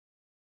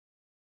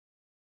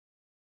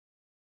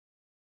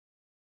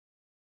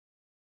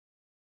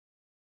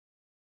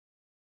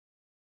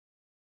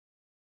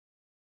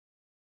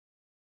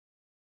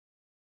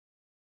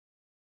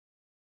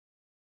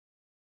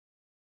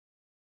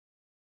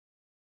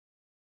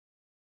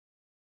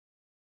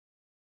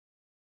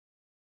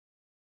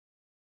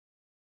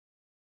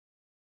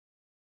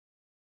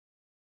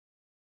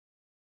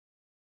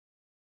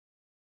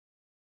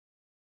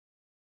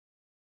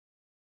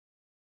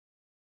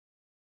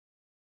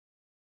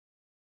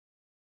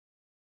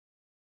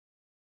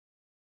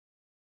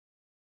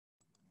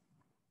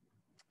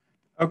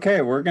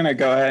Okay, we're going to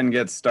go ahead and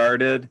get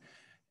started.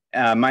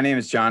 My name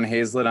is John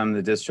Hazlett. I'm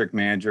the district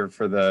manager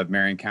for the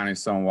Marion County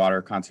Soil and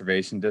Water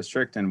Conservation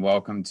District, and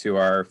welcome to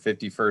our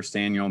 51st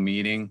annual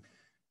meeting.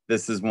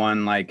 This is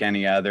one like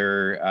any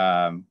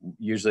other.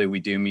 Usually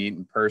we do meet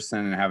in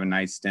person and have a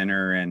nice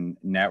dinner and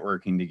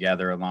networking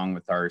together along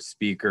with our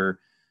speaker.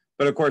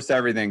 But of course,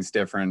 everything's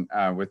different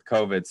with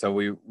COVID. So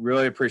we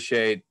really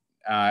appreciate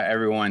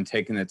everyone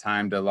taking the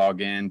time to log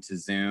in to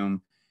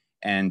Zoom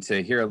and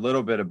to hear a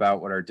little bit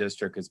about what our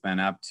district has been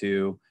up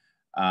to.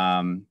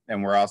 And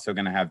we're also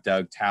going to have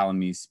Doug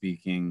Tallamy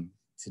speaking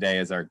today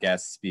as our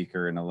guest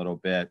speaker in a little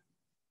bit.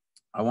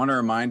 I want to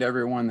remind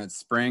everyone that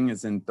spring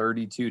is in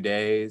 32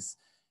 days.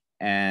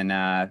 And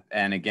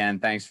again,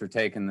 thanks for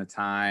taking the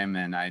time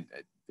and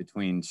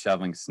between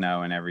shoveling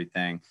snow and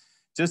everything.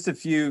 Just a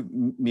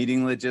few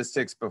meeting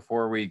logistics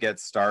before we get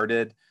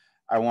started.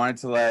 I wanted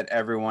to let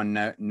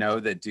everyone know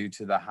that due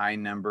to the high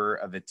number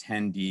of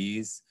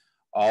attendees,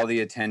 all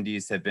the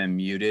attendees have been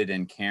muted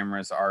and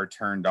cameras are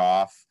turned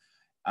off.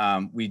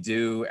 We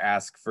do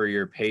ask for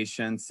your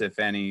patience if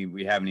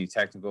we have any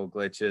technical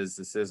glitches.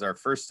 This is our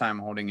first time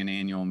holding an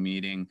annual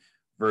meeting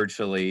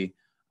virtually,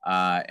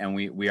 and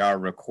we are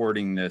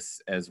recording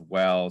this as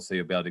well, so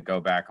you'll be able to go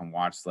back and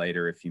watch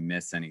later if you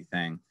miss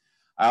anything.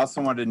 I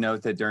also wanted to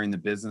note that during the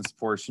business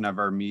portion of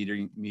our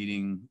meeting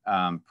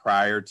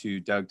prior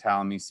to Doug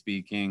Tallamy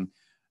speaking,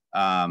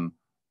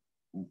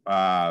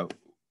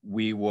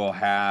 we will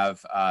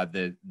have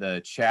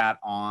the chat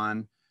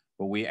on,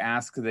 but we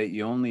ask that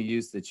you only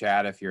use the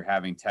chat if you're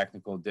having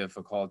technical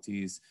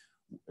difficulties.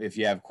 If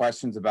you have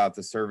questions about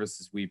the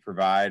services we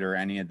provide or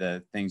any of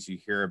the things you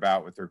hear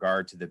about with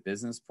regard to the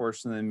business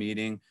portion of the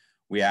meeting,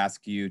 we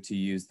ask you to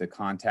use the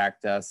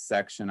Contact Us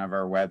section of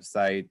our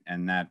website,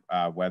 and that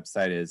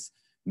website is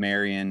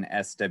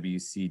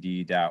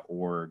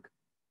marionswcd.org,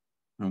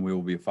 and we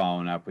will be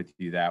following up with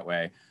you that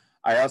way.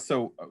 I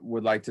also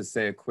would like to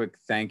say a quick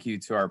thank you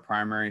to our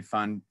primary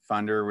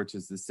funder, which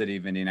is the City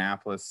of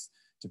Indianapolis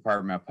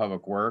Department of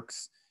Public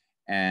Works.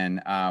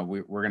 And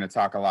we're going to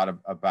talk a lot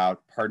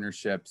about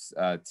partnerships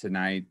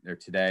tonight or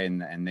today,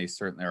 and they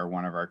certainly are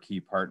one of our key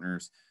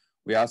partners.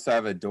 We also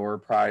have a door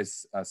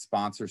prize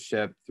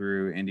sponsorship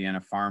through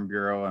Indiana Farm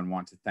Bureau and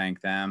want to thank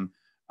them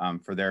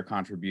for their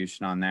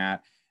contribution on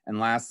that.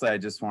 And lastly, I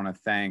just want to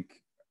thank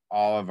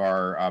all of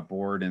our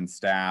board and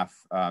staff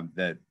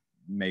that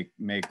make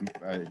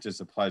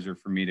just a pleasure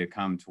for me to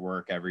come to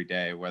work every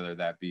day, whether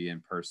that be in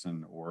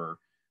person or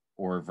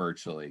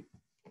virtually.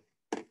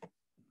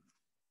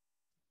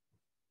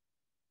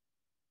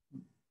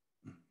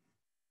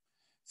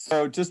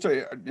 So just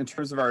in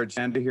terms of our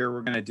agenda here, we're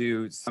going to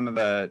do some of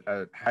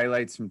the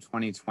highlights from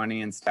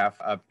 2020 and staff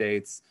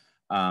updates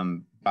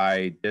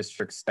by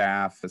district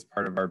staff as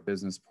part of our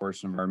business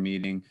portion of our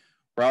meeting.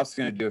 We're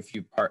also going to do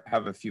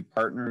have a few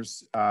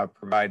partners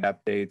provide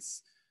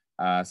updates,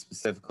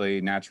 specifically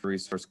Natural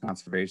Resource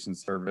Conservation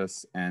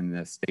Service and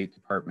the State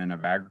Department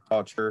of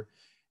Agriculture.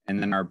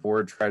 And then our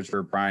board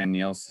treasurer, Brian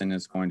Nielsen,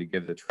 is going to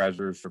give the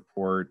treasurer's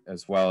report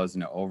as well as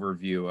an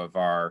overview of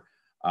our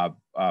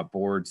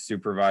board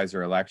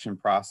supervisor election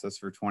process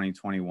for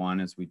 2021,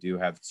 as we do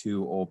have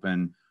 2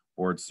 open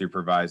board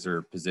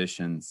supervisor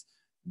positions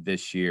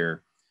this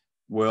year.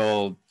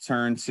 We'll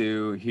turn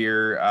to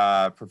hear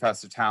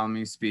Professor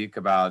Tallamy speak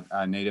about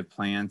native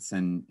plants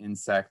and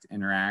insect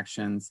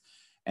interactions.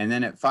 And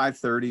then at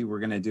 5:30, we're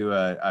going to do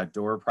a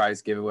door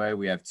prize giveaway.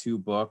 We have 2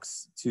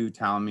 books, 2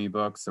 Tallamy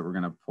books that we're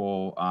going to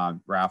pull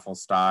raffle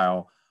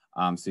style.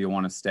 So you'll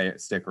want to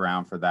stick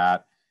around for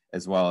that,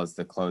 as well as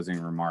the closing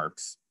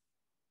remarks.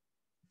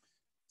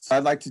 So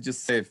I'd like to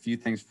just say a few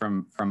things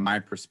from my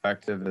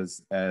perspective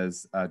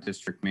as a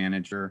district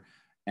manager.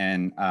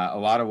 And a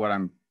lot of what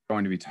I'm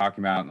going to be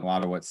talking about and a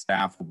lot of what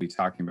staff will be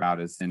talking about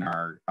is in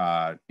our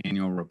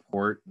annual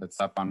report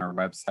that's up on our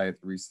website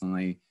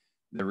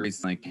that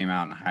recently came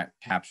out and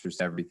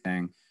captures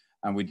everything.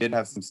 We did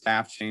have some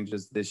staff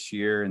changes this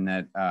year in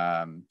that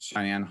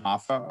Cheyenne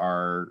Hoffa,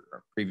 our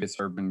previous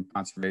urban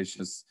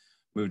conservationist,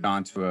 moved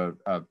on to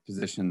a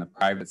position in the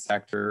private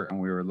sector, and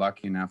we were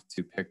lucky enough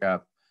to pick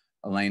up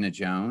Elena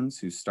Jones,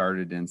 who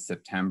started in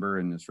September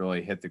and has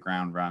really hit the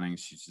ground running.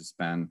 She's just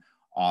been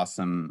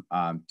awesome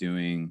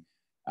doing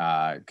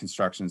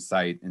construction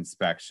site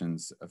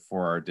inspections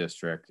for our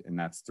district, and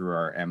that's through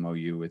our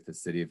MOU with the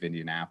City of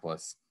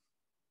Indianapolis.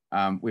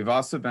 We've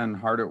also been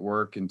hard at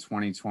work in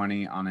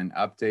 2020 on an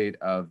update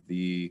of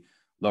the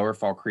Lower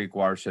Fall Creek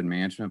Watershed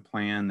Management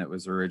Plan that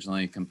was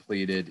originally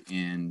completed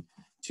in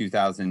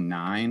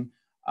 2009.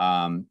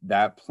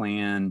 That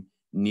plan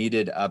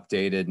needed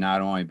updated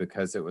not only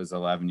because it was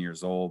 11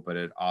 years old, but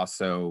it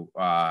also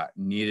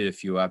needed a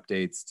few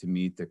updates to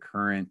meet the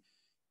current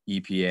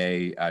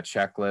EPA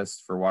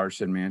checklist for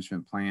watershed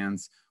management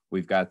plans.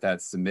 We've got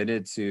that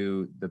submitted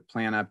to the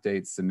plan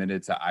update,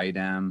 submitted to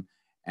IDEM,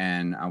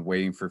 and I'm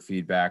waiting for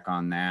feedback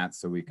on that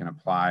so we can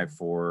apply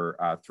for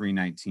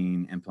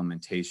 319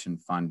 implementation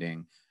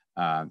funding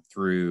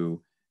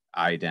through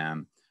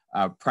IDEM.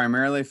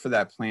 Primarily for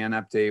that plan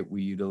update,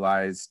 we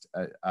utilized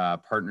a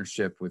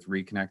partnership with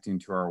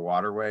Reconnecting to Our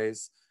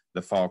Waterways.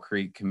 the Fall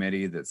Creek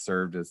Committee that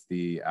served as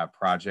the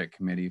project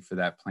committee for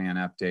that plan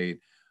update.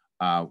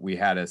 We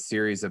had a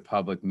series of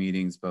public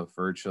meetings, both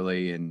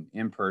virtually and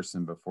in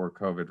person before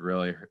COVID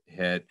really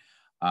hit,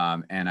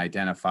 and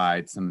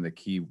identified some of the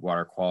key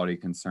water quality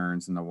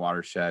concerns in the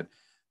watershed.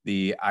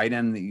 The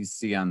item that you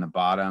see on the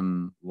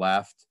bottom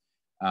left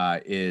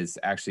is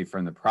actually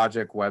from the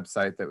project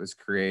website that was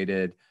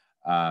created,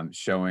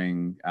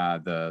 showing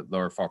the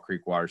Lower Fall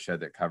Creek watershed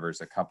that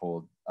covers a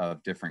couple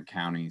of different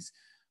counties.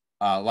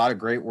 A lot of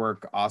great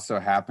work also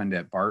happened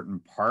at Barton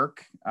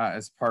Park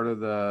as part of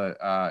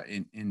the,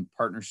 in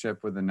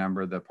partnership with a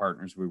number of the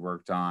partners we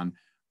worked on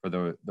for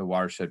the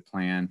watershed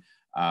plan,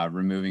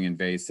 removing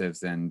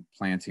invasives and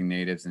planting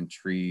natives and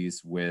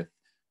trees with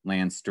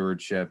land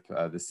stewardship,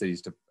 the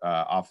city's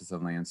Office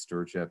of Land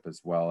Stewardship,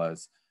 as well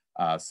as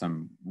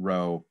some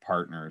row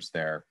partners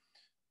there.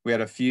 We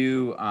had a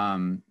few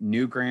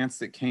new grants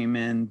that came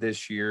in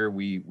this year.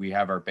 We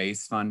have our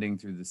base funding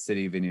through the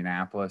City of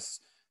Indianapolis,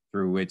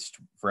 through which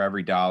for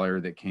every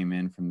dollar that came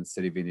in from the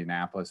City of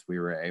Indianapolis, we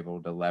were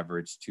able to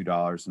leverage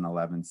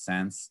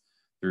 $2.11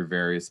 through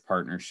various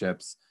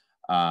partnerships.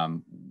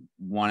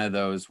 One of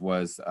those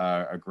was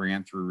a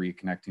grant through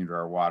Reconnecting to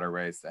Our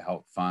Waterways to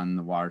help fund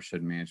the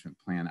Watershed Management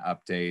Plan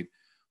update.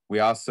 We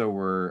also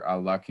were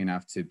lucky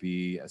enough to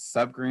be a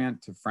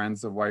subgrant to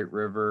Friends of White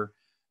River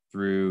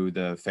through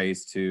the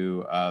phase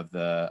 2 of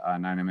the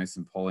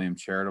Nina-Mason Pulliam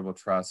Charitable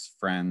Trust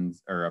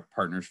Partners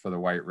for the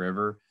White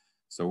River.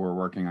 So we're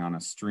working on a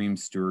stream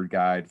steward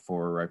guide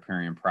for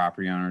riparian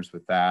property owners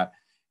with that.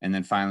 And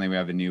then finally, we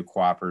have a new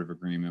cooperative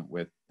agreement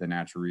with the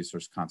Natural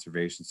Resource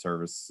Conservation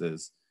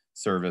Services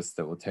service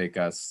that will take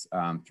us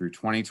through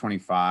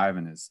 2025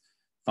 and is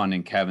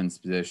funding Kevin's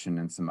position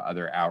and some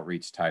other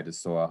outreach tied to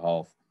soil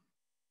health.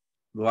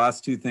 The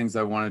last two things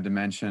I wanted to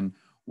mention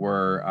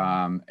were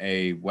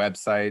a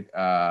website,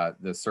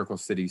 the Circle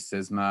City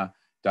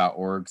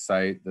SSMA.org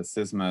site. The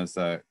SSMA is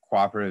a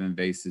cooperative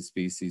invasive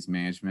species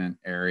management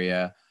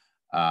area.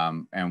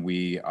 And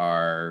we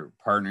are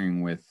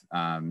partnering with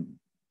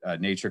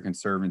Nature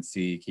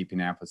Conservancy, Keeping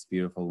Annapolis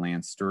Beautiful,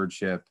 Land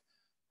Stewardship,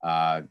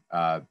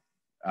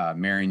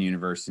 Marion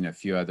University, and a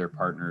few other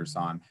partners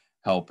on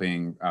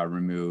helping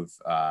remove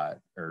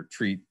or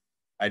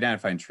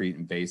identify and treat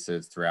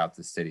invasives throughout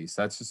the city.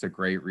 So that's just a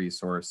great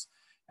resource.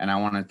 And I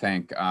want to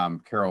thank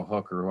Carol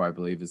Hooker, who I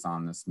believe is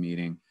on this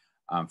meeting,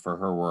 for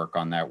her work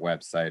on that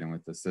website and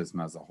with the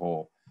SSMA as a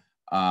whole.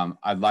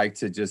 I'd like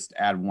to just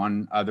add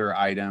one other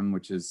item,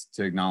 which is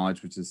to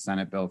acknowledge, which is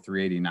Senate Bill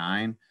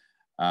 389,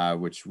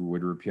 which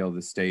would repeal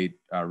the state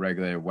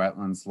regulated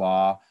wetlands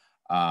law.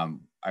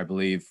 I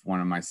believe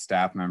one of my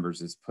staff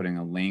members is putting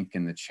a link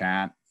in the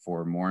chat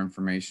for more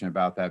information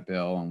about that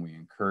bill, and we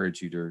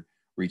encourage you to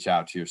reach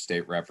out to your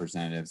state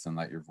representatives and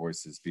let your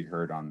voices be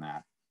heard on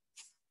that.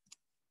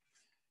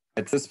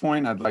 At this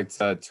point, I'd like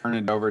to turn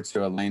it over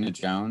to Elena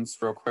Jones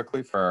real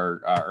quickly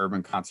for our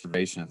urban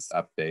conservationist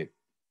update.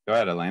 Go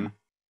ahead, Elena.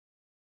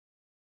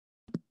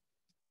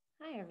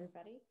 Hi,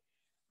 everybody.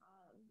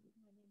 My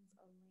name is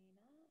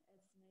Elena.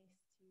 It's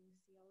nice to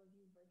see all of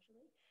you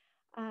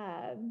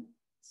virtually.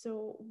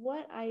 So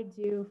what I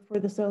do for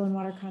the Soil and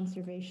Water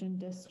Conservation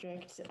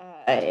District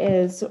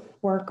is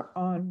work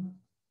on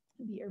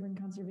the Urban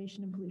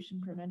Conservation and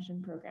Pollution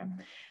Prevention Program.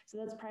 So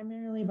that's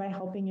primarily by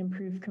helping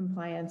improve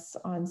compliance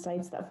on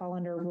sites that fall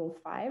under Rule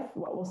 5,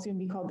 what will soon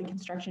be called the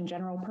Construction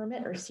General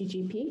Permit, or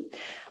CGP.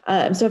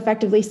 So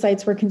effectively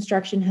sites where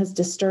construction has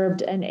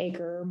disturbed an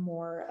acre or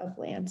more of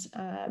land.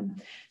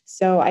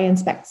 So I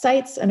inspect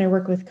sites and I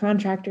work with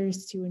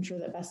contractors to ensure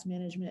that best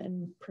management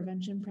and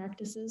prevention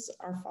practices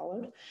are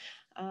followed.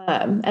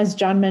 As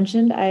John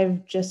mentioned,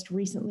 I've just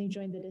recently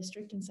joined the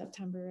district in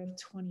September of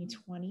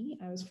 2020.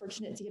 I was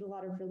fortunate to get a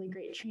lot of really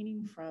great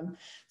training from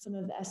some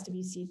of the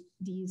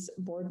SWCD's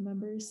board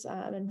members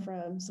and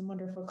from some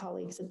wonderful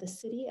colleagues at the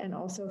city, and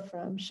also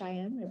from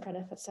Cheyenne, my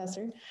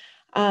predecessor.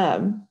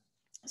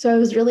 So I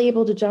was really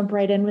able to jump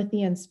right in with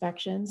the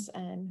inspections,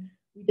 and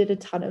we did a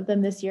ton of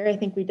them this year. I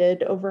think we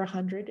did over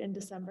 100 in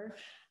December.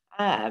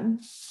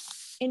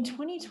 In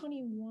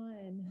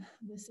 2021,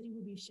 the city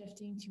will be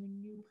shifting to a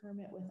new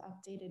permit with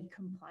updated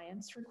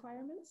compliance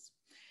requirements,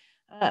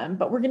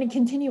 but we're going to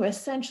continue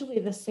essentially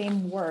the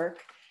same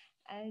work.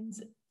 And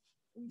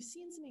we've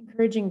seen some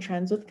encouraging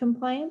trends with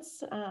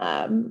compliance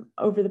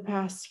over the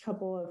past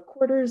couple of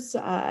quarters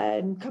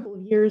and couple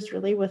of years,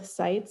 really, with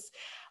sites.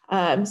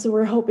 So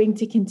we're hoping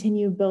to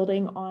continue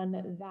building on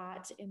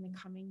that in the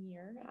coming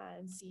year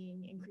and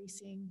seeing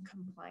increasing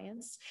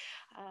compliance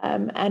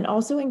and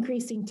also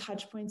increasing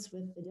touch points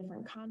with the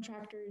different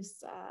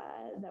contractors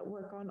that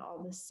work on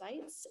all the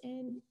sites.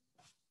 And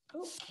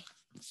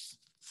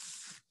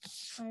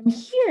I'm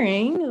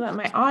hearing that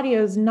my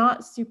audio is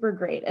not super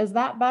great. Is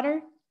that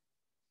better?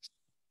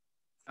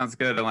 Sounds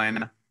good,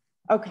 Elena.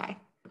 Okay.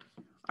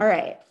 All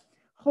right.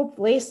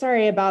 Hopefully,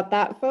 sorry about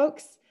that,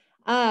 folks.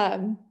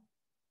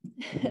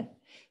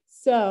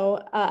 So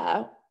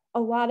a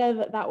lot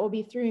of that will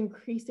be through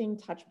increasing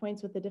touch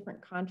points with the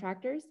different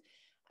contractors.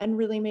 and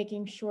really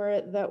making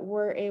sure that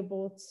we're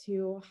able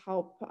to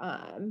help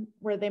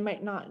where they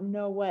might not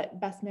know what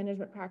best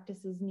management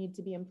practices need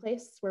to be in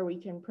place, where we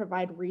can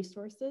provide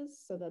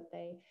resources so that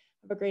they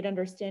have a great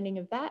understanding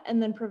of that, and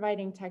then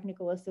providing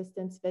technical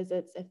assistance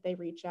visits if they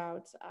reach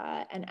out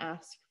and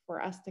ask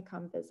for us to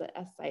come visit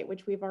a site,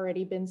 which we've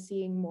already been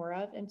seeing more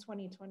of in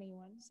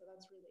 2021. So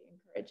that's really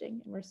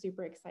encouraging, and we're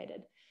super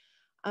excited.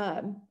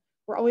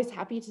 We're always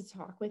happy to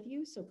talk with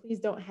you, so please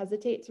don't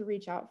hesitate to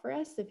reach out for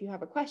us if you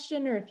have a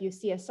question or if you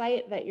see a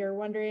site that you're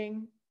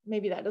wondering,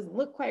 maybe that doesn't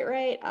look quite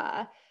right.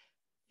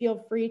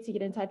 Feel free to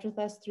get in touch with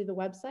us through the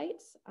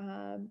website,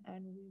 and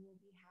we will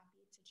be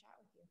happy to chat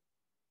with you.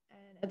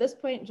 And at this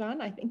point,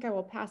 John, I think I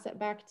will pass it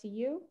back to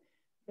you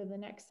for the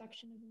next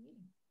section of the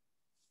meeting.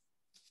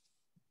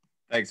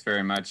 Thanks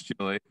very much,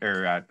 Julie,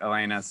 or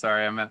Elena.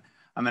 Sorry,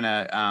 I'm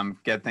gonna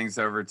get things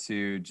over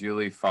to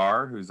Julie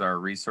Farr, who's our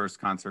resource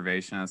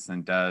conservationist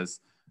and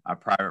does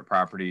private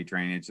property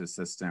drainage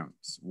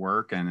assistance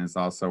work and is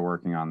also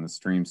working on the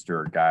stream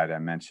steward guide I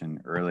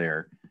mentioned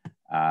earlier.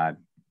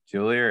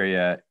 Julie,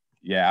 are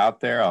you out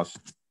there?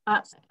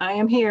 I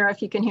am here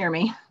if you can hear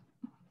me.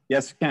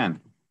 Yes, you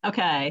can.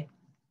 Okay.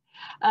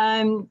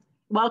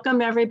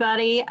 Welcome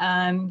everybody.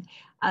 I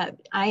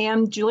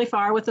am Julie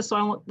Farr with the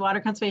Soil and Water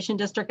Conservation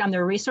District. I'm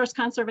the resource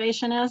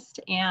conservationist,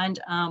 and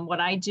what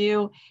I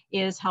do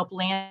is help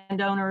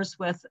landowners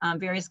with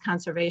various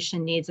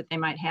conservation needs that they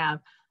might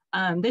have.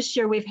 This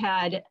year we've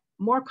had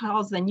more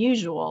calls than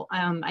usual.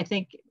 I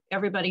think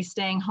everybody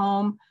staying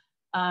home,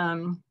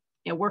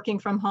 working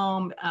from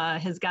home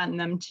has gotten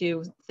them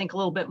to think a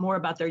little bit more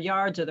about their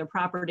yards or their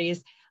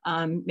properties,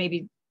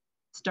 maybe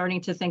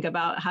starting to think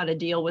about how to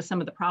deal with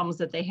some of the problems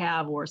that they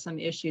have or some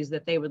issues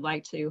that they would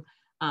like to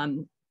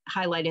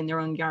highlight in their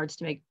own yards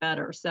to make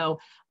better. So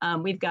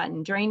we've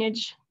gotten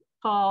drainage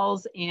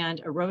calls and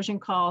erosion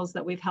calls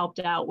that we've helped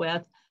out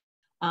with.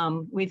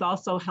 We've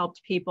also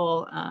helped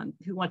people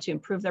who want to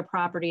improve their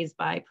properties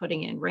by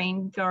putting in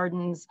rain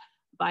gardens,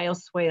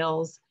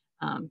 bioswales,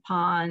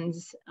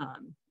 ponds,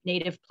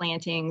 native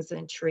plantings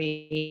and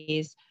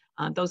trees.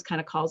 Those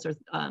kind of calls are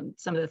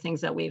some of the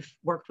things that we've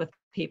worked with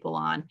people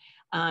on.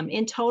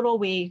 In total,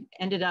 we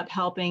ended up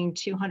helping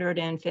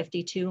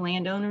 252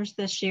 landowners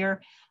this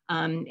year.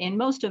 And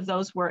most of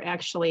those were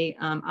actually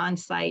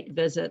on-site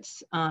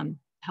visits,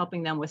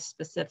 helping them with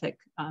specific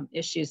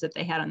issues that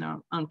they had on their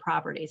own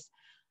properties.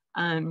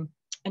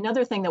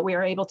 Another thing that we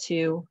are able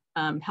to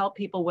help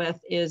people with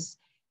is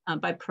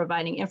by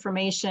providing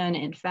information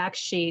and fact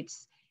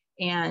sheets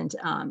and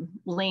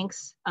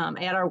links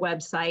at our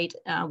website,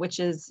 which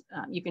is,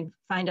 you can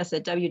find us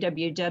at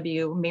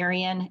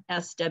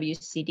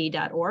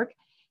www.marionswcd.org.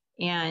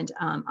 And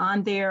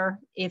on there,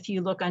 if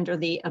you look under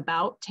the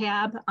About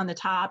tab on the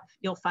top,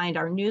 you'll find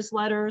our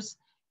newsletters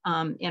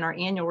and our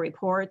annual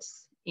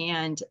reports.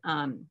 And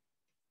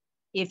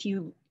if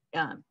you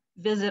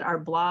visit our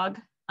blog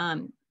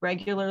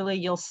regularly,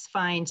 you'll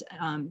find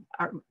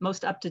our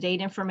most up-to-date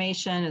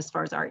information as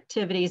far as our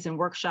activities and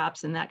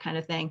workshops and that kind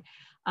of thing.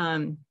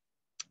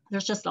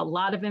 There's just a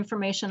lot of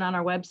information on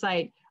our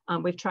website.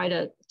 We've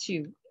tried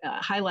to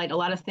highlight a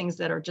lot of things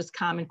that are just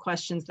common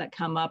questions that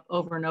come up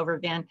over and over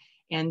again.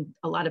 And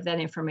a lot of that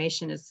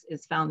information is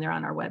found there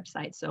on our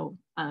website. So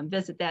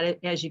visit that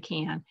as you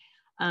can.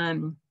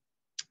 And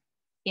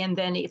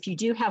then if you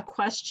do have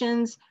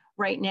questions,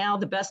 right now,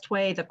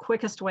 the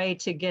quickest way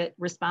to get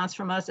response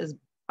from us is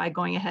by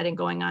going ahead and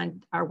going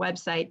on our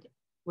website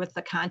with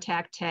the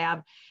contact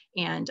tab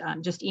and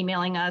just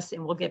emailing us,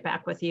 and we'll get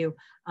back with you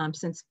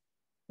since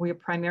we're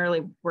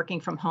primarily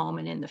working from home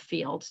and in the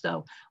field.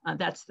 So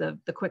that's the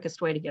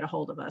quickest way to get a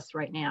hold of us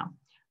right now.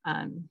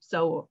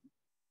 So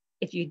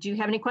if you do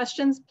have any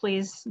questions,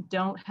 please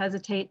don't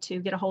hesitate to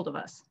get a hold of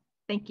us.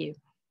 Thank you.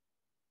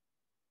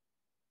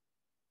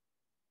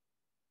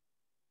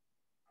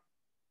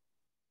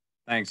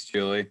 Thanks,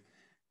 Julie.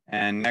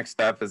 And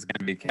next up is going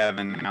to be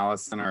Kevin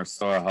Allison, our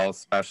soil health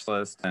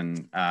specialist.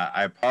 And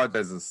I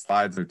apologize, the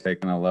slides are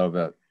taking a little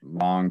bit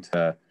long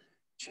to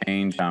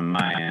change on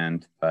my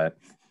end, but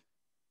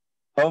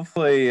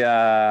hopefully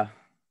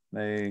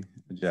they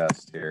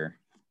adjust here.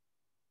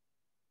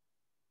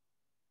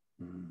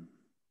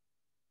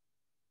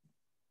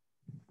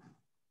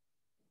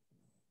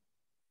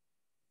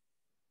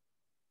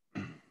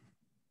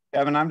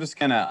 Kevin, I'm just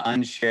going to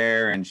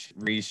unshare and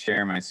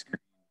reshare my screen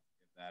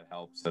if that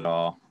helps at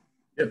all.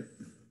 Yep.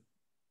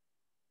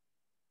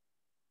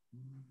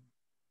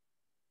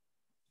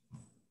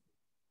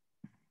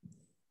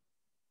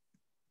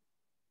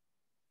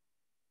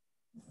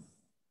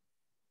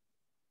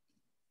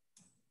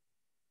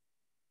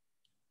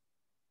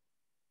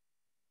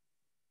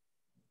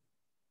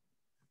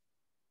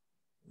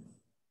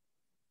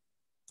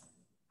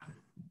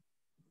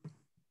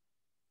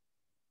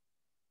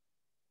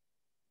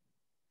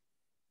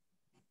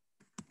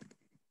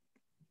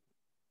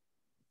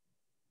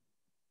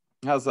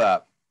 How's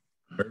that?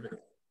 Perfect.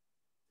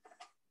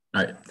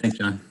 All right. Thanks,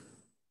 John.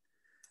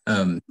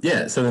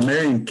 Yeah, so the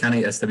Marion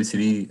County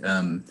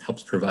SWCD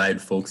helps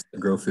provide folks that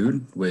grow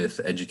food with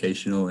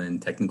educational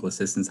and technical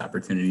assistance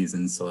opportunities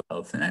in soil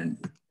health and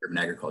urban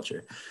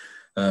agriculture.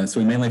 So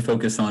we mainly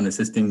focus on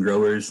assisting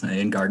growers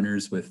and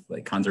gardeners with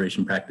like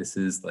conservation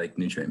practices like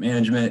nutrient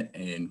management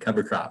and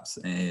cover crops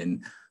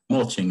and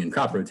mulching and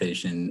crop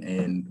rotation.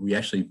 And we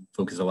actually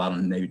focus a lot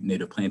on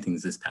native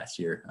plantings this past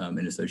year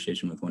in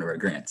association with one of our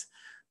grants.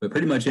 But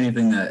pretty much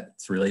anything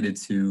that's related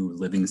to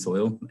living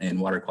soil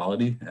and water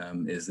quality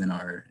is in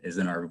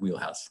our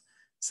wheelhouse.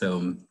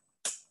 So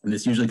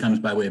this usually comes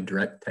by way of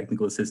direct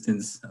technical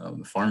assistance,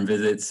 farm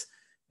visits,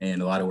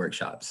 and a lot of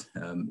workshops.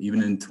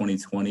 Even in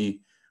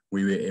 2020,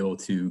 we were able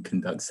to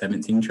conduct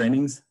 17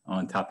 trainings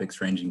on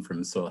topics ranging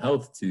from soil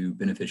health to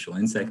beneficial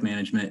insect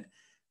management.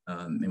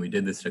 And we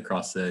did this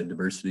across a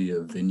diversity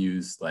of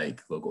venues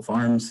like local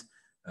farms,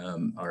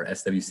 our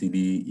SWCD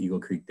Eagle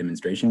Creek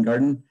Demonstration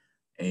Garden,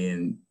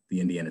 and the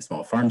Indiana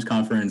Small Farms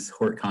Conference,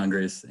 Hort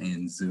Congress,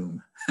 and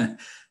Zoom.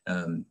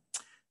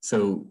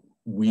 So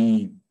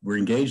we were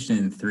engaged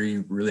in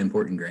 3 really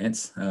important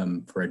grants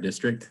for our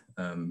district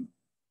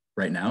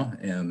right now.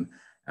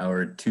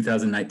 Our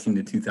 2019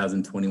 to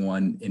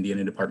 2021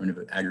 Indiana Department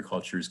of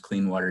Agriculture's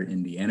Clean Water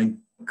Indiana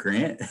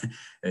grant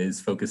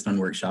is focused on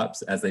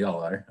workshops, as they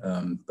all are,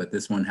 but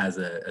this one has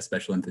a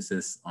special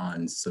emphasis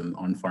on some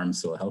on-farm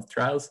soil health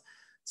trials.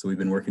 So we've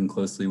been working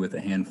closely with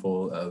a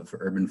handful of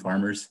urban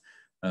farmers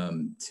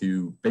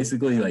to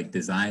basically like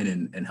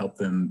design and help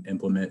them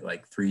implement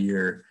like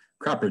 3-year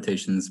crop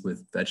rotations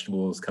with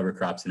vegetables, cover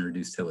crops, and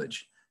reduced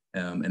tillage.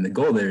 And the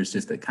goal there is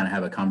just to kind of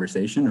have a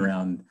conversation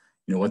around,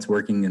 you know, what's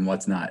working and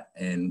what's not,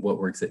 and what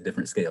works at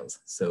different scales.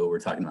 So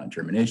we're talking about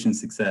germination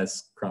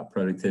success, crop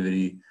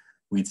productivity,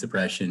 weed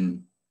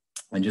suppression,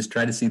 and just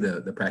try to see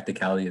the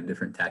practicality of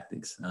different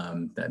tactics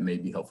that may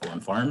be helpful on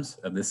farms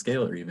of this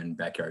scale or even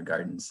backyard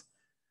gardens.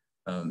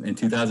 In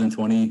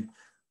 2020,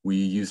 we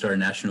used our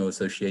National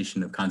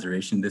Association of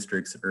Conservation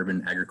Districts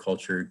Urban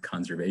Agriculture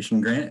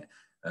Conservation Grant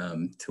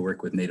to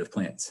work with native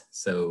plants.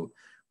 So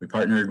we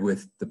partnered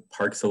with the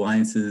Parks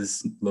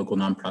Alliance's local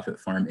nonprofit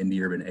farm,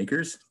 Indy Urban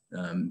Acres,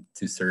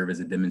 to serve as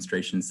a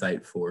demonstration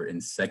site for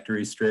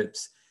insectary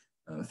strips,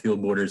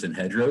 field borders, and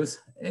hedgerows.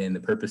 And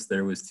the purpose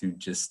there was to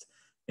just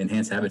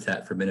enhance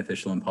habitat for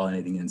beneficial and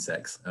pollinating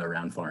insects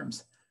around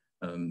farms.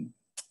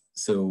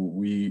 So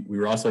we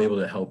were also able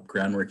to help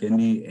Groundwork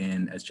Indy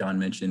and, as John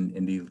mentioned,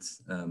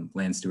 Indy's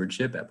land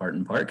stewardship at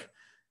Barton Park.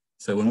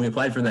 So when we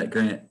applied for that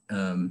grant,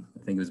 I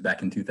think it was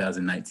back in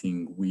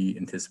 2019, we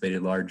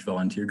anticipated large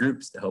volunteer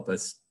groups to help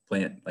us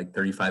plant like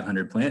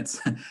 3,500 plants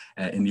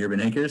at Indy Urban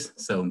Acres.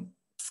 So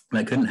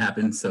that couldn't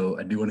happen. So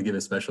I do want to give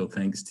a special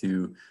thanks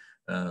to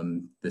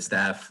the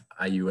staff,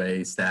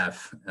 IUA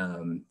staff,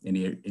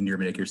 Indy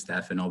Urban Acres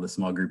staff, and all the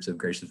small groups of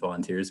gracious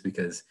volunteers,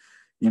 because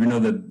even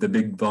though the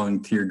big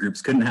volunteer groups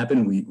couldn't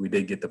happen, we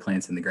did get the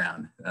plants in the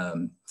ground.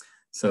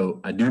 So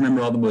I do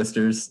remember all the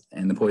blisters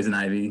and the poison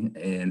ivy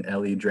and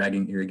Ellie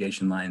dragging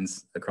irrigation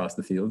lines across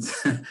the fields.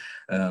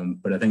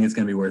 But I think it's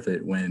going to be worth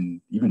it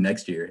when, even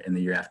next year and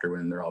the year after,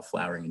 when they're all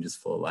flowering and just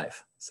full of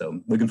life.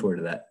 So looking forward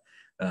to that.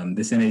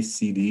 This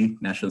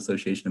NACD, National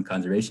Association of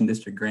Conservation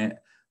District grant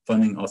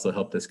funding, also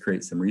helped us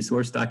create some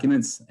resource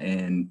documents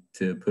and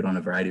to put on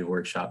a variety of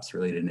workshops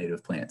related to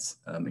native plants,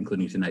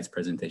 including tonight's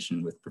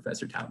presentation with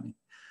Professor Tallamy.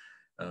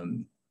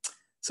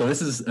 So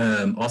this is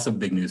also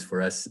big news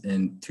for us.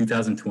 In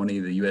 2020,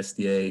 the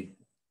USDA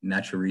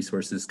Natural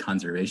Resources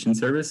Conservation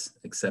Service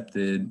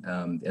accepted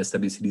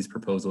SWCD's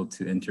proposal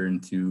to enter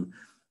into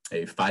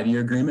a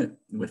 5-year agreement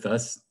with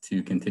us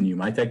to continue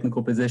my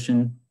technical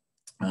position,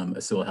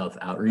 a soil health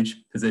outreach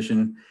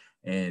position,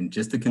 and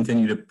just to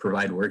continue to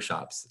provide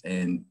workshops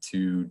and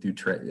to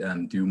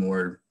do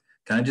more,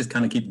 kind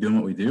of keep doing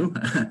what we do.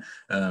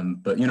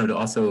 But you know,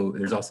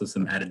 there's also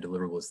some added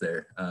deliverables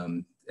there.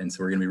 And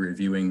so we're going to be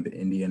reviewing the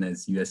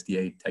Indiana's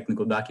USDA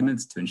technical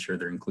documents to ensure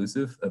they're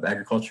inclusive of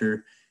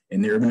agriculture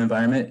in the urban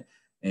environment.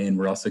 And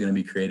we're also going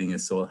to be creating a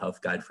soil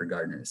health guide for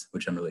gardeners,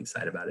 which I'm really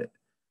excited about it.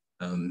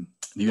 The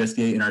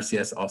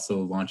USDA-NRCS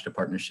also launched a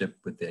partnership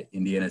with the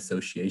Indiana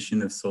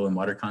Association of Soil and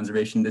Water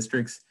Conservation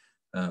Districts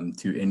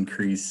to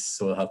increase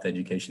soil health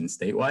education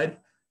statewide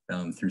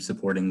through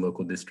supporting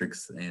local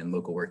districts and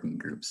local working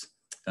groups.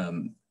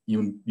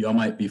 Y'all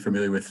might be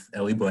familiar with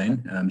Ellie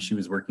Blaine. She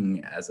was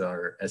working as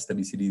our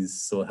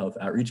SWCD's soil health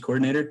outreach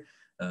coordinator,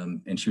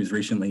 and she was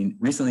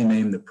recently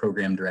named the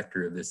program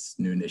director of this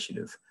new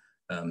initiative.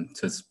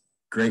 So it's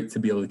great to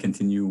be able to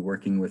continue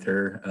working with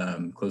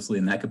her closely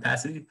in that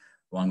capacity,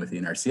 along with the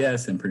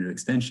NRCS and Purdue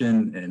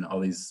Extension and all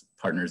these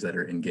partners that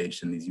are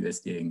engaged in these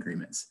USDA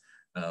agreements,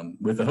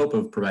 with the hope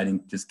of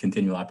providing just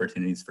continual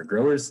opportunities for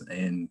growers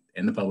and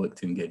the public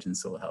to engage in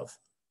soil health.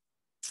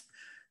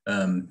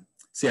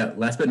 So yeah,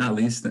 last but not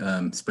least,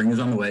 spring is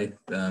on the way.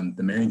 The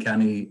Marion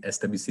County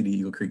SWCD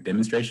Eagle Creek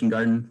Demonstration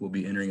Garden will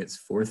be entering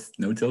its 4th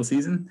no-till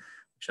season,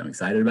 which I'm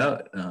excited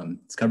about.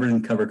 It's covered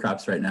in cover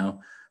crops right now,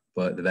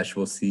 but the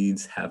vegetable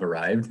seeds have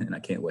arrived and I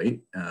can't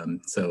wait.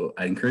 So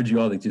I encourage you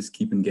all to just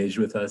keep engaged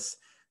with us.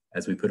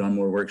 as we put on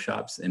more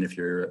workshops. And if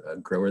you're a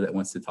grower that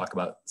wants to talk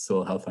about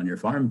soil health on your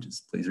farm,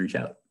 just please reach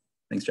out.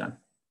 Thanks, John.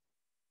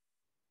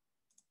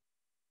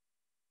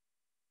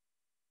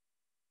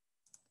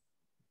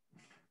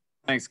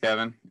 Thanks,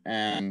 Kevin.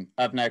 And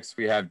up next,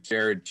 we have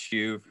Jared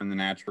Chu from the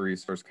Natural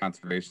Resource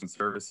Conservation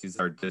Service. He's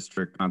our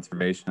district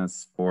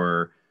conservationist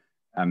for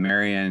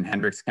Marion and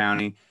Hendricks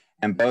County.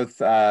 And both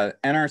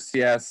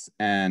NRCS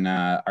and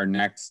our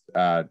next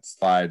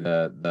slide,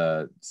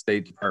 the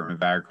State Department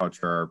of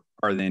Agriculture, are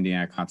part of the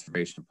Indiana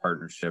Conservation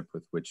Partnership,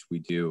 with which we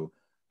do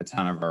a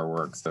ton of our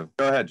work. So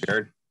go ahead,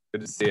 Jared.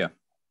 Good to see you.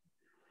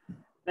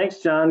 Thanks,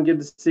 John. Good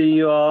to see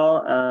you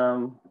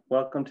all.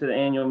 Welcome to the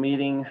annual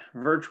meeting,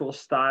 virtual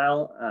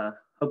style.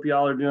 Hope you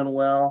all are doing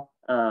well.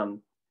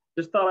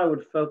 Just thought I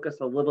would focus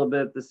a little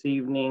bit this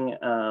evening.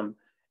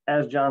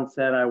 As John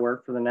said, I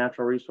work for the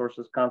Natural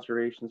Resources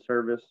Conservation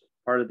Service,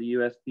 part of the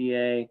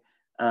USDA.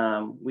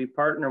 We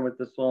partner with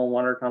the Soil and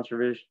Water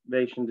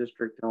Conservation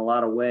District in a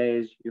lot of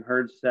ways. You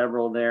heard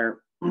several there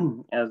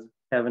as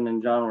Kevin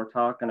and John were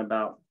talking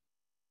about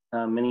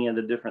many of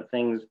the different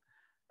things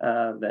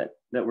that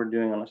we're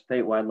doing on a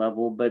statewide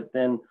level, but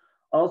then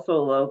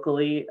also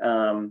locally,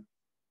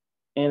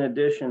 in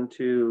addition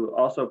to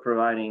also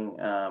providing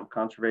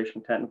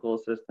conservation technical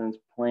assistance,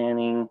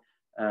 planning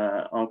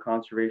on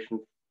conservation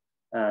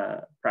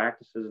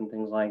practices and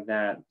things like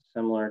that,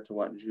 similar to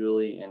what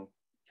Julie and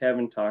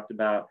Kevin talked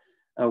about.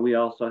 We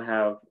also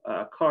have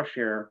cost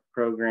share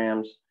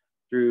programs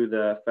through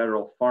the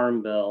federal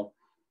farm bill.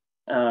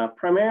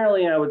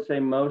 Primarily, I would say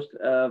most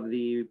of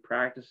the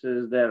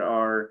practices that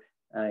are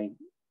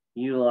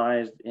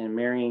utilized in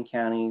Marion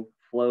County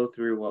flow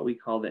through what we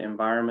call the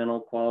Environmental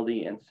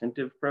Quality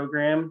Incentive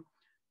Program,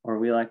 or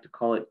we like to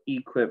call it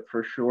EQIP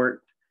for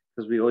short,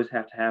 because we always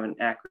have to have an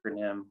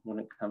acronym when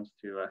it comes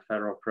to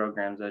federal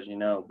programs, as you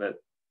know. But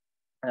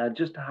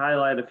just to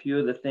highlight a few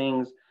of the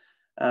things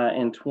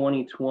in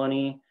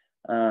 2020,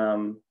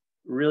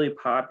 really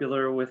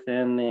popular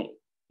within the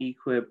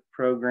EQIP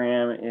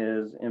program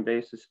is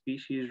invasive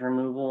species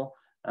removal.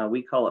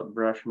 We call it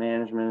brush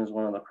management as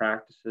one of the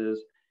practices.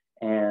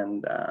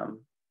 And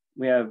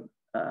we have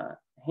a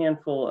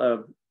handful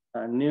of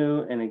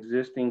new and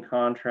existing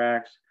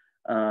contracts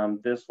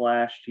this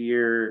last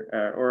year,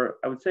 or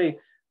I would say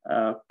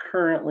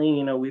currently,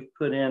 you know, we've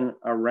put in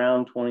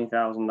around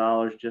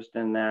 $20,000 just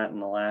in that in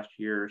the last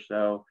year or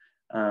so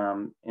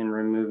in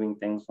removing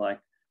things like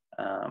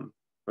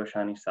bush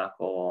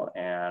honeysuckle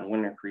and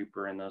winter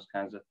creeper and those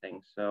kinds of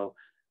things. So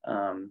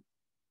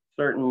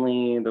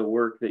certainly the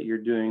work that you're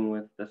doing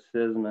with the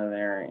SSMA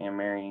there in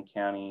Marion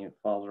County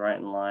falls right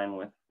in line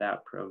with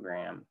that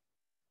program.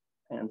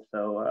 And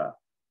so,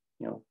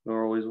 you know,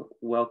 we're always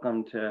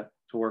welcome to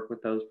work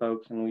with those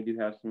folks, and we do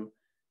have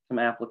some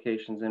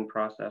applications in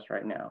process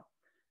right now.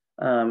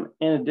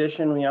 In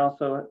addition, we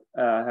also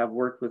have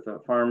worked with a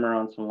farmer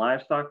on some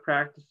livestock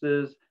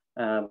practices.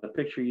 The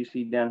picture you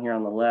see down here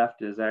on the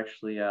left is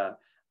actually a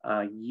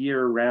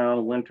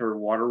year-round winter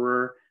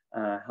waterer.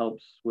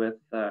 Helps with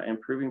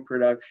improving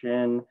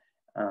production,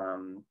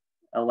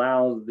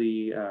 allows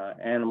the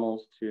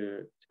animals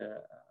to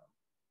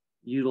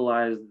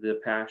utilize the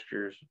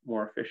pastures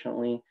more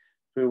efficiently.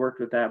 So we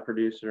worked with that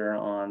producer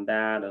on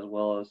that, as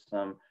well as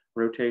some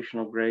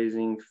rotational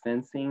grazing,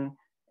 fencing,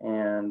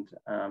 and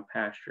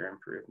pasture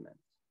improvements.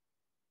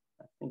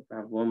 I think I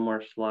have one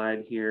more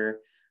slide here.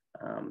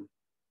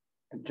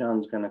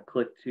 John's going to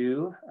click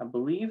to, I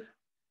believe.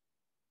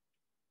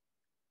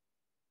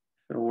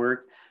 It'll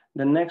work.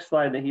 The next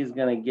slide that he's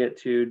going to get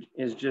to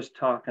is just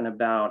talking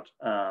about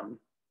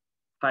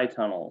high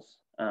tunnels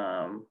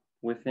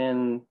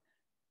within.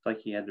 It's like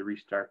he had to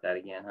restart that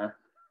again, huh?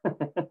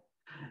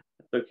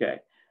 Okay.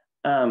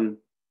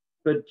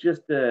 But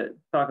just to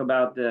talk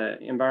about the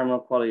Environmental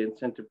Quality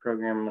Incentive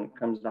Program when it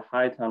comes to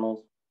high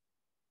tunnels,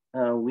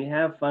 we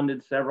have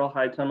funded several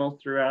high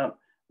tunnels throughout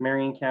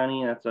Marion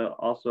County. That's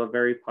also a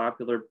very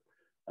popular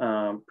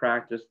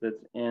practice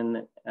that's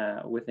in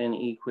within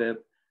EQIP.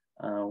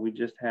 We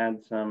just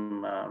had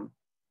some,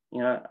 you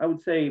know, I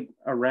would say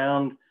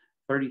around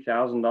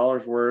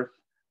 $30,000 worth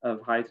of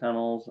high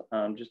tunnels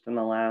just in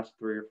the last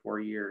 3 or 4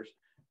 years.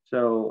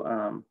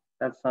 So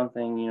that's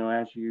something, you know,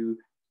 as you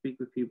speak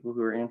with people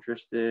who are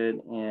interested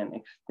in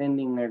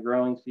extending their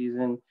growing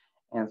season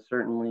and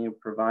certainly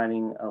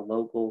providing a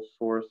local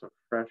source of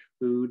fresh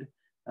food,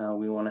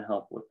 we want to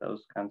help with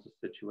those kinds of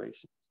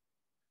situations.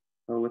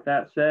 So with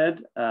that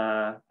said,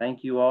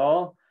 thank you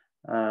all.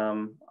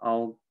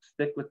 I'll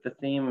stick with the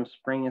theme of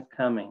spring is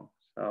coming.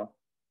 So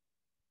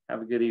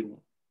have a good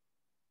evening.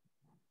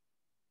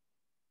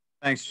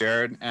 Thanks,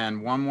 Jared.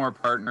 And one more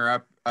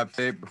partner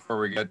update before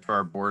we get to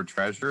our board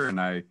treasurer. And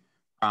I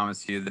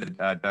promise you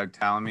that Doug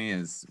Tallamy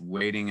is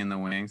waiting in the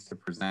wings to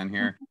present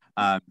here.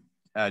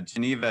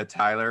 Geneva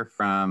Tyler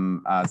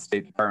from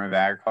State Department of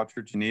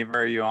Agriculture. Geneva,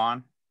 are you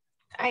on?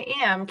 I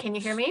am. Can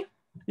you hear me?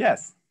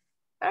 Yes.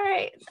 All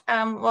right.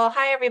 Well,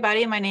 hi,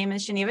 everybody. My name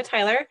is Geneva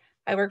Tyler.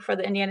 I work for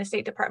the Indiana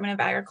State Department of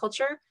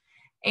Agriculture.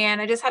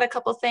 And I just had a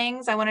couple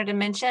things I wanted to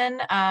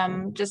mention.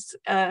 Just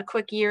a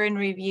quick year in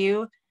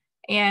review.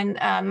 And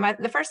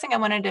the first thing I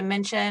wanted to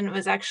mention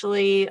was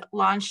actually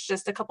launched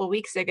just a couple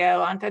weeks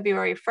ago on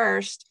February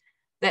 1st.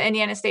 The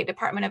Indiana State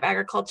Department of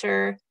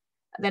Agriculture,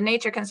 the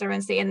Nature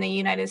Conservancy, and the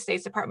United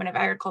States Department of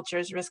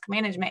Agriculture's Risk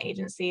Management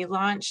Agency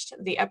launched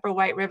the Upper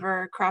White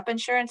River Crop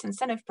Insurance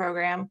Incentive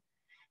Program.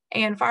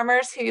 And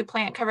farmers who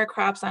plant cover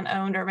crops on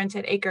owned or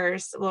rented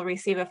acres will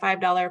receive a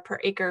 $5 per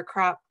acre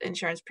crop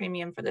insurance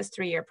premium for this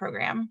 3-year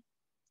program.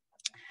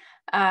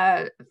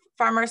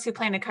 Farmers who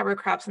planted cover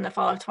crops in the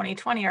fall of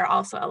 2020 are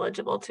also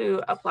eligible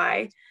to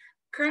apply.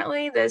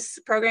 Currently, this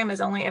program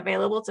is only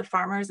available to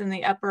farmers in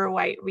the Upper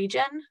White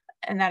region,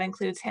 and that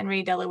includes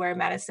Henry, Delaware,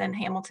 Madison,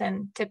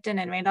 Hamilton, Tipton,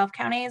 and Randolph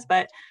counties,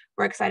 but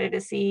we're excited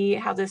to see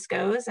how this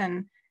goes,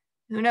 and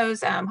who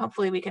knows,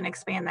 hopefully we can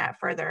expand that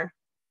further.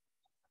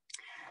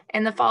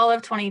 In the fall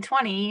of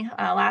 2020,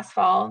 last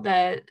fall,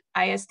 the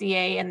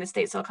ISDA and the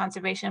State Soil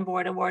Conservation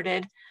Board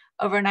awarded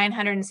over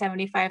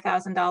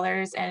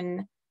 $975,000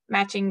 in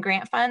matching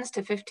grant funds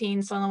to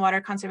 15 soil and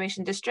water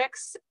conservation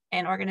districts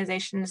and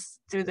organizations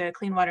through the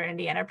Clean Water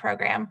Indiana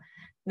program.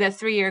 The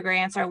 3-year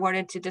grants are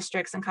awarded to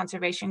districts and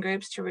conservation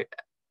groups to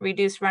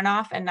reduce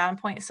runoff and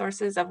non-point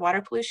sources of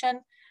water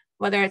pollution,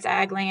 whether it's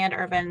ag land,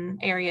 urban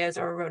areas,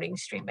 or eroding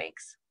stream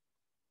banks.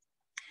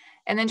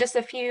 And then just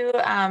a few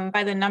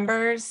by the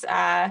numbers,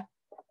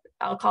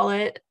 I'll call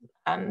it,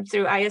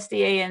 through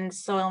ISDA and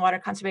Soil and Water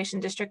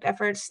Conservation District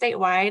efforts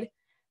statewide,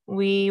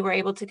 we were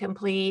able to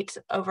complete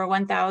over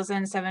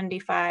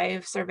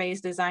 1,075 surveys,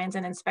 designs,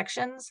 and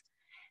inspections.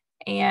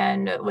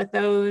 And with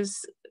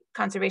those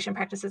conservation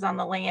practices on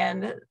the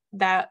land,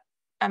 that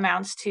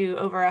amounts to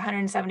over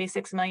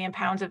 176 million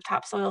pounds of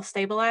topsoil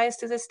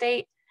stabilized to the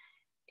state.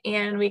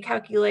 And we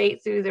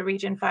calculate through the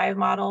Region 5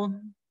 model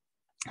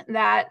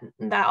that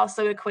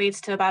also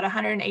equates to about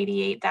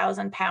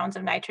 188,000 pounds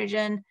of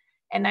nitrogen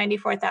and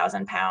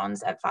 94,000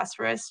 pounds of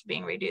phosphorus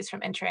being reduced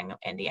from entering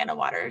Indiana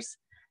waters.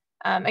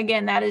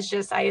 Again, that is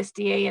just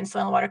ISDA and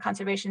Soil and Water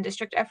Conservation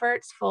District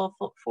efforts for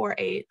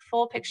a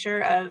full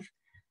picture of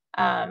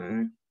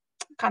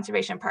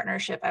conservation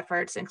partnership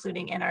efforts,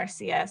 including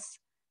NRCS,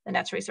 the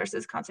Natural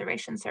Resources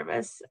Conservation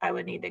Service. I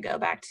would need to go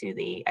back to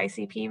the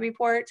ICP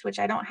reports, which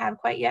I don't have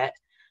quite yet,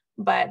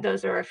 but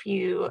those are a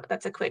few,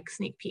 that's a quick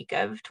sneak peek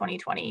of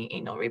 2020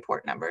 annual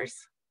report numbers.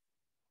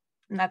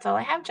 And that's all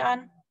I have,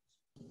 John.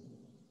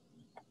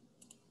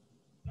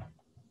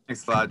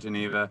 Thanks a lot,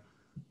 Geneva.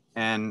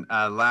 And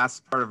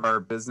last part of our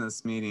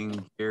business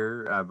meeting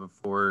here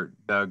before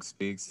Doug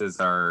speaks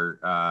is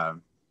our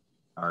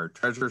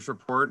treasurer's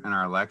report and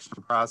our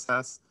election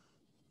process.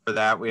 For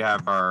that, we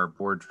have our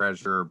board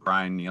treasurer,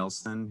 Brian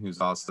Nielsen,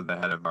 who's also the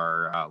head of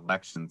our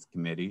elections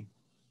committee.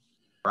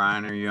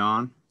 Brian, are you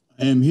on?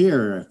 I am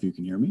here, if you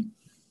can hear me.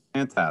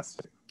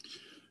 Fantastic.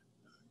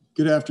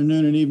 Good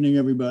afternoon and evening,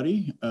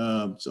 everybody.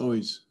 It's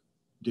always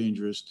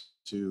dangerous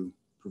to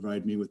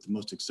provide me with the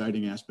most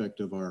exciting aspect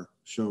of our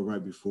show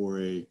right before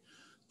a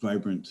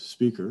vibrant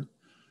speaker.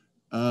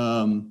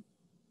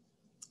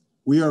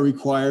 We are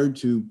required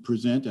to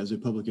present as a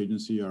public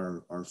agency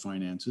our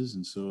finances.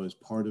 And so as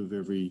part of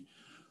every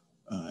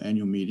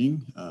annual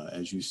meeting,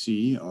 as you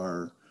see,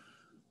 our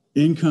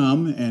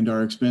income and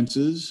our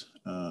expenses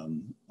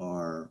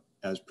are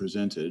as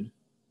presented,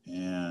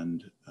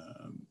 and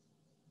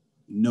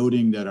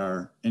noting that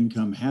our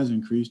income has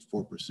increased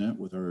 4%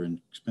 with our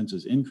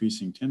expenses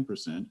increasing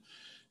 10%.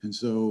 And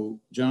so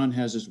John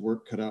has his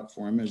work cut out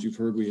for him. As you've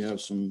heard, we have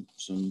some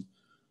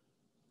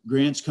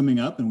grants coming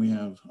up, and we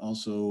have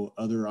also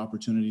other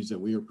opportunities that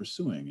we are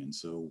pursuing. And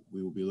so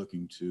we will be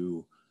looking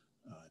to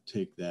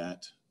take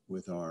that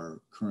with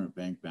our current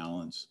bank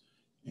balance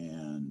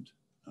and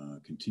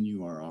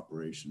continue our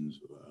operations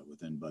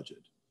within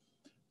budget.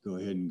 Go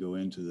ahead and go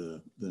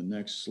into the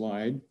next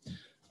slide.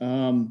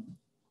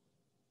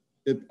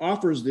 It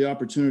offers the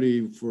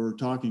opportunity for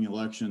talking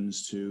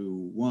elections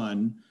to,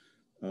 one,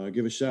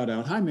 give a shout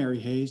out. Hi, Mary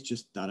Hayes.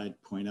 Just thought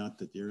I'd point out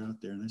that you're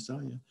out there and I saw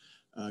you.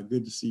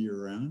 Good to see you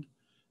around.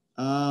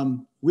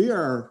 We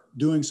are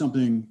doing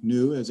something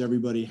new, as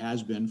everybody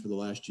has been for the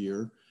last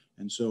year.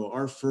 And so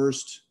our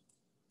first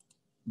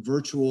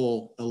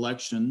virtual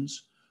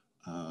elections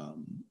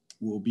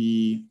will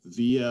be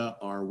via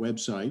our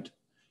website.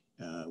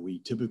 We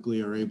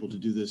typically are able to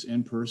do this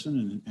in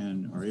person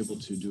and are able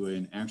to do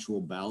an actual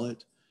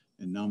ballot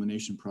and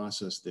nomination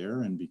process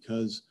there. And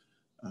because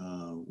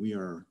we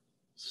are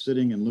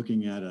sitting and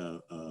looking at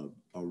a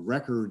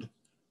record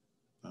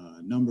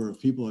number of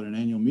people at an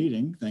annual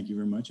meeting, thank you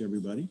very much,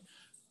 everybody,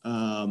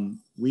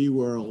 we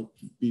will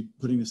be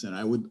putting this in.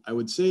 I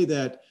would say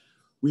that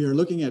we are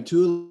looking at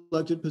 2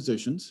 elected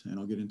positions, and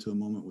I'll get into a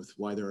moment with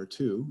why there are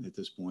 2 at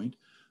this point.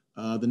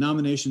 The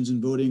nominations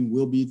and voting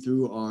will be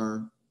through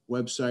our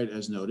website,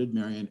 as noted,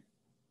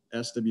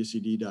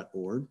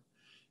 marionswcd.org.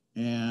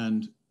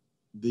 And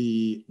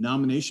the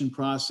nomination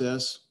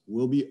process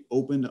will be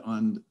opened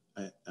on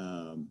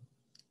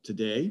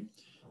today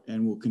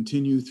and will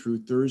continue through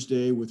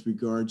Thursday with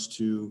regards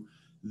to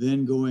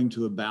then going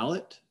to a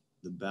ballot,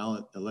 the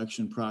ballot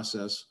election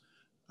process.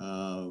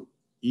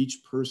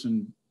 Each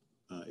person,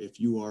 if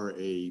you are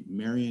a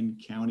Marion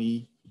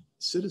County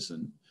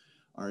citizen,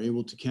 are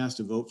able to cast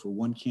a vote for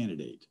one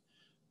candidate.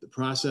 The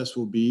process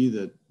will be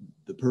that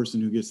the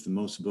person who gets the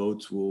most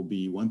votes will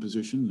be one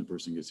position. The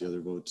person gets the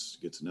other votes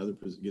gets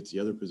the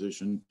other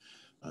position,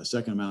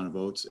 second amount of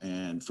votes.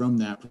 And from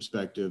that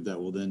perspective, that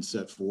will then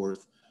set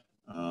forth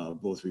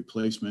both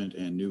replacement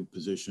and new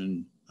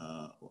position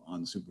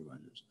on the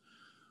supervisors.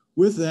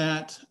 With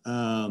that,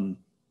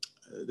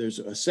 there's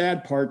a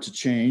sad part to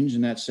change,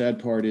 and that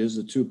sad part is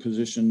the two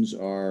positions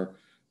are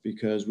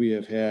because we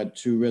have had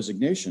two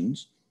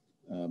resignations,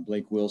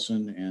 Blake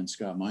Wilson and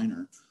Scott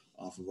Miner,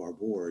 off of our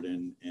board,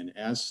 and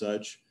as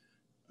such,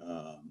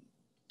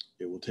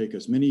 it will take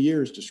us many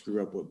years to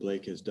screw up what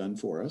Blake has done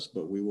for us,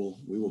 but we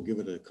will give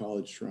it a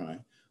college try.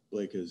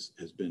 Blake has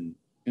been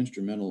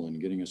instrumental in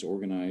getting us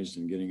organized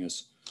and getting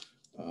us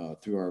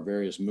through our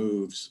various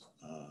moves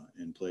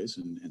in place,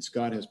 and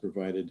Scott has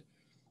provided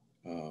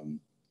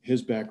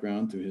his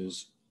background through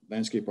his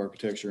landscape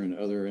architecture and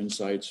other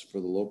insights for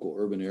the local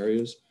urban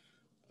areas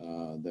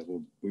that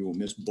we will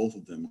miss both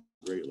of them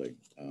greatly.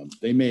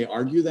 They may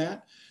argue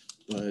that,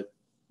 but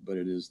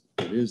it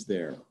is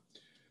there.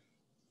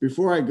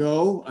 Before I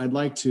go, I'd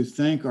like to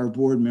thank our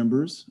board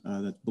members,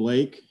 that's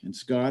Blake and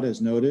Scott,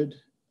 as noted,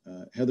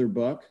 Heather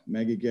Buck,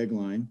 Maggie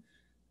Gegline.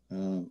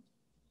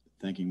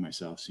 Thanking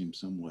myself seems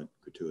somewhat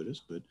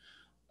gratuitous, but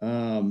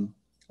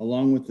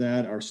along with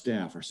that, our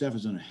staff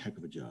has done a heck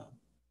of a job.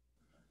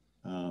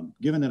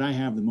 Given that I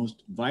have the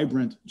most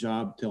vibrant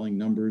job telling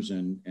numbers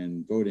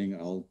and voting,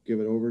 I'll give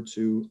it over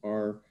to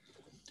our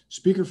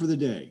speaker for the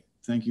day.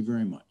 Thank you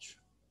very much.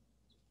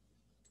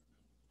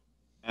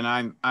 And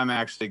I'm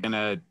actually going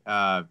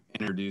to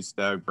introduce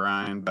Doug,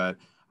 Brian, but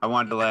I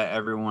wanted to let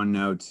everyone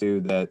know too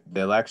that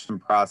the election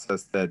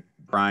process that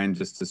Brian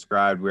just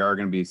described, we are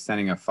going to be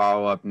sending a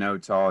follow-up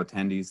note to all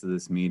attendees of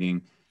this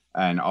meeting,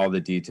 and all the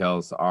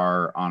details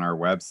are on our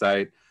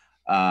website.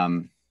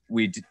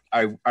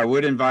 I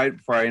would invite,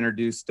 before I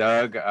introduce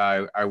Doug,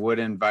 I would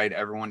invite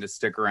everyone to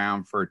stick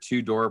around for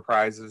 2 door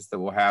prizes that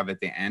we'll have at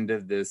the end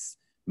of this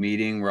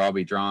meeting, where I'll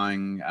be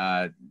drawing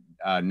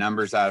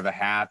numbers out of a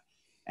hat,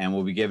 and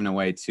we'll be giving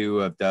away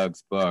 2 of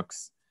Doug's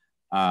books.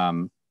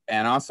 And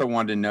also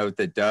wanted to note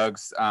that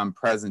Doug's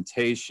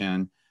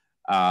presentation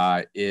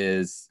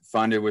is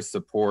funded with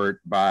support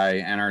by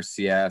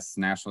NRCS,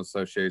 National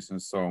Association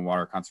of Soil and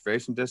Water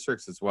Conservation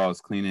Districts, as well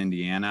as Clean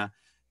Indiana.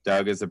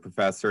 Doug is a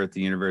professor at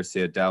the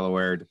University of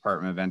Delaware,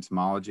 Department of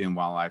Entomology and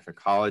Wildlife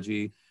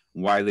Ecology,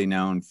 widely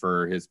known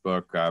for his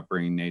book,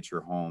 Bringing Nature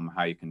Home,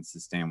 How You Can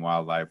Sustain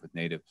Wildlife with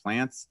Native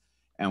Plants.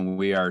 And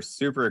we are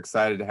super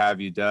excited to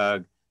have you,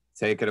 Doug.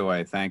 Take it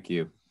away. Thank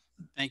you.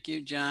 Thank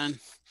you, John.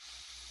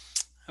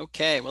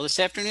 Okay, well, this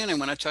afternoon I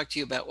want to talk to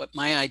you about what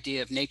my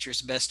idea of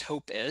nature's best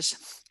hope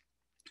is.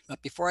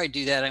 But before I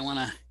do that, I want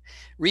to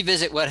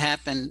revisit what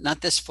happened, not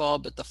this fall,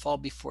 but the fall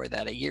before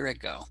that, a year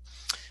ago.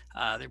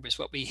 There was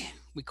what we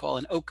call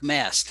an oak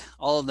mast.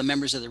 All of the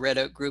members of the Red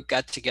Oak group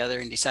got together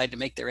and decided to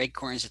make their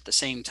acorns at the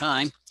same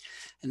time.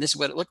 And this is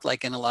what it looked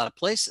like in a lot of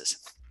places.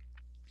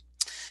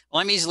 Well,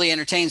 I'm easily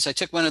entertained, so I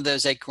took one of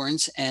those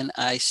acorns and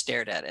I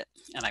stared at it.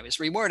 And I was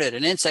rewarded.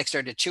 An insect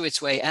started to chew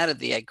its way out of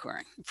the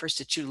acorn.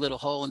 First, it chewed a little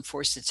hole and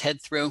forced its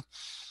head through.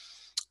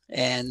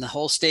 And the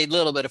hole stayed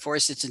little, but it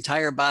forced its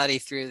entire body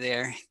through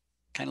there.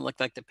 Kind of looked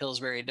like the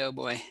Pillsbury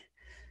Doughboy.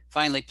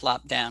 Finally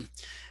plopped down.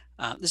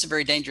 This is a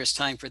very dangerous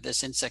time for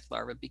this insect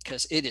larva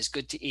because it is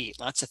good to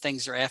eat. Lots of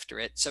things are after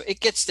it. So it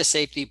gets to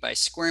safety by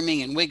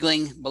squirming and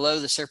wiggling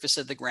below the surface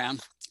of the ground.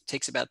 It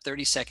takes about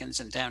 30 seconds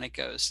and down it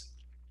goes,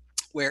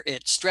 where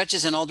it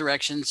stretches in all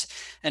directions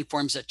and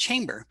forms a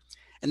chamber.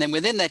 And then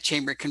within that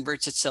chamber, it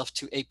converts itself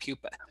to a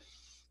pupa.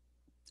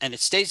 And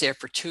it stays there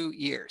for 2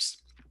 years.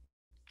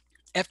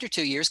 After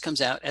 2 years, comes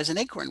out as an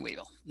acorn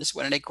weevil. This is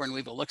what an acorn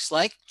weevil looks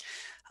like.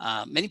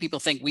 Many people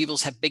think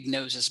weevils have big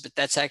noses, but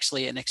that's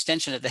actually an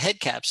extension of the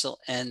head capsule,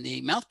 and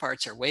the mouth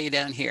parts are way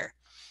down here.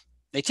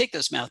 They take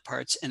those mouth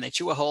parts and they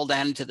chew a hole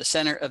down into the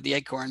center of the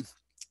acorn.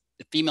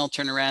 The female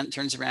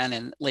turns around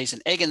and lays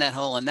an egg in that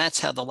hole, and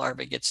that's how the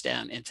larva gets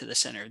down into the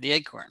center of the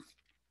acorn.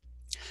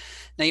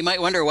 Now you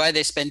might wonder why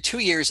they spend 2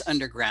 years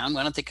underground.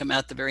 Why don't they come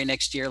out the very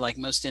next year like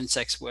most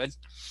insects would?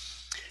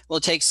 Well,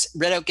 it takes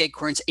red oak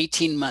acorns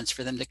 18 months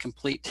for them to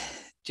complete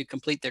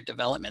their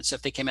development. So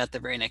if they came out the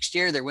very next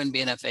year, there wouldn't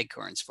be enough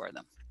acorns for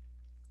them.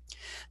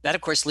 That,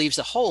 of course, leaves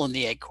a hole in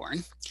the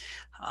acorn,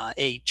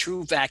 a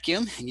true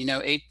vacuum. And you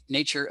know,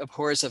 nature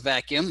abhors a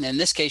vacuum. In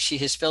this case, she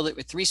has filled it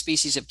with 3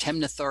 species of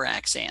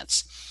temnothorax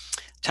ants,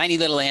 tiny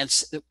little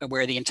ants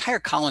where the entire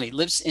colony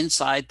lives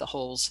inside the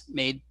holes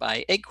made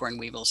by acorn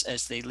weevils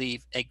as they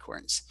leave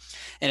acorns.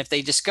 And if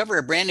they discover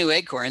a brand new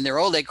acorn, their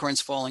old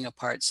acorn's falling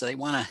apart. So they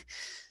want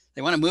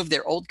to move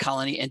their old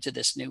colony into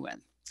this new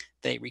one.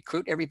 They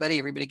recruit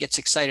everybody gets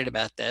excited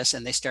about this,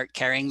 and they start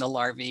carrying the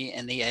larvae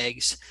and the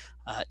eggs.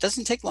 It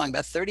doesn't take long,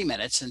 about 30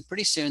 minutes, and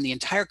pretty soon the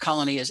entire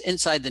colony is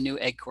inside the new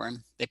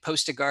acorn. They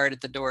post a guard at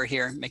the door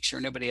here, make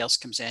sure nobody else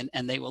comes in,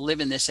 and they will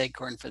live in this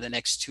acorn for the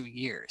next 2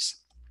 years.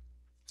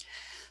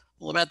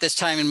 Well, about this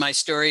time in my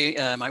story,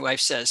 my wife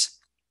says,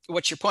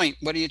 "What's your point?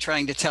 What are you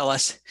trying to tell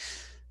us?"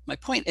 my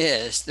point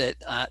is that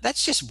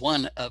that's just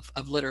one of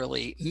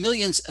literally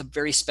millions of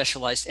very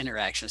specialized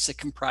interactions that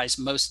comprise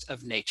most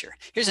of nature.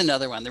 Here's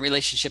another one, the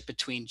relationship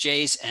between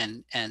jays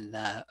and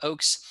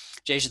oaks.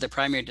 Jays are the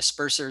primary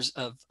dispersers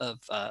of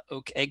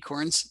oak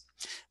acorns.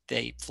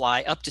 They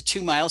fly up to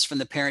 2 miles from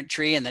the parent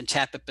tree and then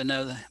tap it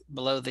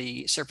below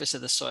the surface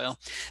of the soil.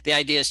 The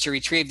idea is to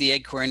retrieve the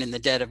acorn in the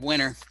dead of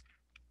winter,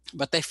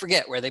 but they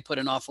forget where they put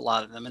an awful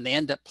lot of them, and they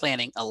end up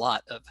planting a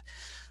lot of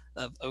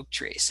oak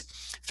trees.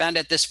 Found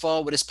out this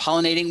fall what is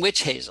pollinating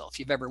witch hazel. If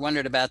you've ever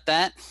wondered about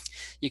that,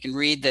 you can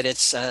read that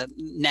it's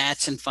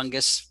gnats and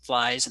fungus,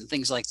 flies, and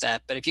things like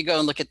that. But if you go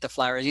and look at the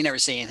flowers, you never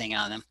see anything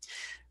on them.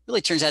 It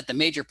really turns out the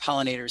major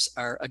pollinators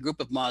are a group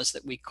of moths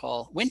that we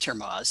call winter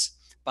moths.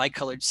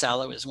 Bicolored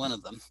sallow is one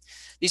of them.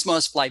 These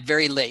moths fly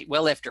very late,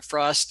 well after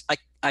frost.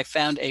 I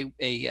found a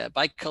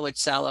bicolored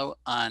sallow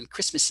on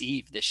Christmas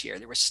Eve this year.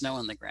 There was snow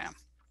on the ground.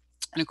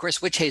 And of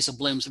course, witch hazel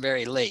blooms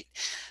very late.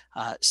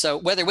 So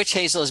whether witch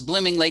hazel is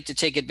blooming late to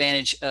take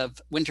advantage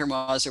of winter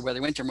moths or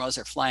whether winter moths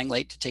are flying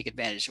late to take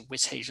advantage of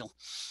witch hazel,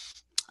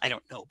 I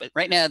don't know. But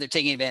right now they're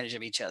taking advantage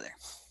of each other.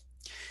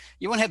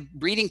 You won't have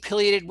breeding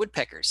pileated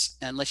woodpeckers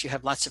unless you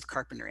have lots of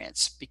carpenter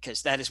ants,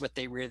 because that is what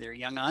they rear their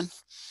young on.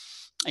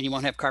 And you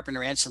won't have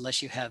carpenter ants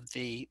unless you have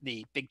the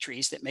big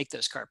trees that make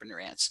those carpenter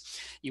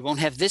ants. You won't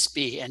have this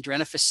bee,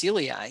 Andrena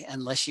facilii,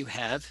 unless you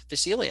have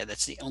Phacelia.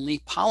 That's the only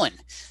pollen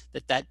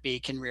that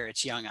bee can rear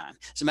its young on.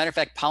 As a matter of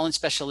fact, pollen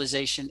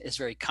specialization is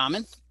very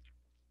common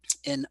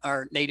in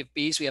our native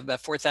bees. We have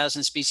about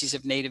 4,000 species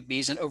of native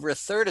bees, and over a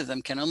third of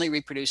them can only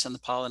reproduce on the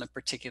pollen of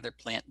particular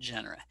plant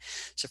genera.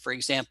 So for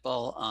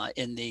example,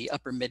 in the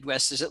upper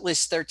Midwest, there's at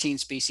least 13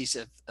 species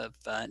of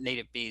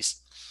native bees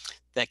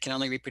that can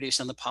only reproduce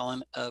on the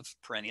pollen of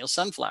perennial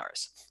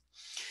sunflowers.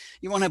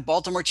 You won't have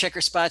Baltimore checker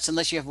spots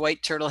unless you have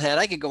white turtlehead.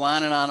 I could go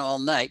on and on all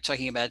night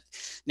talking about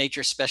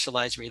nature's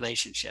specialized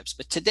relationships.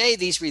 But today,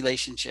 these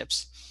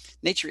relationships,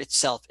 nature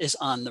itself is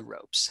on the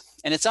ropes.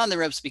 And it's on the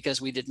ropes because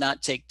we did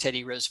not take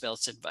Teddy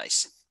Roosevelt's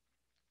advice.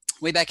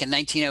 Way back in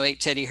 1908,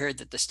 Teddy heard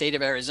that the state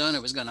of Arizona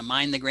was going to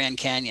mine the Grand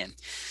Canyon.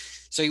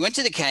 So he went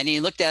to the canyon,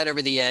 he looked out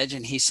over the edge,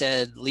 and he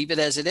said, "Leave it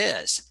as it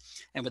is."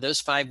 And with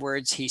those 5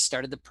 words, he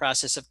started the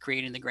process of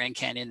creating the Grand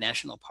Canyon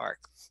National Park.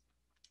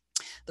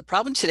 The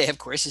problem today, of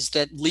course, is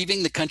that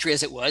leaving the country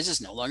as it was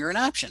is no longer an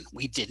option.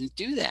 We didn't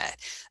do that.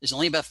 There's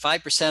only about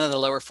 5% of the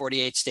lower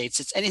 48 states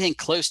that's anything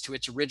close to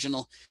its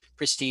original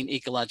pristine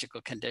ecological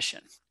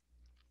condition.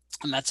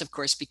 And that's, of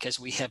course, because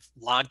we have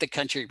logged the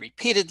country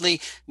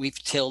repeatedly.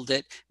 We've tilled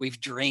it, we've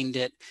drained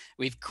it,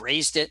 we've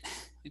grazed it.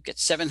 We've got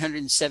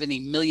 770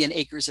 million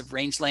acres of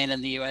rangeland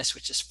in the US,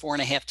 which is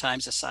 4.5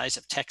 times the size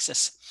of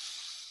Texas.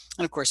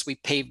 And of course, we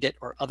paved it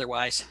or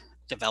otherwise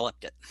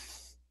developed it.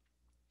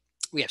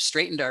 We have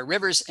straightened our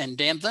rivers and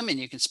dammed them, and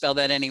you can spell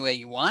that any way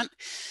you want.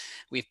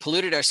 We've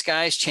polluted our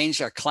skies,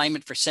 changed our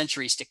climate for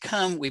centuries to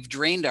come. We've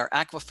drained our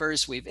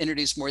aquifers. We've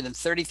introduced more than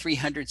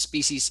 3,300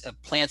 species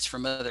of plants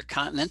from other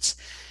continents,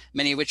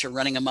 many of which are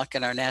running amok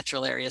in our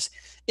natural areas.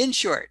 In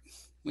short,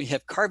 we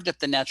have carved up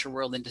the natural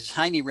world into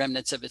tiny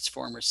remnants of its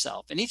former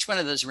self. And each one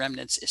of those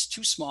remnants is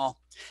too small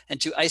and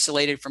too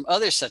isolated from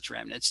other such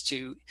remnants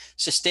to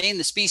sustain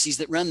the species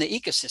that run the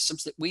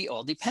ecosystems that we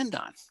all depend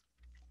on.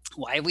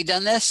 Why have we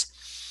done this?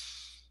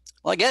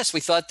 Well, I guess we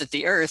thought that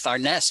the earth, our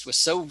nest, was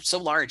so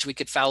large we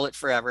could foul it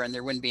forever and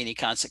there wouldn't be any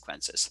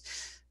consequences.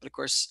 But of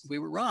course, we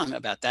were wrong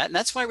about that. And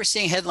that's why we're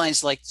seeing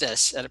headlines like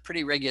this at a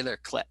pretty regular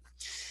clip.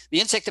 The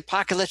insect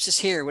apocalypse is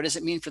here. What does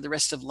it mean for the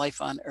rest of life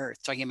on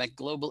Earth? Talking about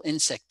global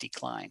insect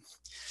decline.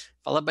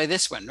 Followed by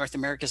this one, North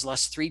America's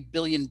lost 3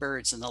 billion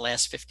birds in the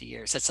last 50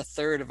 years. That's a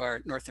third of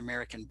our North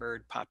American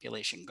bird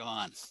population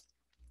gone.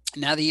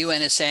 Now the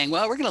UN is saying,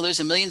 well, we're going to lose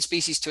 1 million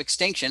species to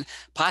extinction,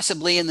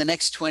 possibly in the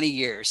next 20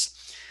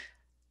 years.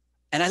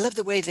 And I love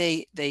the way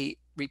they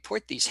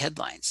report these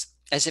headlines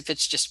as if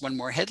it's just one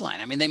more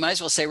headline. I mean, they might as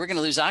well say we're going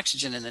to lose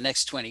oxygen in the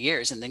next 20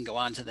 years and then go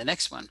on to the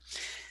next one.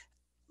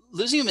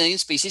 Losing 1 million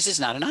species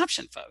is not an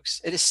option, folks.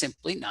 It is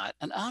simply not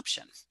an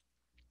option.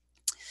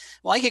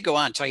 Well, I could go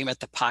on talking about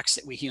the pox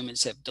that we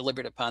humans have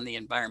delivered upon the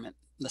environment,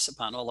 thus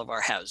upon all of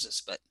our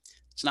houses, but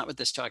it's not what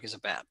this talk is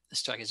about.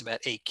 This talk is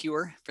about a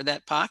cure for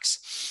that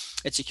pox.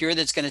 It's a cure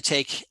that's going to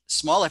take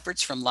small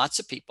efforts from lots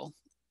of people,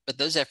 but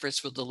those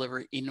efforts will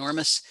deliver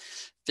enormous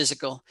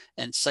physical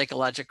and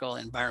psychological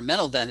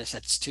environmental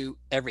benefits to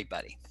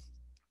everybody.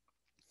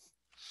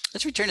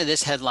 Let's return to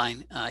this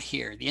headline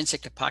here. The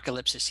insect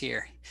apocalypse is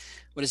here.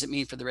 What does it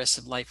mean for the rest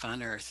of life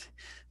on Earth?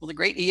 Well, the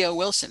great E.O.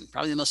 Wilson,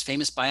 probably the most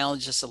famous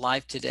biologist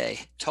alive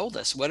today, told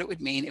us what it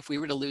would mean if we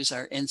were to lose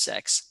our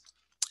insects.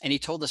 And he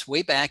told us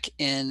way back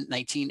in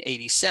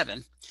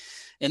 1987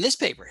 in this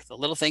paper, The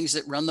Little Things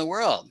That Run the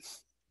World.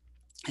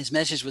 His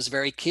message was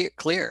very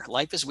clear.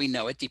 Life as we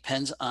know it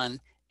depends on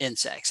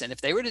insects. And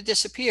if they were to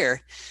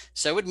disappear,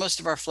 so would most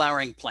of our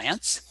flowering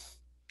plants.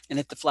 And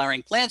if the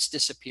flowering plants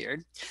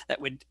disappeared, that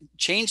would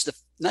change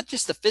not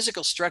just the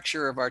physical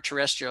structure of our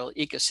terrestrial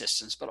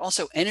ecosystems, but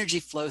also energy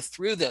flow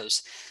through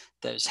those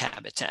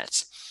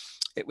habitats.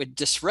 It would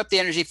disrupt the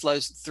energy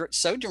flows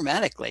so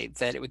dramatically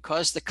that it would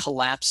cause the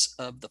collapse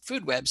of the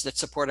food webs that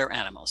support our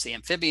animals. The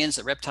amphibians,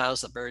 the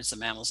reptiles, the birds, the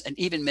mammals, and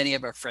even many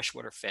of our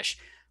freshwater fish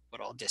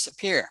would all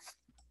disappear.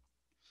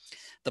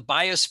 The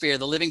biosphere,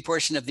 the living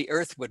portion of the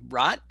earth, would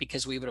rot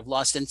because we would have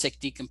lost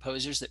insect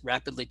decomposers that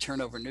rapidly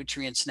turn over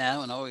nutrients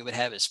now, and all we would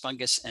have is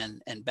fungus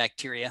and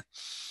bacteria.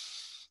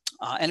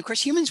 And of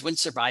course, humans wouldn't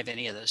survive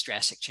any of those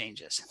drastic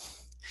changes.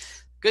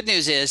 Good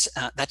news is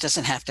that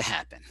doesn't have to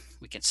happen.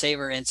 We can save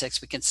our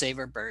insects, we can save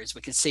our birds,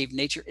 we can save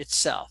nature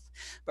itself,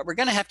 but we're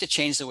going to have to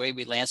change the way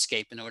we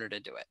landscape in order to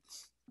do it.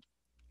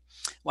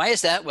 Why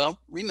is that? Well,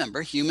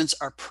 remember, humans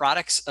are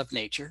products of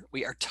nature.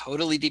 We are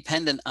totally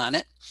dependent on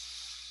it,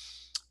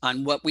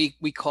 on what we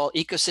call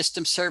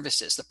ecosystem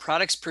services, the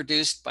products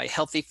produced by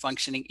healthy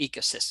functioning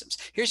ecosystems.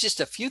 Here's just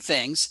a few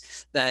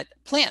things that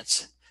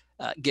plants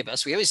give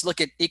us. We always look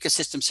at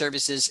ecosystem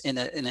services in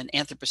an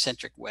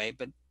anthropocentric way,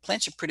 but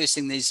plants are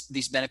producing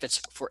these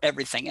benefits for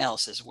everything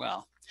else as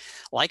well.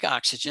 Like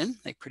oxygen,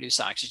 they produce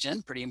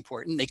oxygen, pretty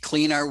important. They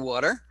clean our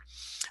water,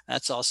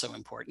 that's also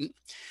important.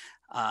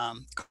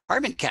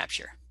 Carbon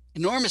capture,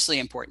 enormously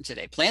important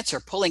today. Plants are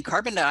pulling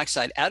carbon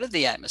dioxide out of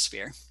the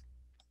atmosphere,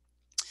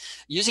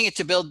 using it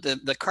to build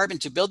the carbon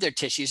to build their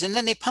tissues, and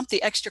then they pump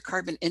the extra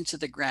carbon into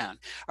the ground.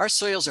 Our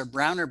soils are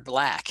brown or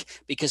black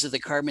because of the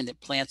carbon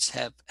that plants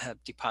have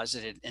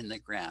deposited in the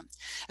ground.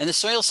 And the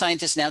soil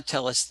scientists now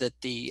tell us that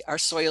our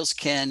soils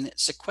can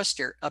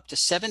sequester up to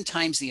 7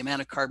 times the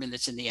amount of carbon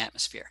that's in the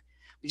atmosphere.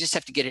 We just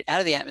have to get it out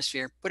of the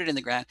atmosphere, put it in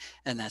the ground,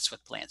 and that's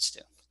what plants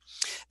do.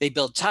 They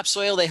build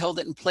topsoil, they hold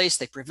it in place,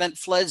 they prevent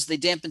floods, they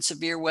dampen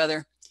severe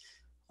weather.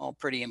 All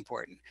pretty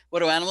important. What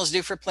do animals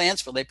do for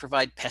plants? Well, they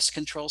provide pest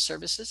control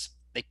services.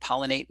 They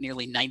pollinate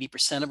nearly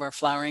 90% of our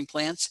flowering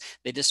plants.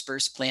 They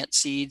disperse plant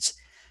seeds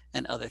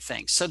and other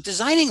things. So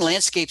designing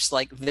landscapes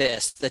like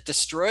this that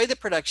destroy the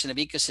production of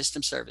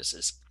ecosystem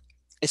services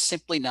is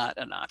simply not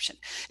an option.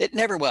 It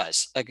never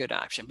was a good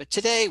option. But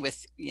today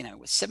with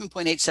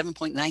 7.8,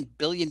 7.9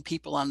 billion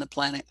people on the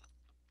planet,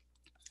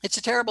 it's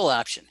a terrible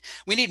option.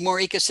 We need more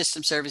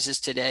ecosystem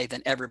services today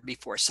than ever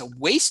before. So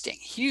wasting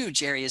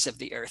huge areas of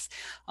the earth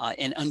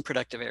in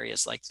unproductive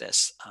areas like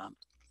this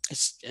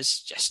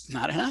is just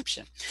not an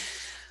option.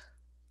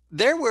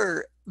 There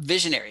were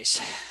visionaries,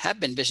 have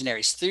been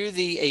visionaries through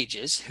the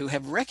ages who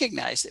have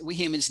recognized that we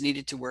humans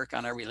needed to work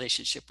on our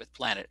relationship with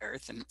planet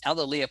Earth. And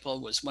Aldo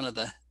Leopold was one of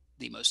the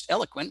most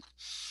eloquent,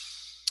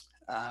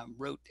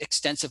 wrote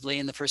extensively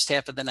in the first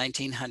half of the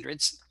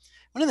 1900s.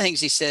 One of the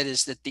things he said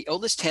is that the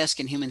oldest task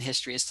in human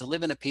history is to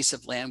live in a piece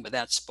of land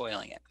without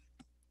spoiling it.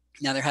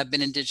 Now, there have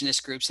been indigenous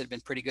groups that have been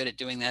pretty good at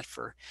doing that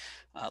for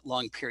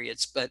long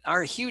periods, but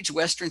our huge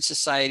Western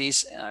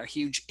societies, our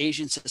huge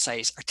Asian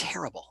societies are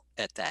terrible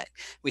at that.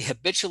 We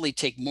habitually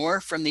take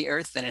more from the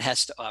earth than it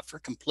has to offer,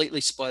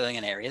 completely spoiling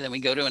an area. Then we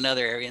go to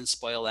another area and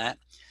spoil that.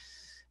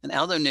 And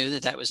Aldo knew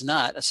that that was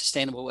not a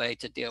sustainable way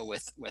to deal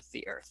with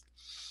the earth.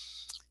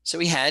 So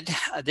he had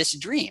this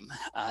dream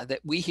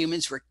that we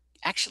humans were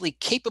actually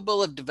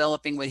capable of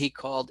developing what he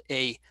called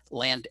a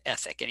land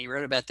ethic. And he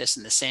wrote about this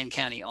in the Sand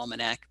County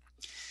Almanac.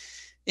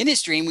 In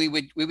his dream, we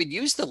would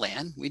use the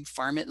land, we'd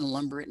farm it and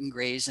lumber it and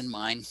graze and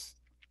mine,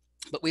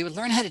 but we would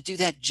learn how to do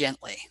that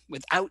gently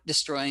without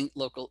destroying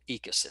local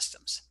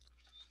ecosystems,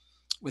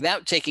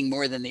 without taking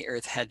more than the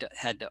earth had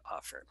to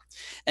offer.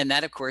 And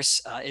that, of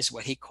course, is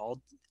what he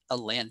called a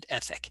land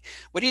ethic.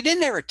 What he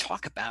didn't ever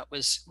talk about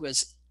was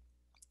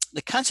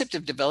the concept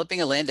of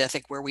developing a land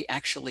ethic where we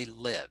actually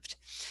lived.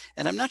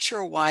 And I'm not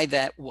sure why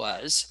that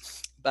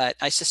was, but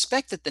I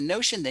suspect that the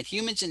notion that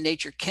humans and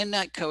nature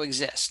cannot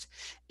coexist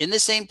in the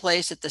same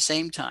place at the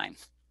same time,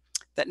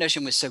 that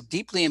notion was so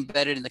deeply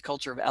embedded in the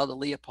culture of Aldo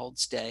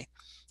Leopold's day,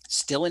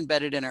 still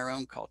embedded in our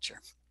own culture.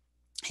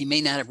 He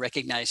may not have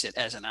recognized it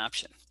as an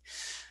option.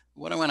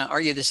 What I want to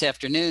argue this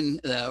afternoon,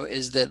 though,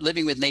 is that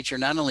living with nature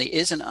not only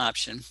is an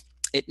option,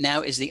 it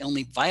now is the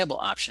only viable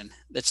option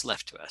that's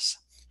left to us.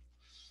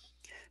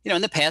 In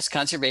the past,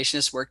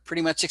 conservationists worked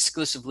pretty much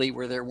exclusively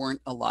where there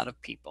weren't a lot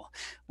of people.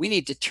 We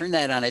need to turn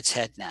that on its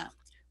head now.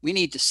 We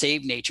need to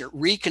save nature,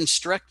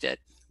 reconstruct it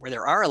where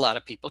there are a lot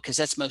of people, because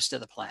that's most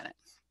of the planet.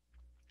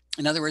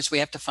 In other words, we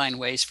have to find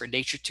ways for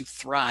nature to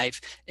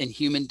thrive in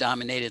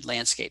human-dominated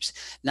landscapes,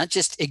 not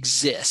just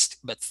exist,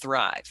 but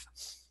thrive.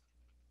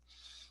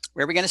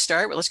 Where are we going to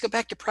start? Well, let's go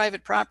back to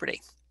private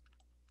property.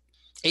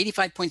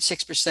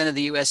 85.6% of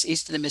the US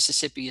east of the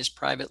Mississippi is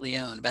privately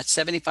owned. About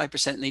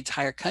 75% in the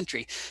entire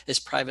country is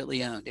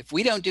privately owned. If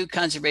we don't do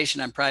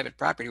conservation on private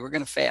property, we're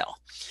going to fail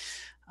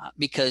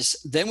because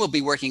then we'll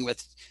be working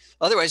with,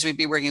 otherwise we'd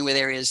be working with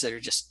areas that are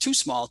just too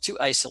small, too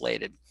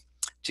isolated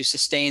to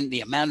sustain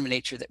the amount of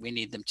nature that we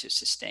need them to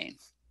sustain.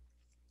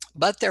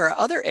 But there are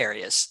other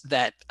areas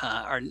that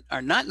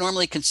are not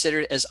normally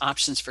considered as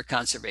options for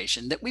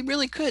conservation that we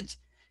really could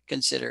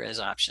consider as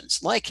options,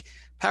 like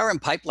power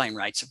and pipeline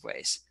rights of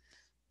ways.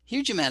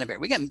 Huge amount of area.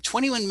 We got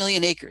 21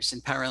 million acres in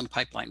power and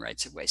pipeline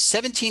rights of way,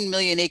 17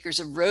 million acres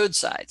of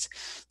roadsides,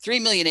 3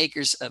 million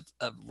acres of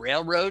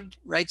railroad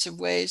rights of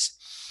ways,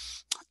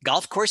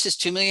 Golf course is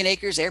 2 million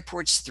acres,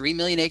 airport's 3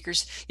 million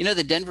acres. You know,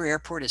 the Denver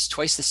airport is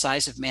twice the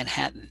size of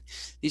Manhattan.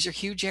 These are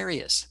huge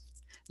areas.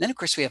 And then of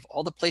course we have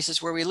all the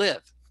places where we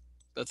live,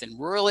 both in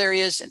rural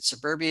areas and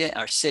suburbia,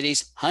 our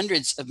cities,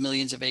 hundreds of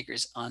millions of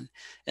acres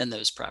in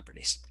those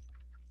properties.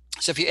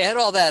 So if you add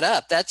all that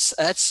up, that's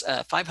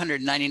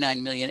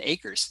 599 million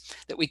acres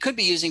that we could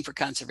be using for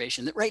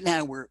conservation that right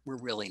now we're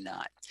really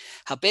not.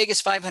 How big is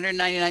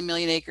 599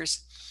 million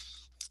acres?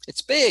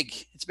 It's big.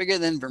 It's bigger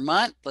than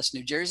Vermont, plus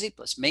New Jersey,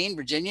 plus Maine,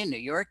 Virginia, New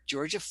York,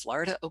 Georgia,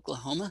 Florida,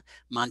 Oklahoma,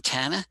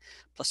 Montana,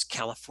 plus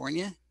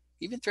California.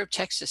 Even throw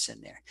Texas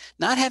in there.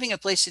 Not having a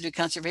place to do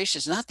conservation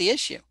is not the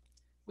issue.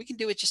 We can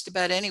do it just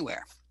about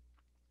anywhere.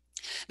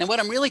 Now, what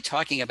I'm really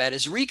talking about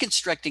is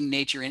reconstructing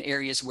nature in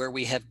areas where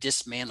we have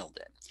dismantled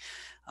it.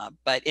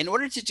 But in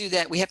order to do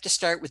that, we have to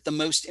start with the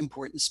most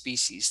important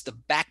species, the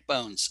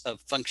backbones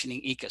of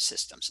functioning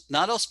ecosystems.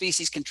 Not all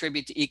species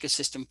contribute to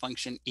ecosystem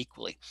function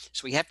equally.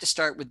 So we have to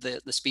start with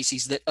the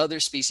species that other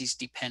species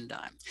depend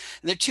on.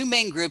 And there are two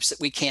main groups that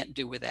we can't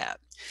do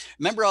without.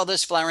 Remember all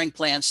those flowering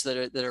plants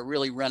that are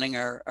really running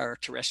our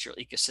terrestrial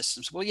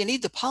ecosystems? Well, you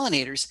need the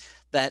pollinators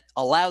that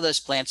allow those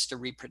plants to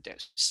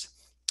reproduce.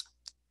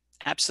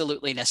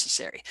 Absolutely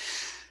necessary.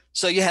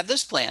 So you have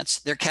those plants,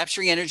 they're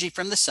capturing energy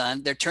from the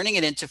sun, they're turning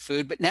it into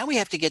food, but now we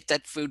have to get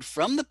that food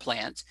from the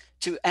plant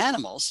to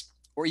animals,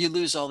 or you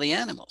lose all the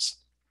animals.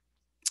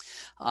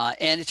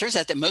 And it turns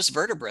out that most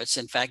vertebrates,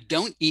 in fact,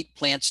 don't eat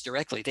plants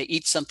directly. They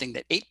eat something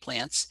that ate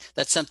plants.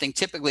 That something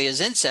typically is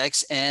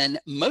insects, and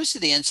most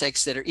of the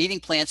insects that are eating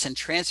plants and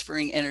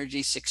transferring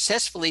energy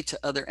successfully to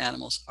other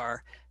animals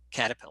are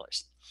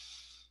caterpillars.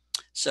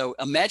 So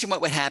imagine what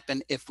would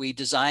happen if we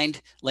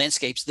designed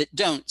landscapes that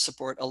don't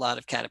support a lot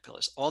of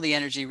caterpillars. All the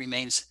energy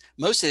remains,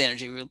 most of the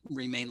energy will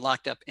remain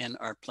locked up in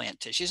our plant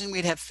tissues, and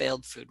we'd have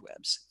failed food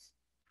webs.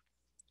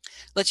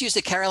 Let's use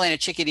the Carolina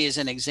chickadee as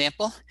an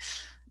example.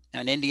 Now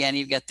in Indiana,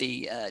 you've got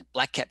the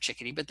black-capped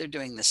chickadee, but they're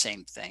doing the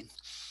same thing.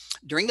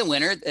 During the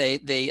winter,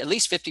 they at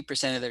least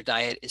 50% of their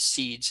diet is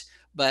seeds,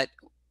 but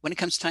when it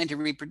comes time to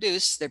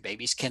reproduce, their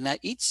babies cannot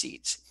eat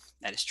seeds.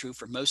 That is true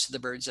for most of the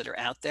birds that are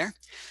out there.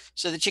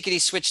 So the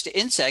chickadees switch to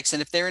insects,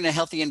 and if they're in a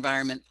healthy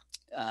environment,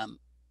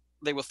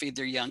 they will feed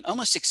their young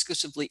almost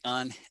exclusively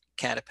on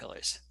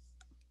caterpillars.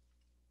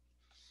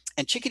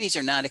 And chickadees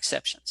are not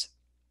exceptions.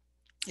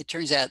 It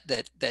turns out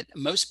that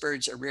most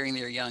birds are rearing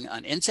their young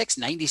on insects.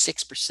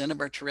 96%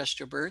 of our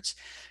terrestrial birds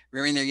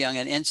rearing their young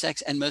on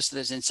insects, and most of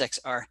those insects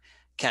are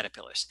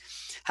caterpillars.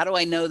 How do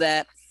I know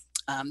that?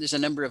 There's a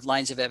number of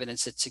lines of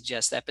evidence that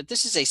suggest that, but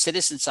this is a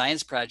citizen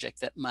science project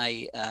that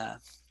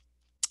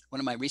one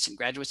of my recent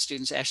graduate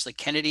students, Ashley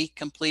Kennedy,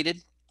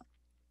 completed.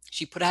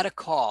 She put out a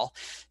call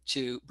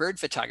to bird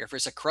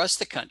photographers across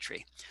the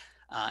country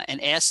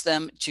and asked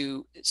them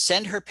to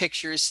send her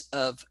pictures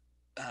of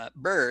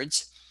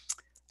birds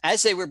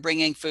as they were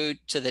bringing food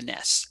to the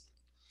nests.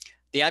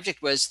 The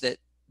object was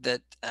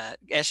that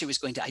Ashley was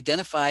going to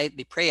identify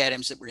the prey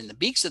items that were in the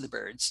beaks of the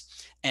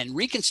birds and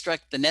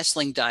reconstruct the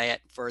nestling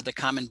diet for the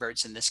common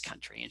birds in this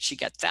country. And she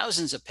got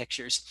thousands of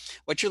pictures.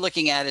 What you're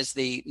looking at is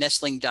the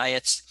nestling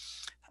diets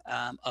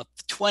of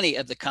 20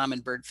 of the common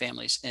bird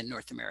families in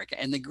North America.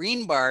 And the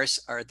green bars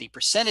are the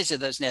percentage of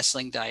those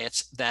nestling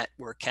diets that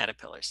were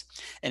caterpillars.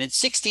 And in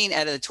 16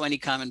 out of the 20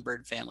 common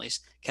bird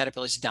families,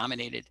 caterpillars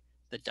dominated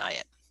the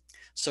diet.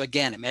 So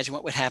again, imagine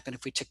what would happen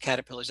if we took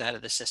caterpillars out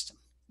of the system.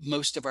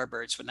 Most of our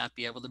birds would not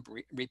be able to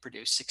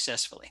reproduce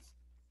successfully.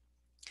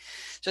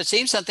 So it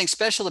seems something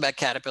special about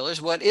caterpillars.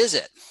 What is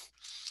it?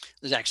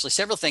 There's actually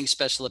several things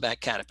special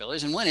about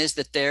caterpillars, and one is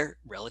that they're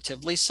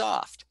relatively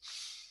soft.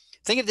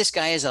 Think of this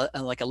guy as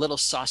like a little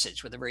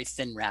sausage with a very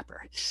thin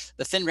wrapper.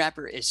 The thin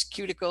wrapper is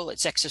cuticle,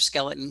 it's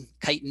exoskeleton,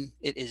 chitin.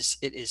 It is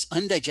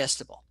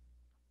undigestible.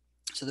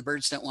 So the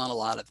birds don't want a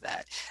lot of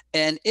that.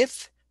 And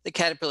if the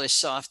caterpillar is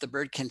soft, the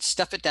bird can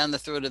stuff it down the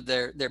throat of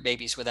their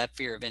babies without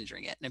fear of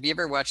injuring it. And have you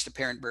ever watched a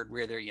parent bird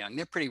rear their young?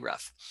 They're pretty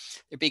rough.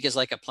 Their beak is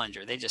like a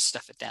plunger. They just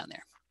stuff it down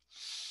there.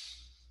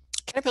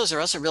 Caterpillars are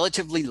also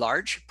relatively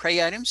large prey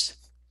iphids.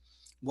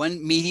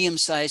 One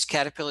medium-sized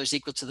caterpillar is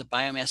equal to the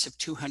biomass of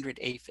 200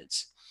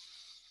 aphids.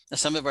 Now,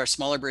 some of our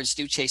smaller birds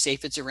do chase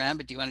aphids around,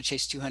 but do you want to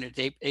chase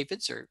 200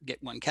 aphids or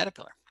get one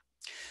caterpillar?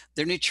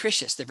 They're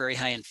nutritious. They're very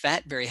high in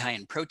fat, very high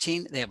in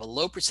protein. They have a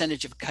low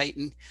percentage of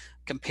chitin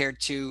compared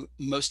to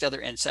most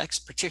other insects,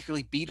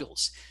 particularly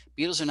beetles.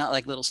 Beetles are not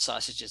like little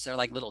sausages. They're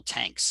like little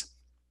tanks.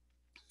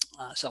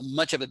 So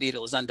much of a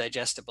beetle is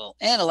undigestible,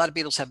 and a lot of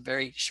beetles have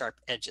very sharp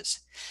edges.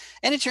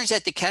 And it turns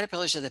out the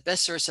caterpillars are the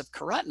best source of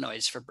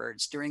carotenoids for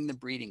birds during the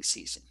breeding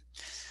season.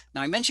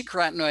 Now, I mentioned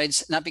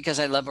carotenoids not because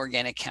I love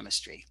organic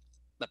chemistry,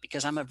 but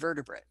because I'm a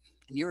vertebrate,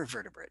 and you're a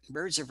vertebrate, and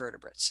birds are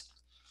vertebrates.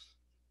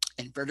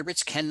 And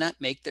vertebrates cannot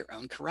make their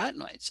own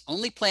carotenoids.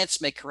 Only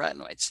plants make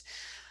carotenoids.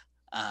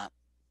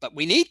 But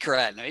we need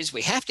carotenoids.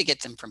 We have to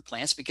get them from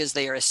plants because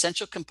they are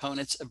essential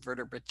components of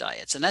vertebrate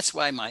diets. And that's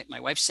why my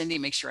wife, Cindy,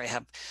 makes sure I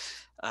have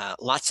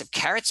lots of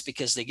carrots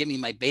because they give me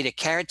my beta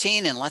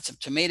carotene, and lots of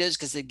tomatoes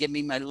because they give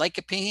me my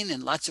lycopene,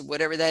 and lots of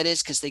whatever that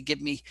is because they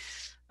give me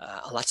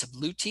lots of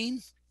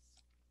lutein.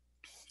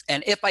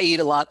 And if I eat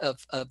a lot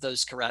of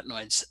those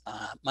carotenoids,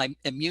 my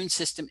immune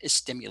system is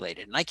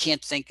stimulated. And I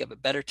can't think of a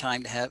better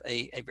time to have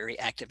a very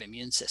active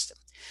immune system.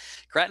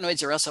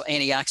 Carotenoids are also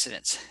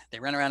antioxidants. They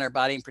run around our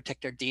body and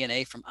protect our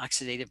DNA from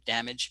oxidative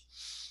damage.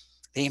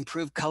 They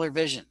improve color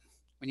vision.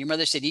 When your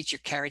mother said, eat your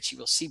carrots, you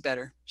will see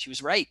better, she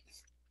was right.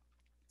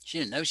 She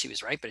didn't know she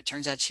was right, but it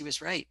turns out she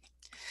was right.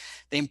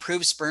 They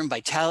improve sperm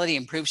vitality,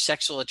 improve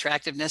sexual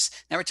attractiveness.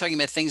 Now we're talking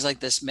about things like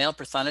this male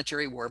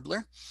prothonotary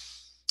warbler.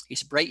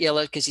 He's bright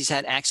yellow because he's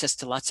had access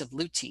to lots of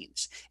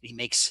luteins. He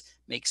makes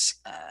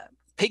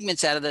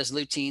pigments out of those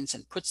luteins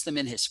and puts them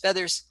in his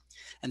feathers.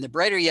 And the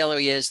brighter yellow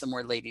he is, the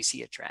more ladies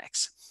he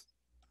attracts.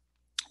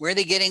 Where are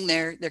they getting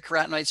their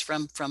carotenoids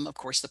from? From, of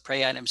course, the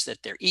prey items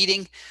that they're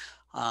eating.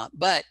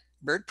 But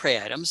bird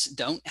prey items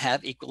don't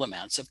have equal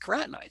amounts of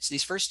carotenoids.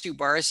 These first two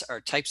bars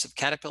are types of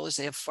caterpillars.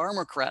 They have far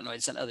more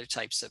carotenoids than other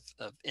types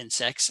of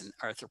insects and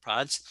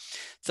arthropods.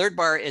 Third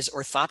bar is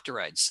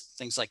orthopteroids,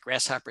 things like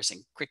grasshoppers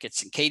and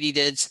crickets and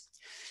katydids.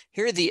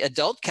 Here are the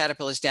adult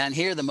caterpillars down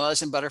here, the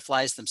moths and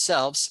butterflies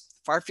themselves,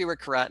 far fewer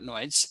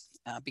carotenoids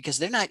because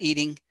they're not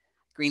eating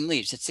green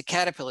leaves. It's the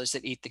caterpillars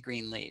that eat the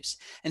green leaves.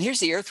 And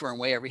here's the earthworm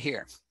way over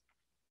here.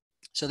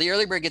 So the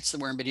early bird gets the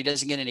worm, but he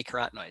doesn't get any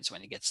carotenoids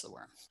when he gets the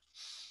worm.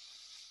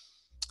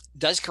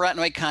 Does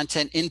carotenoid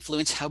content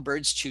influence how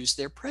birds choose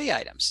their prey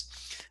items?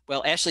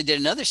 Well, Ashley did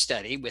another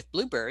study with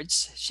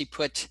bluebirds. She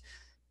put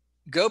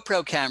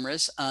GoPro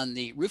cameras on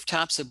the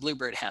rooftops of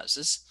bluebird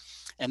houses,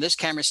 and those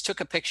cameras took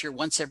a picture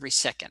once every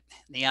second.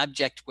 The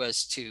object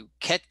was to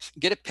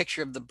get a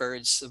picture of the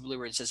birds, the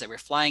bluebirds, as they were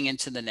flying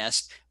into the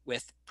nest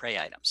with prey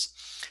items,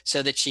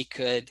 so that she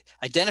could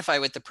identify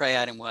what the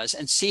prey item was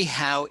and see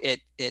how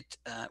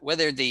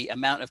whether the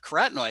amount of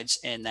carotenoids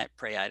in that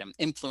prey item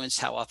influenced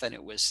how often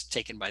it was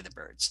taken by the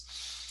birds.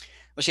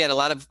 Well, she had a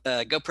lot of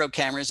GoPro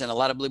cameras and a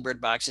lot of bluebird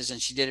boxes,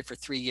 and she did it for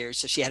 3 years.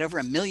 So she had over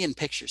 1 million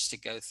pictures to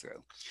go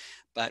through.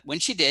 But when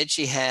she did,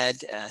 she had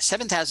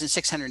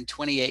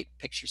 7,628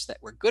 pictures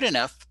that were good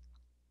enough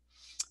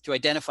to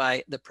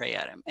identify the prey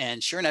item.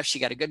 And sure enough, she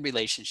got a good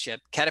relationship.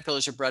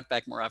 Caterpillars are brought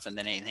back more often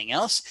than anything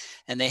else,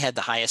 and they had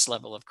the highest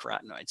level of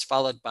carotenoids,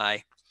 followed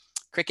by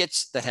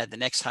crickets that had the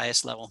next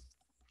highest level.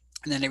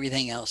 And then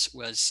everything else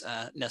was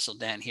nestled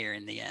down here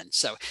in the end.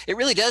 So it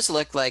really does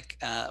look like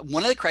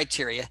one of the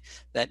criteria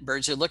that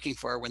birds are looking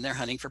for when they're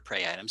hunting for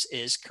prey items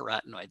is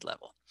carotenoid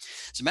level.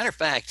 As a matter of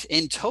fact,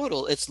 in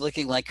total, it's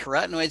looking like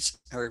carotenoids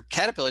or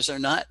caterpillars are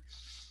not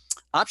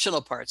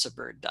optional parts of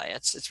bird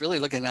diets. It's really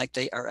looking like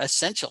they are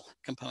essential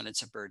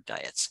components of bird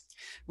diets,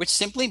 which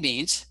simply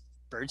means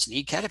birds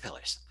need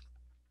caterpillars.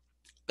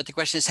 But the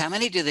question is, how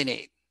many do they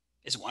need?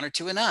 Is 1 or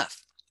 2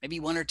 enough? Maybe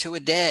 1 or 2 a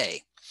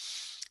day.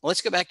 Well,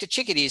 let's go back to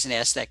chickadees and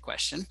ask that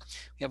question.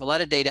 We have a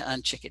lot of data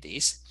on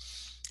chickadees.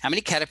 How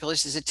many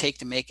caterpillars does it take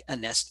to make a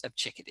nest of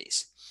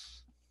chickadees?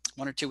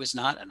 1 or 2 is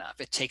not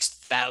enough. It takes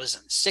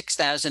thousands,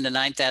 6,000 to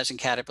 9,000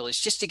 caterpillars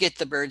just to get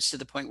the birds to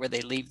the point where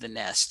they leave the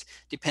nest,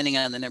 depending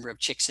on the number of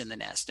chicks in the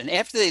nest. And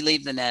after they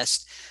leave the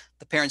nest,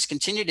 the parents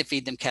continue to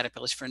feed them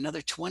caterpillars for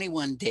another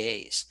 21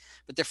 days.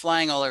 But they're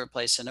flying all over the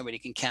place, so nobody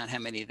can count how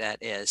many that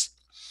is.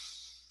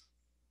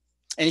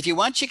 And if you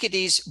want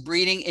chickadees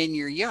breeding in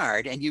your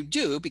yard, and you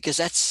do, because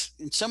that's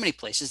in so many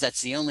places,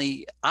 that's the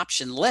only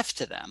option left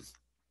to them,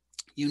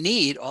 you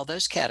need all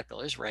those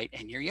caterpillars right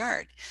in your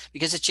yard,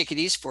 because the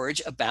chickadees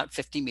forage about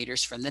 50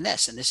 meters from the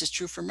nest. And this is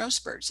true for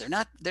most birds.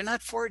 They're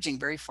not foraging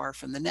very far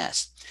from the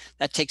nest.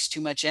 That takes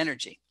too much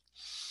energy.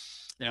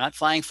 They're not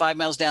flying 5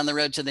 miles down the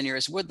road to the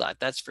nearest woodlot,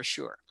 that's for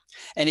sure.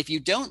 And if you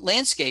don't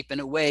landscape in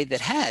a way that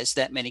has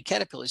that many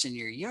caterpillars in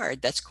your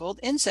yard, that's called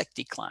insect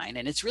decline.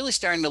 And it's really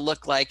starting to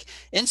look like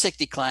insect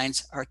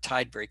declines are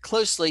tied very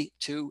closely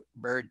to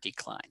bird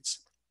declines.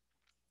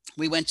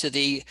 We went to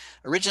the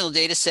original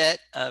data set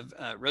of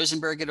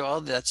Rosenberg et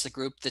al. That's the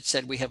group that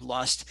said we have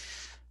lost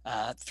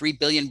 3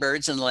 billion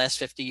birds in the last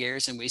 50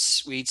 years. And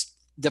we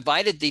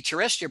divided the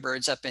terrestrial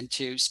birds up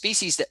into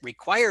species that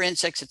require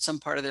insects at some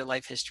part of their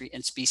life history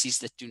and species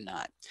that do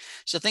not.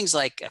 So things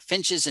like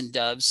finches and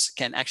doves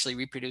can actually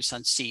reproduce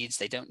on seeds.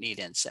 They don't need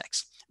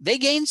insects. They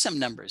gained some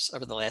numbers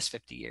over the last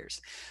 50 years.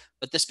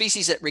 But the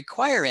species that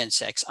require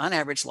insects on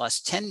average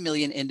lost 10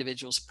 million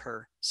individuals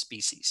per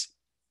species.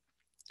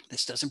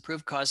 This doesn't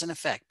prove cause and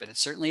effect, but it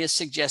certainly is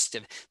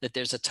suggestive that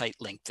there's a tight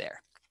link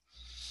there.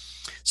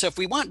 So if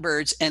we want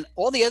birds and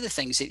all the other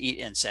things that eat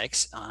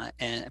insects,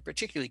 and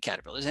particularly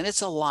caterpillars, and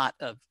it's a lot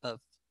of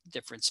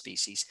different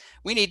species,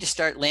 we need to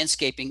start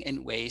landscaping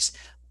in ways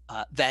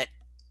that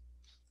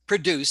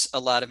produce a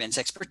lot of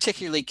insects,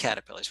 particularly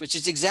caterpillars, which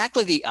is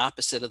exactly the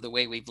opposite of the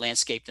way we've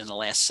landscaped in the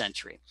last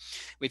century.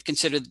 We've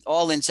considered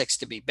all insects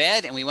to be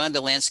bad, and we wanted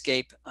to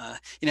landscape,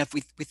 if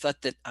we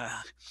thought that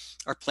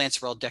our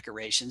plants were all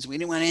decorations, we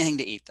didn't want anything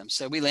to eat them.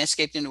 So we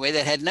landscaped in a way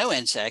that had no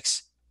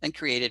insects and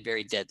created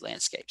very dead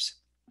landscapes.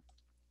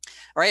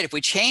 All right, if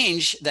we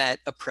change that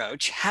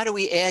approach, how do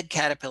we add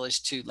caterpillars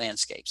to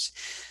landscapes?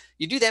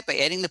 You do that by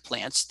adding the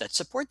plants that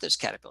support those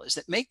caterpillars,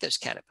 that make those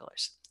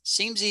caterpillars.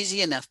 Seems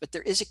easy enough, but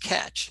there is a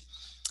catch,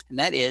 and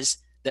that is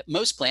that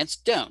most plants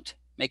don't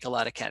make a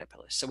lot of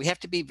caterpillars. So we have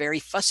to be very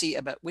fussy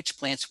about which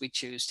plants we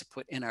choose to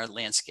put in our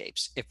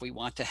landscapes if we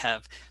want to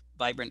have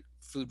vibrant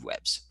food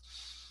webs.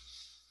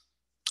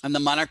 And the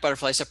monarch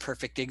butterfly is a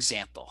perfect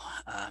example.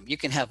 You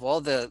can have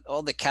all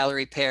the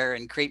calorie pear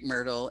and crepe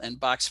myrtle and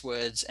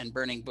boxwoods and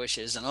burning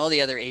bushes and all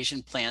the other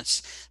Asian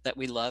plants that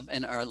we love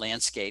in our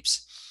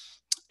landscapes.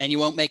 And you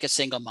won't make a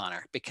single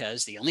monarch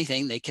because the only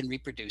thing they can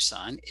reproduce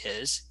on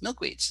is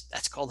milkweeds.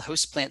 That's called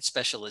host plant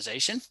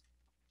specialization.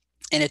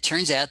 And it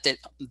turns out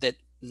that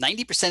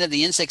 90% of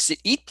the insects that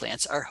eat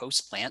plants are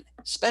host plant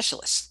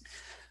specialists.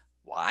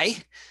 Why?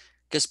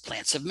 Because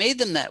plants have made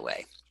them that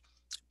way.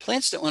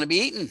 Plants don't want to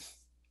be eaten.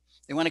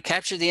 They want to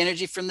capture the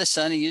energy from the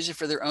sun and use it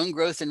for their own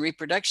growth and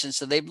reproduction.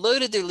 So they've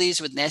loaded their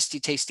leaves with nasty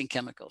tasting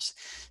chemicals,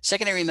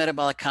 secondary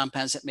metabolic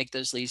compounds that make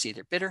those leaves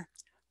either bitter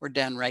or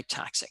downright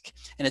toxic.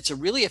 And it's a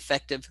really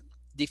effective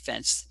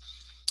defense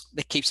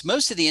that keeps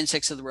most of the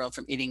insects of the world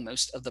from eating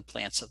most of the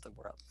plants of the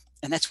world.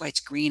 And that's why it's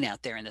green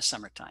out there in the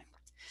summertime.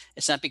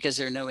 It's not because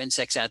there are no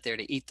insects out there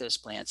to eat those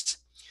plants.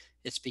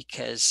 It's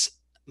because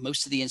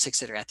most of the insects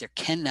that are out there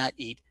cannot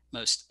eat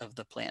most of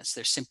the plants.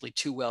 They're simply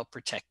too well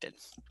protected.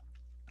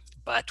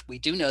 But we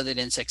do know that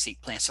insects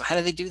eat plants. So how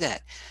do they do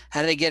that?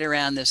 How do they get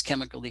around those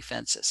chemical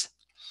defenses?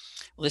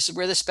 Well, this is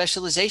where the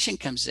specialization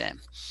comes in.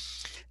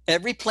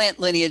 Every plant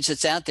lineage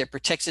that's out there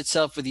protects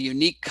itself with a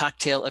unique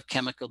cocktail of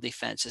chemical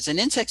defenses, and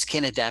insects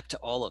can't adapt to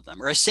all of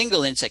them, or a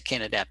single insect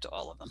can't adapt to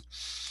all of them.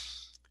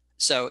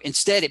 So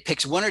instead, it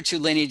picks one or two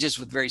lineages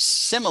with very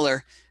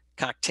similar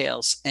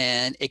cocktails,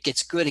 and it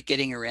gets good at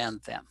getting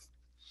around them.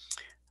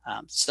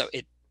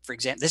 For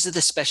example, this is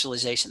the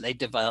specialization. They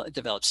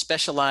develop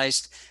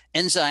specialized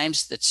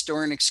enzymes that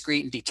store and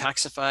excrete and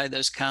detoxify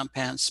those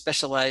compounds,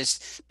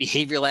 specialized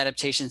behavioral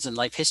adaptations and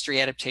life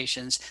history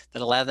adaptations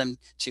that allow them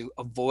to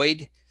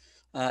avoid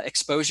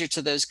exposure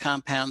to those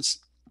compounds.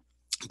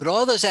 But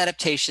all those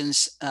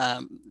adaptations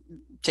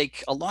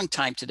take a long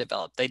time to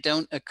develop. They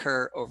don't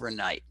occur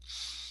overnight.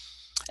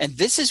 And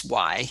this is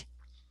why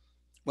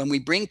when we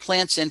bring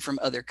plants in from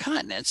other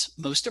continents,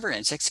 most of our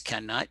insects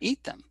cannot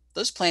eat them.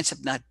 Those plants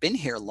have not been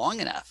here long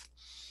enough,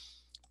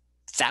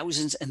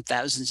 thousands and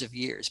thousands of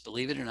years,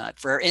 believe it or not,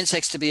 for our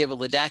insects to be able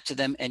to adapt to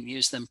them and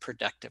use them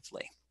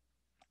productively.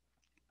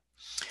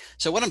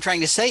 So what I'm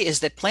trying to say is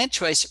that plant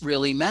choice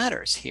really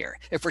matters here.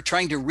 If we're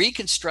trying to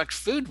reconstruct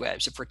food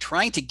webs, if we're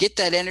trying to get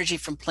that energy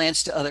from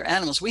plants to other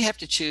animals, we have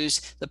to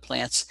choose the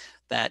plants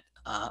that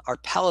are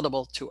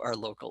palatable to our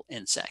local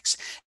insects.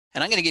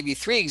 And I'm going to give you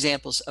 3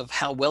 examples of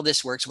how well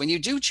this works when you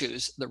do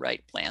choose the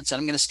right plants. And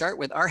I'm going to start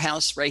with our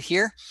house right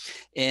here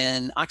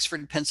in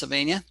Oxford,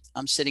 Pennsylvania.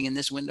 I'm sitting in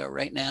this window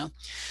right now.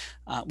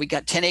 We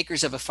got 10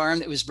 acres of a farm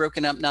that was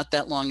broken up not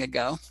that long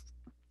ago.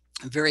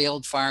 A very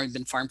old farm,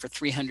 been farmed for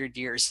 300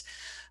 years.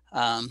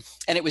 And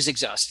it was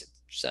exhausted.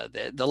 So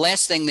the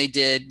last thing they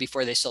did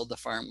before they sold the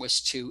farm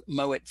was to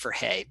mow it for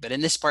hay. But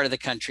in this part of the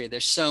country,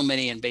 there's so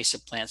many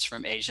invasive plants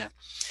from Asia.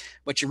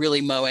 What you're really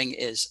mowing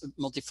is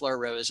multiflora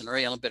rose and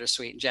oriental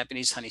bittersweet and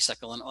Japanese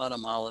honeysuckle and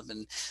autumn olive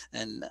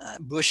and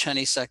bush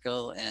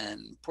honeysuckle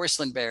and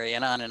porcelain berry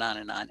and on and on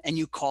and on. And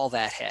you call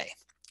that hay.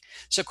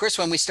 So of course,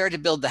 when we started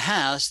to build the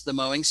house, the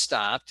mowing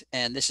stopped,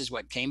 and this is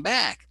what came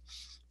back: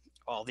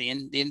 all the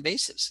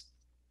invasives.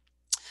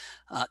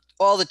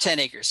 All the 10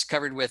 acres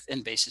covered with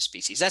invasive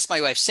species. That's my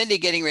wife, Cindy,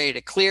 getting ready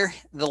to clear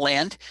the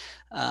land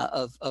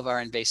of our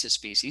invasive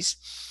species.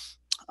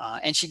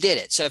 And she did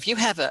it. So if you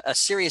have a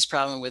serious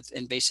problem with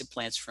invasive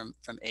plants from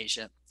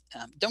Asia,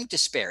 don't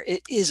despair.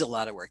 It is a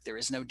lot of work. There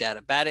is no doubt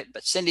about it,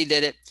 but Cindy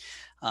did it.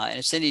 And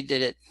if Cindy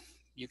did it,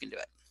 you can do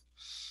it.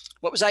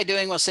 What was I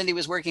doing while Cindy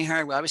was working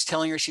hard? Well, I was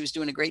telling her she was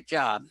doing a great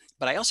job,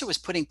 but I also was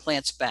putting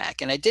plants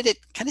back, and I did it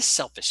kind of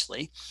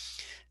selfishly.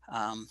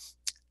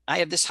 I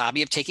have this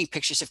hobby of taking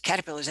pictures of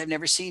caterpillars I've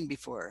never seen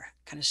before.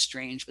 Kind of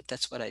strange, but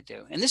that's what I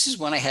do. And this is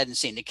one I hadn't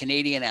seen, the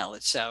Canadian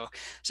owlet. So I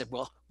said,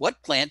 well,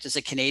 what plant does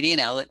a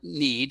Canadian owlet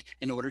need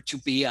in order to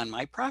be on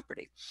my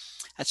property?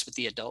 That's what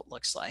the adult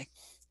looks like.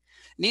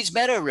 It needs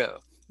meadow rue.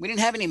 We didn't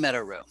have any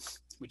meadow rue,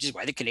 which is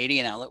why the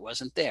Canadian owlet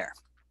wasn't there.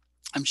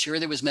 I'm sure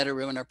there was meadow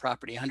rue on our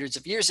property hundreds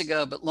of years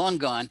ago, but long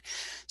gone.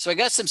 So I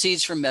got some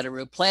seeds from meadow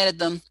rue, planted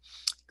them,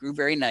 grew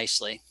very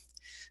nicely.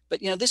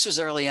 But, you know, this was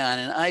early on,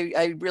 and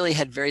I really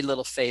had very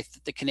little faith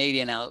that the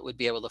Canadian owlet would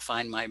be able to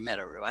find my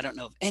meadow rue. I don't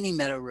know of any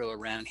meadow rue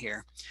around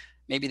here.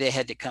 Maybe they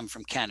had to come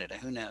from Canada,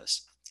 who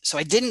knows? So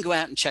I didn't go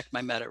out and check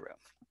my meadow rue.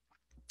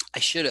 I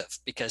should have,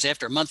 because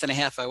after a month and a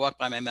half, I walked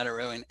by my meadow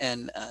rue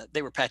and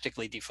they were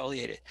practically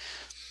defoliated.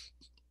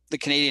 The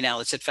Canadian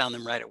owlets had found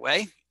them right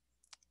away,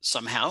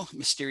 somehow,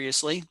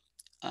 mysteriously.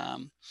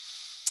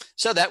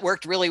 So that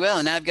worked really well.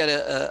 And now I've got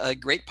a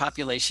great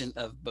population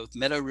of both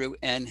meadow rue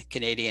and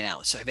Canadian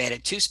owlet. So I've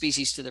added 2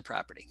 species to the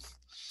property.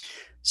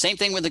 Same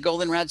thing with the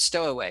goldenrod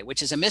stowaway,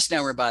 which is a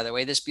misnomer, by the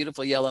way. This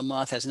beautiful yellow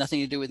moth has nothing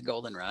to do with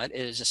goldenrod.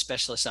 It is a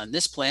specialist on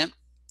this plant,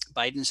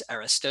 Biden's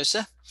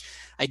aristosa.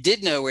 I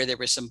did know where there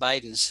were some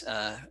Bidens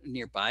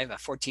nearby,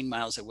 about 14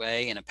 miles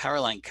away, in a power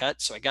line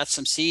cut. So I got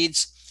some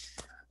seeds,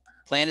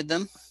 planted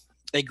them.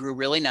 They grew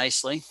really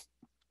nicely.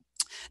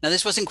 Now,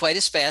 this wasn't quite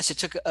as fast. It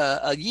took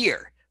a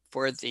year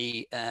for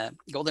the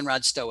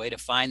goldenrod stowaway to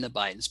find the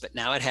bitens, but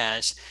now it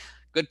has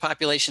good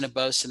population of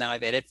both. So now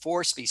I've added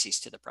 4 species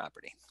to the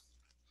property.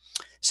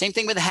 Same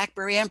thing with the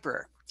hackberry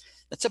emperor.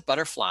 That's a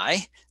butterfly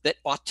that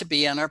ought to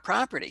be on our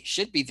property,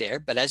 should be there,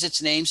 but as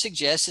its name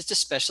suggests, it's a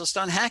specialist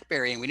on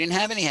hackberry, and we didn't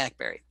have any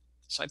hackberry.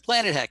 So I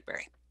planted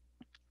hackberry.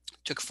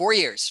 Took 4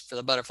 years for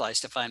the butterflies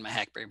to find my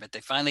hackberry, but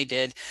they finally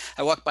did.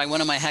 I walked by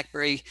one of my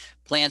hackberry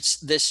plants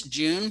this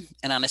June,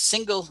 and on a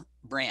single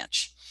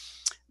branch,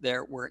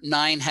 there were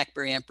 9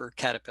 hackberry emperor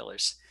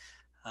caterpillars.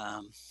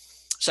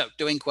 So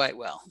doing quite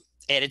well.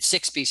 Added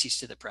 6 species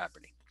to the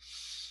property.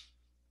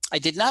 I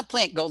did not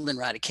plant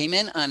goldenrod. It came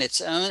in on its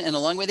own, and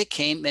along with it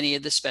came many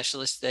of the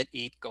specialists that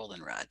eat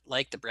goldenrod,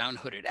 like the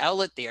brown-hooded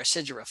owlet, the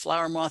Arcigera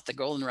flower moth, the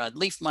goldenrod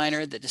leaf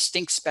miner, the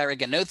distinct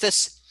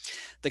Sparaginothus,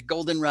 the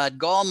goldenrod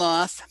gall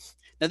moth.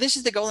 Now this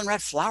is the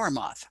goldenrod flower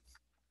moth.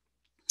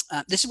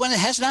 This is one that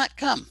has not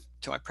come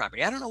to our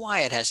property. I don't know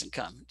why it hasn't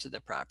come to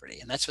the property,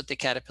 and that's what the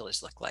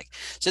caterpillars look like.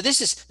 So this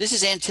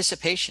is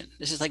anticipation.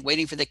 This is like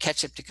waiting for the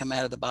ketchup to come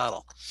out of the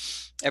bottle.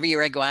 Every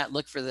year I go out and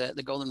look for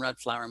the goldenrod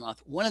flower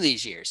moth. One of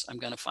these years I'm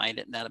going to find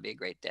it, and that'll be a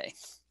great day.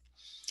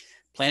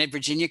 Planted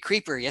Virginia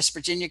creeper. Yes,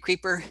 Virginia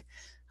creeper.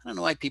 I don't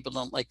know why people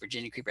don't like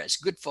Virginia creeper. It's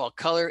good fall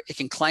color. It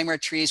can climb our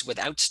trees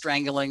without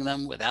strangling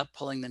them, without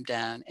pulling them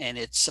down, and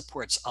it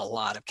supports a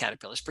lot of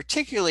caterpillars,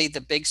 particularly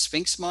the big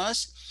sphinx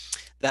moths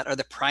that are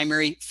the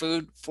primary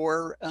food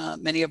for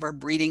many of our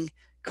breeding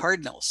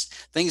cardinals.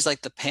 Things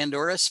like the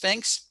Pandora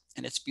sphinx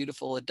and its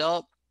beautiful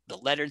adult, the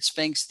lettered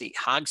sphinx, the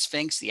hog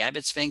sphinx, the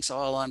abbot sphinx,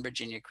 all on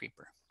Virginia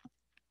creeper.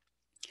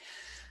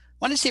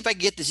 Wanted to see if I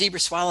could get the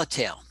zebra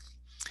swallowtail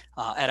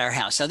at our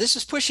house. Now this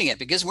is pushing it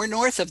because we're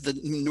north of the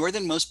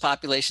northernmost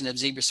population of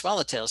zebra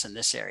swallowtails in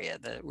this area.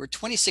 We're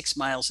 26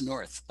 miles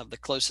north of the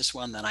closest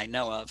one that I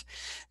know of.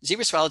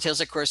 Zebra swallowtails,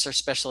 of course, are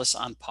specialists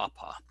on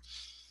pawpaw.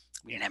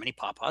 We didn't have any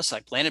pawpaw, so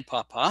I planted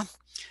pawpaw,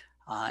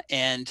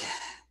 and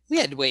we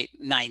had to wait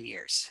 9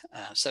 years.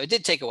 So it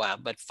did take a while,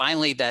 but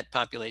finally that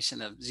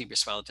population of zebra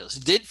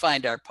swallowtails did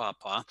find our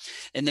pawpaw.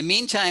 In the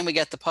meantime, we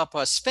got the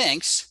pawpaw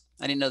sphinx.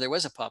 I didn't know there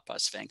was a pawpaw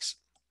sphinx,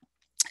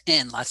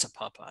 and lots of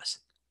pawpaws.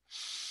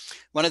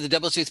 One of the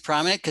double-tooth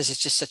prominent, because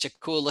it's just such a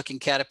cool looking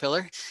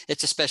caterpillar.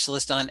 It's a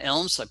specialist on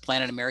elms, so I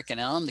planted American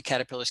elm. The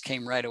caterpillars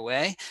came right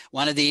away.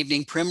 Wanted the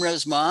evening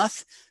primrose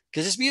moth,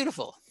 because it's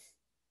beautiful.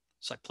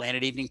 So I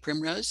planted evening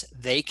primrose.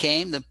 They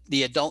came.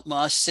 The adult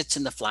moth sits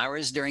in the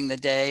flowers during the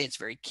day. It's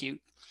very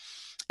cute.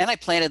 And I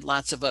planted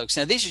lots of oaks.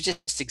 Now, these are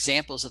just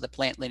examples of the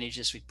plant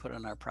lineages we put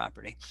on our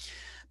property.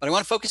 But I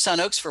want to focus on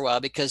oaks for a while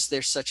because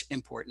they're such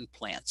important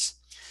plants.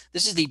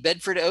 This is the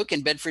Bedford oak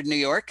in Bedford, New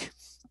York.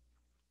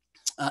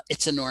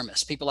 It's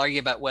enormous. People argue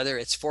about whether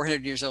it's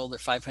 400 years old or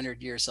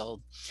 500 years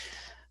old.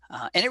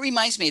 And it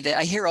reminds me that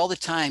I hear all the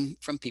time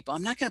from people,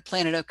 I'm not going to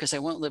plant it oak because I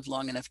won't live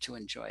long enough to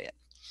enjoy it.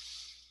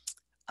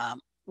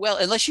 Well,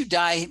 unless you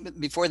die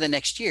before the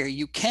next year,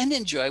 you can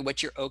enjoy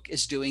what your oak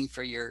is doing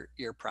for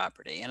your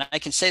property. And I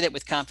can say that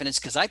with confidence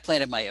because I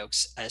planted my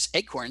oaks as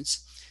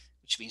acorns,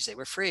 which means they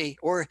were free,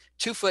 or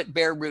 2-foot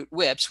bare root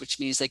whips, which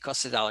means they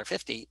cost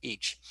 $1.50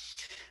 each.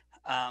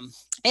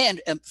 And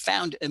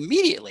found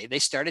immediately they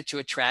started to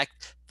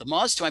attract the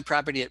moths to my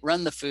property that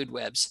run the food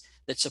webs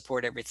that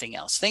support everything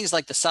else. Things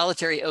like the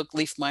solitary oak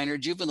leaf miner,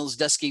 juvenile's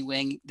dusky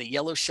wing, the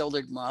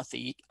yellow-shouldered moth,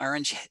 the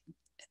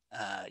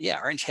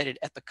orange-headed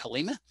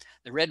epicalema,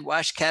 the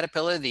red-washed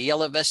caterpillar, the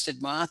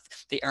yellow-vested moth,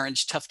 the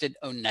orange-tufted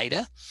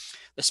oneida,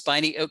 the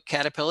spiny oak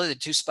caterpillar, the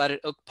 2-spotted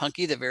oak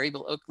punky, the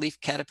variable oak leaf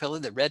caterpillar,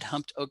 the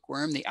red-humped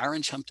oakworm, the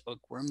orange-humped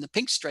oakworm, the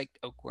pink-striped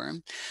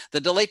oakworm,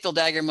 the delightful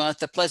dagger moth,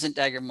 the pleasant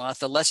dagger moth,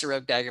 the lesser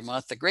oak dagger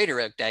moth, the greater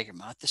oak dagger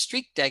moth, the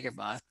streaked dagger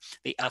moth,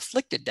 the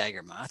afflicted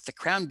dagger moth, the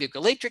crown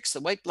bucolatrix,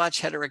 the white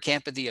blotch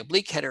heterocampa, the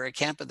oblique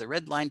heterocampa, the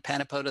red-lined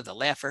panapoda, the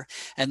laugher,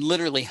 and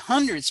literally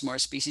hundreds more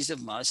species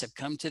of moths have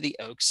come to the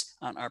oaks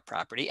on our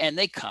property, and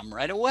they come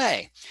right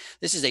away.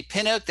 This is a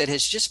pin oak that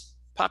has just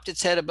popped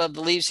its head above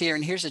the leaves here,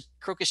 and here's a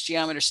crocus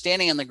geometer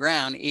standing on the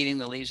ground eating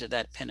the leaves of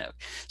that pin oak.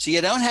 So you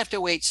don't have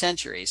to wait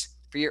centuries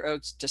for your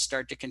oaks to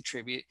start to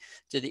contribute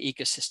to the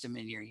ecosystem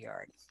in your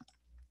yard.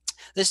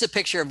 This is a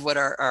picture of what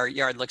our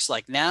yard looks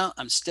like now.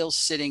 I'm still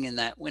sitting in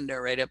that window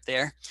right up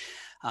there.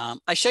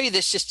 I show you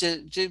this just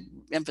to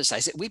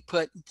emphasize it. We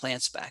put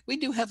plants back. We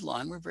do have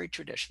lawn. We're very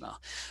traditional,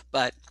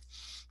 but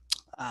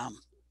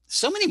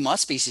so many moth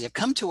species have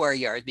come to our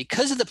yard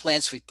because of the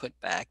plants we put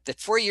back that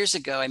 4 years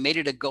ago, I made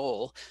it a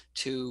goal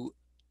to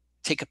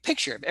take a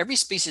picture of every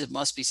species of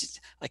moth species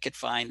I could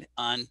find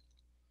on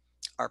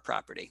our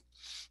property.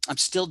 I'm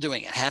still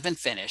doing it, haven't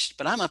finished,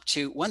 but I'm up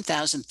to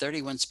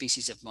 1,031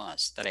 species of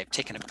moths that I've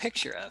taken a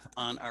picture of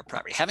on our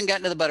property. Haven't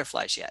gotten to the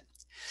butterflies yet.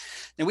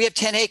 Now we have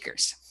 10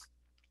 acres.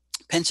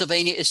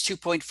 Pennsylvania is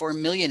 2.4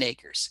 million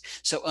acres.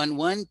 So on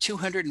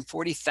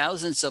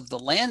 1/240,000th of the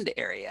land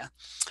area,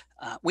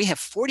 we have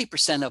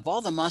 40% of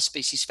all the moth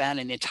species found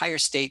in the entire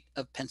state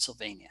of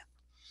Pennsylvania.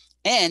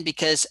 And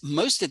because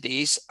most of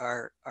these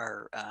are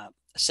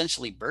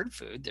essentially bird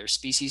food, they're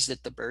species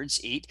that the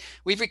birds eat,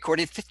 we've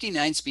recorded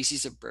 59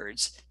 species of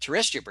birds,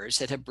 terrestrial birds,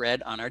 that have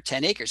bred on our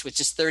 10 acres, which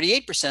is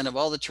 38% of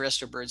all the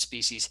terrestrial bird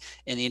species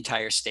in the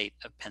entire state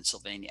of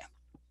Pennsylvania.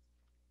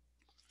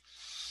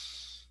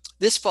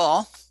 This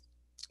fall,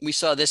 we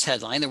saw this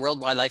headline. The World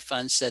Wildlife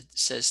Fund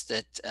says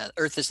that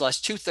Earth has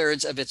lost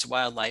 2/3 of its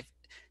wildlife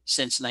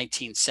since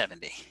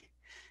 1970.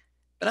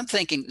 But I'm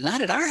thinking,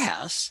 not at our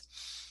house.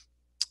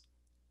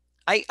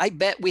 I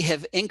bet we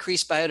have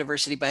increased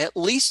biodiversity by at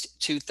least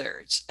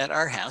 2/3 at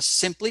our house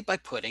simply by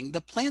putting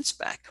the plants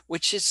back,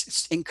 which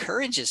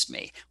encourages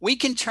me. We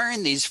can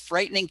turn these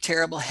frightening,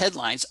 terrible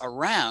headlines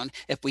around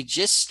if we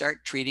just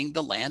start treating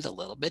the land a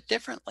little bit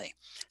differently.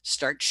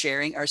 Start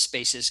sharing our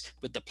spaces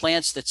with the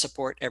plants that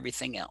support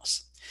everything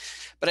else.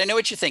 But I know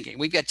what you're thinking.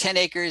 We've got 10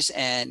 acres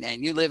and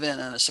you live in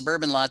a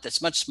suburban lot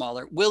that's much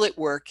smaller. Will it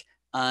work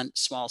on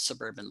small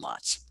suburban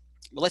lots?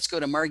 Well, let's go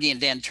to Margie and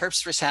Dan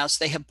Terpstra's house.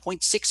 They have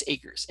 0.6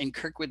 acres in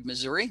Kirkwood,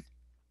 Missouri,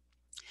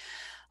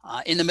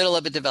 in the middle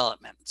of a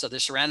development. So they're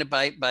surrounded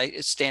by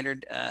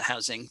standard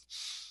housing.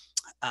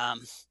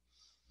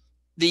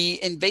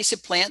 The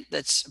invasive plant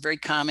that's very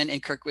common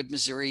in Kirkwood,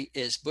 Missouri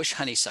is bush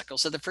honeysuckle.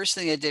 So the first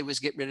thing they did was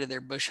get rid of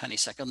their bush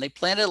honeysuckle, and they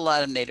planted a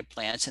lot of native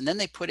plants, and then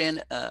they put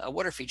in a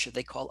water feature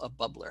they call a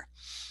bubbler.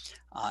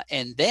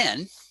 And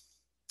then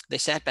they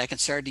sat back and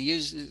started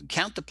to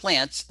count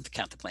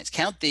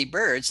the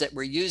birds that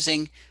were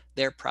using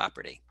their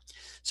property.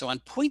 So on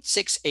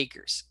 0.6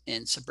 acres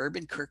in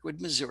suburban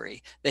Kirkwood,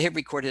 Missouri, they have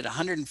recorded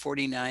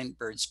 149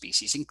 bird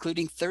species,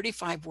 including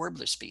 35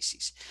 warbler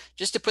species.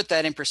 Just to put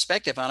that in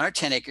perspective, on our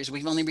 10 acres,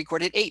 we've only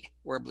recorded 8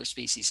 warbler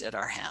species at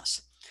our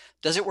house.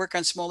 Does it work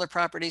on smaller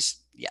properties?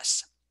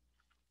 Yes.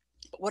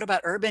 But what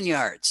about urban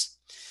yards?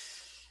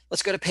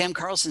 Let's go to Pam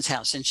Carlson's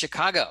house in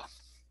Chicago.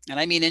 And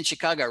I mean in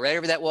Chicago. Right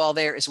over that wall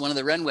there is one of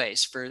the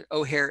runways for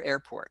O'Hare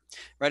Airport.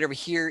 Right over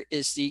here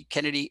is the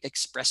Kennedy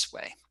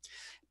Expressway.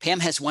 Pam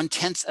has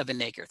 1/10 of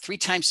an acre, 3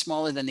 times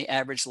smaller than the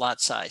average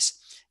lot size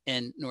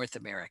in North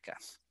America.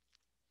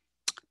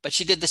 But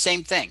she did the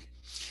same thing.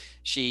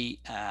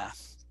 She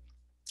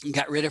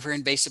got rid of her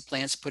invasive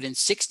plants, put in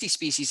 60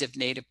 species of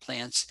native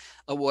plants,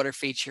 a water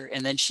feature,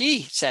 and then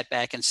she sat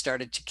back and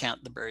started to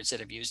count the birds that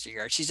have used her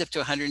yard. She's up to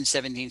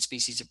 117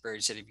 species of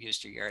birds that have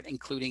used her yard,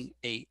 including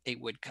a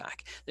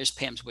woodcock. There's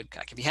Pam's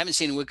woodcock. If you haven't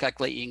seen a woodcock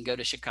lately, you can go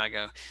to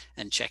Chicago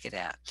and check it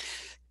out.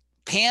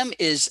 Pam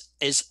is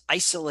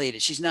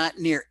isolated. She's not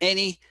near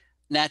any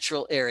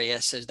natural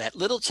area, so that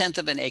little 1/10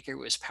 of an acre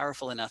was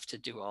powerful enough to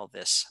do all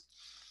this.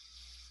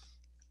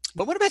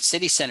 But what about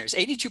city centers?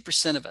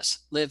 82% of us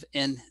live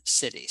in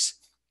cities.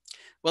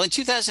 Well, in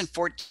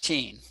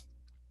 2014,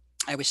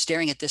 I was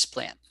staring at this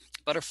plant,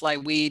 butterfly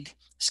weed,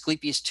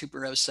 Asclepias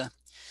tuberosa.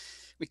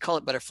 We call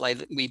it butterfly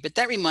weed, but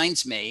that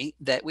reminds me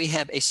that we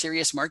have a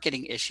serious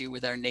marketing issue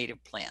with our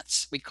native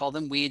plants. We call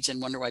them weeds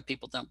and wonder why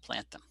people don't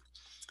plant them.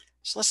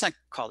 So let's not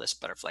call this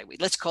butterfly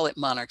weed. Let's call it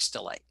Monarch's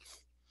Delight.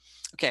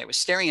 Okay, I was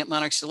staring at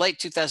Monarch's Delight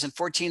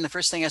 2014. The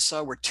first thing I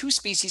saw were 2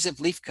 species of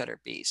leafcutter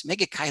bees,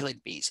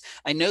 megachilid bees.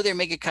 I know they're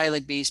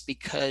megachilid bees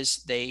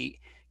because they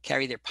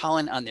carry their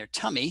pollen on their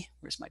tummy.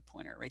 Where's my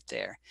pointer? Right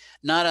there.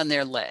 Not on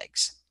their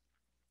legs.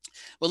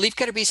 Well,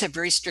 leafcutter bees have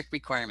very strict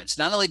requirements.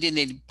 Not only do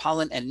they need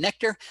pollen and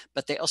nectar,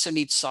 but they also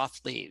need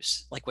soft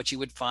leaves, like what you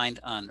would find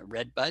on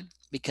redbud,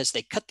 because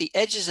they cut the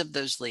edges of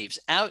those leaves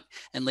out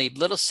and leave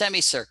little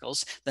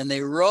semicircles. Then they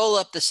roll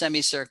up the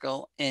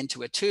semicircle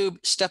into a tube,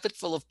 stuff it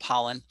full of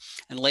pollen,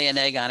 and lay an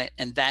egg on it,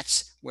 and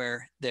that's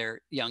where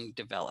their young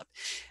develop.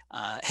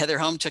 Heather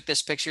Holm took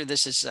this picture.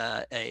 This is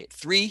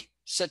 3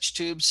 such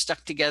tubes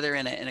stuck together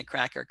in a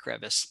crack or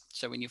crevice.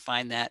 So when you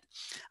find that,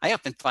 I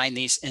often find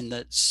these in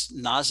the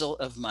nozzle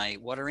of my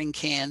watering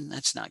can.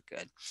 That's not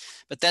good,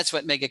 but that's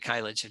what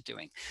megachilids are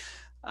doing.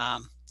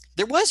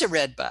 There was a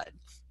redbud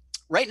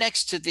right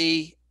next to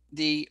the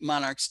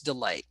Monarch's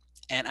Delight,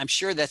 and I'm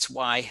sure that's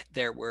why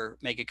there were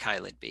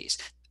megachilid bees.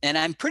 And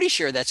I'm pretty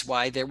sure that's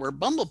why there were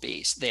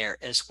bumblebees there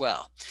as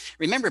well.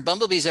 Remember,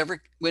 bumblebees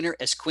overwinter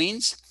as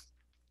queens.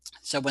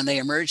 So when they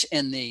emerge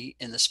in the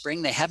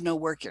spring, they have no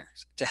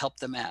workers to help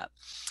them out.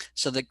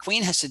 So the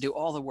queen has to do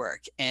all the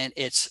work, and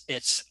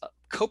it's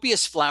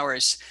copious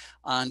flowers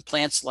on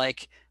plants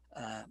like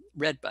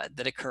redbud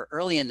that occur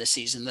early in the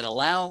season that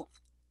allow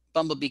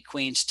bumblebee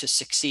queens to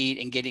succeed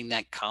in getting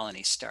that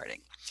colony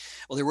starting.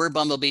 Well, there were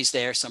bumblebees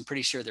there, so I'm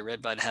pretty sure the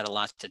redbud had a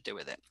lot to do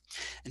with it.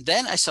 And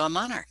then I saw a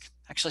monarch.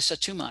 Actually, I saw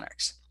 2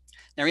 monarchs.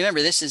 Now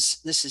remember, this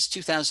is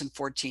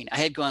 2014. I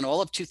had gone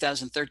all of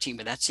 2013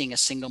 without seeing a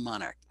single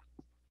monarch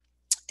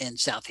in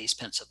Southeast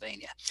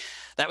Pennsylvania.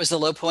 That was the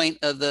low point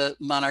of the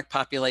monarch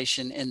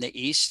population in the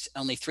east.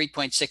 Only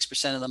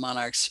 3.6% of the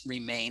monarchs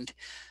remained.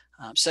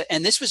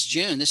 And this was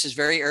June. This is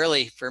very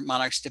early for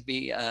monarchs to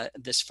be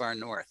this far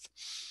north.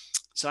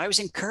 So I was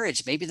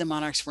encouraged. Maybe the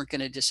monarchs weren't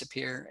going to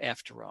disappear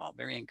after all.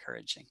 Very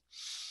encouraging.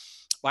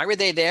 Why were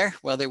they there?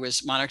 Well, there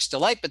was Monarch's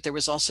Delight, but there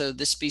was also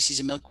this species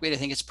of milkweed. I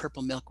think it's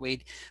purple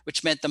milkweed,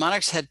 which meant the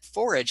monarchs had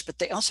forage, but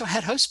they also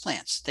had host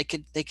plants. They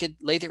could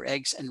lay their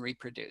eggs and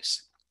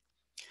reproduce.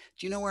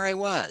 Do you know where I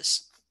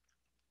was?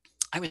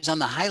 I was on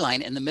the High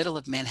Line in the middle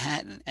of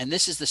Manhattan, and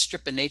this is the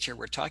strip of nature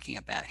we're talking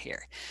about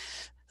here.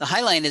 The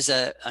High Line is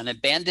was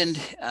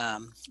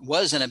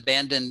an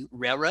abandoned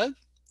railroad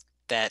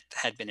that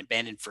had been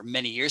abandoned for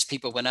many years.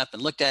 People went up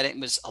and looked at it, and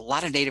it was a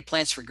lot of native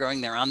plants were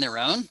growing there on their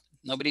own,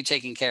 nobody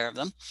taking care of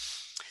them.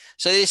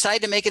 So they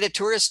decided to make it a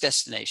tourist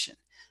destination,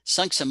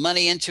 sunk some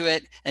money into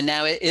it, and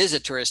now it is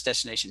a tourist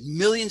destination.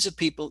 Millions of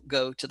people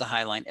go to the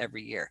High Line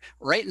every year,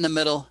 right in the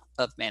middle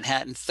of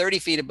Manhattan, 30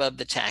 feet above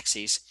the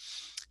taxis,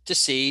 to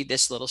see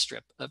this little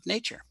strip of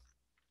nature.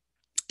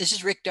 This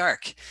is Rick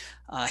Dark.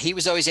 He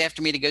was always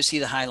after me to go see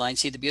the High Line,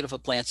 see the beautiful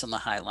plants on the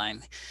High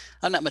Line.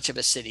 I'm not much of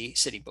a city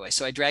boy,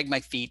 so I dragged my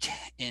feet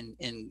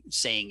in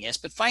saying yes.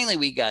 But finally,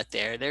 we got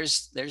there.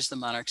 There's the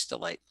Monarch's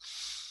Delight,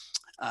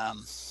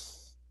 and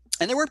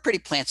there were pretty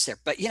plants there.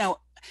 But you know,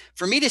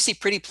 for me to see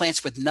pretty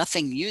plants with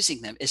nothing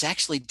using them is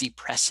actually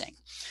depressing.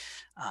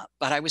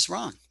 But I was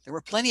wrong. There were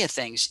plenty of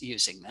things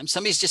using them.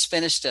 Somebody's just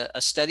finished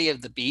a study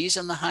of the bees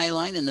on the High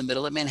Line in the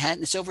middle of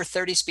Manhattan. It's over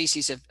 30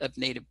 species of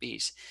native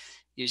bees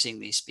using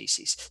these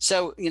species.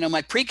 So, you know,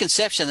 my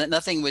preconception that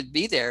nothing would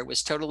be there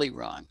was totally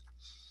wrong.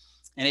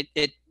 And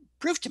it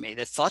proved to me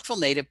that thoughtful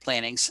native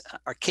plantings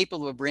are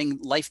capable of bringing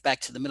life back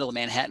to the middle of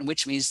Manhattan,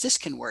 which means this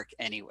can work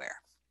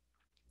anywhere.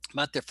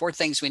 But there are 4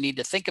 things we need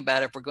to think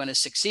about if we're going to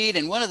succeed.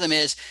 And one of them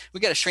is we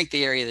got to shrink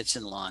the area that's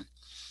in lawn.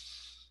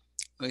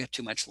 We got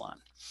too much lawn.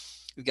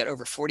 We've got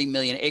over 40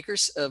 million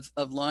acres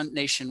of lawn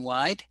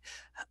nationwide.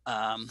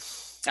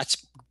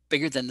 That's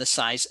bigger than the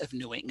size of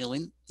New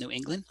England.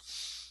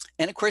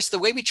 And of course, the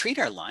way we treat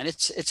our lawn,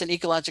 it's an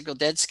ecological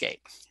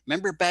deadscape.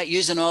 Remember about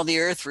using all the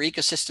earth for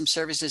ecosystem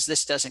services?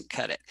 This doesn't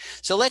cut it.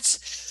 So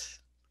let's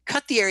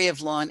cut the area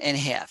of lawn in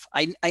half.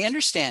 I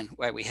understand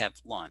why we have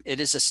lawn. It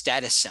is a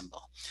status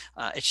symbol.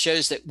 It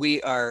shows that we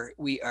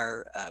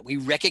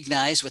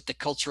recognize what the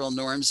cultural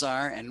norms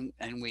are, and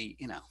we,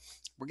 you know,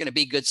 we're going to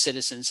be good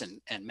citizens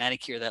and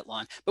manicure that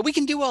lawn. But we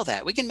can do all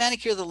that. We can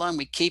manicure the lawn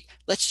we keep.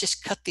 Let's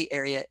just cut the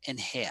area in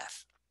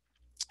half.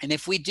 And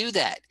if we do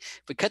that,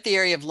 if we cut the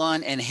area of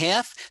lawn in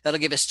half, that'll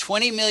give us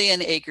 20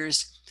 million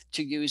acres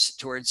to use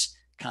towards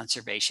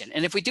conservation.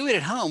 And if we do it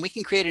at home, we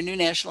can create a new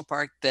national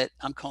park that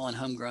I'm calling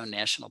Homegrown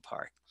National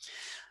Park.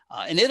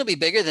 And it'll be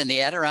bigger than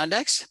the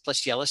Adirondacks,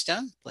 plus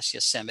Yellowstone, plus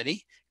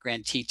Yosemite,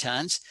 Grand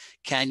Tetons,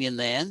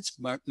 Canyonlands,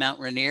 Mount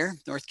Rainier,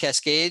 North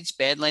Cascades,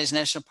 Badlands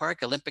National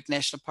Park, Olympic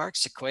National Park,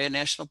 Sequoia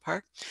National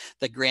Park,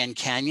 the Grand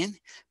Canyon,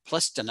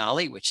 plus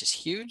Denali, which is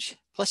huge,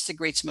 plus the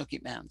Great Smoky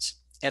Mountains.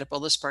 Add up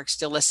all those parks,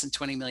 still less than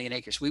 20 million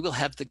acres. We will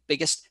have the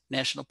biggest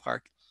national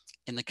park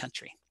in the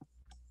country.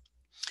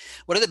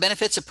 What are the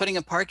benefits of putting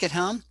a park at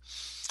home?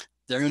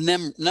 There are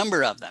a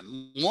number of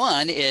them.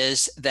 One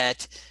is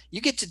that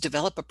you get to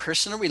develop a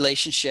personal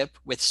relationship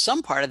with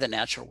some part of the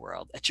natural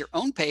world at your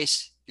own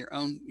pace, your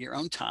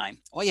own time.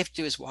 All you have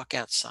to do is walk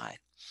outside.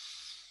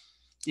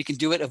 You can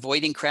do it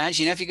avoiding crowds.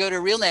 You know, if you go to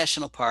a real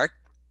national park,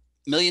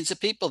 millions of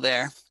people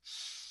there,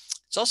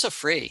 it's also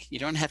free. You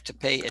don't have to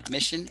pay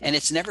admission, and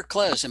it's never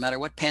closed no matter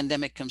what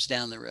pandemic comes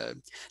down the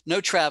road.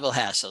 No travel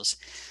hassles.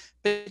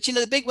 But you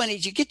know, the big one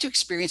is you get to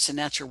experience the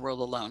natural world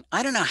alone.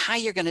 I don't know how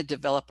you're going to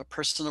develop a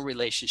personal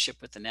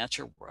relationship with the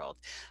natural world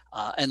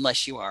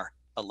unless you are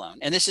alone.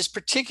 And this is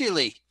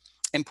particularly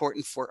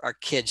important for our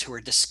kids who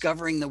are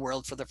discovering the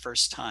world for the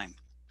first time.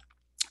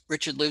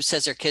 Richard Lou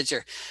says our kids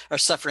are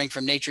suffering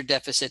from nature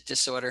deficit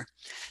disorder.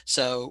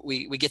 So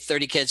we get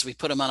 30 kids, we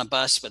put them on a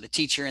bus with a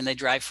teacher, and they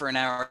drive for an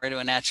hour to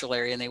a natural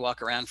area and they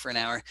walk around for an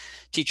hour.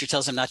 Teacher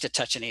tells them not to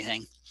touch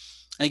anything.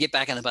 And they get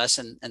back on the bus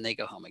and they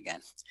go home again.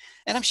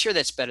 And I'm sure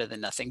that's better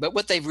than nothing. But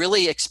what they've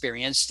really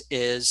experienced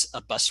is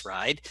a bus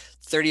ride,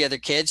 30 other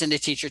kids, and the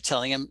teacher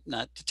telling them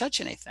not to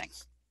touch anything.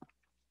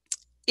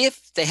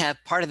 If they have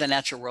part of the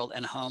natural world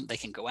at home, they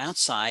can go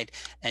outside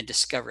and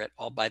discover it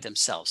all by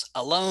themselves,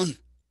 alone.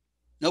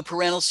 No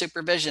parental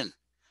supervision.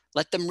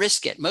 Let them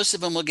risk it. Most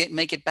of them will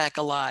make it back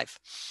alive.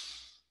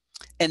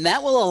 And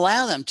that will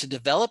allow them to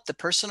develop the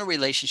personal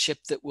relationship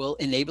that will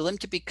enable them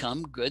to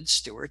become good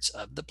stewards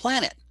of the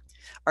planet.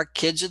 Our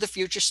kids are the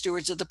future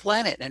stewards of the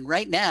planet. And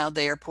right now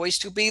they are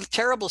poised to be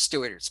terrible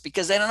stewards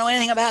because they don't know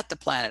anything about the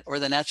planet or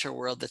the natural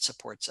world that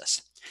supports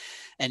us.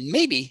 And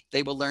maybe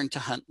they will learn to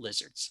hunt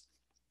lizards.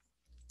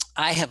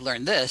 I have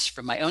learned this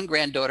from my own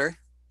granddaughter,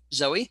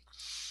 Zoe,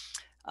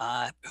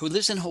 who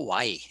lives in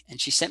Hawaii. And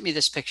she sent me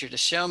this picture to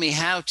show me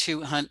how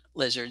to hunt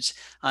lizards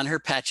on her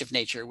patch of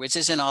nature, which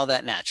isn't all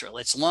that natural.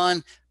 It's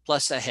lawn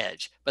plus a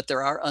hedge, but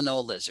there are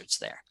anole lizards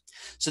there.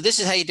 So this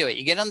is how you do it.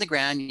 You get on the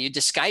ground, you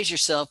disguise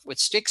yourself with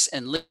sticks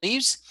and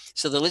leaves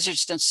so the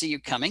lizards don't see you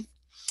coming.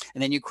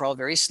 And then you crawl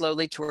very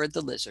slowly toward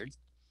the lizard.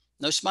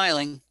 No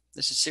smiling.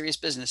 This is serious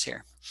business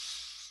here.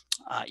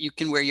 You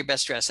can wear your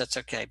best dress. That's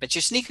okay. But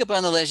you sneak up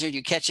on the lizard,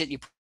 you catch it, you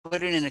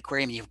put it in an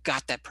aquarium, and you've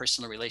got that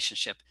personal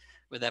relationship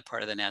with that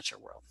part of the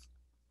natural world.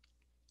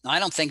 Now, I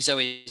don't think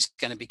Zoe's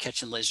going to be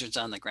catching lizards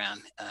on the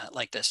ground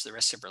like this the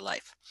rest of her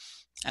life.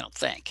 I don't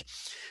think.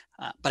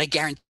 But I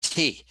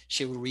guarantee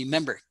she will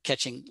remember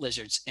catching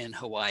lizards in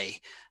Hawaii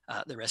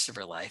the rest of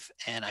her life.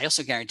 And I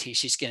also guarantee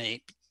she's going to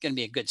going to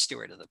be a good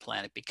steward of the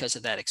planet because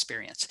of that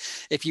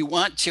experience. If you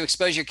want to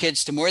expose your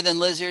kids to more than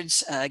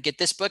lizards, get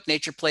this book,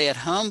 Nature Play at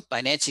Home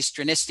by Nancy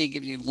Stranisti.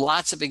 Gives you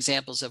lots of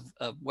examples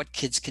of what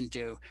kids can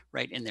do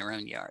right in their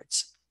own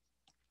yards.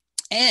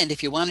 And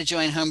if you want to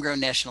join Homegrown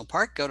National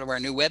Park, go to our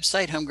new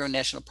website,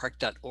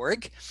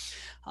 homegrownnationalpark.org,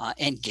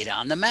 and get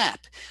on the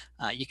map.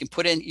 You can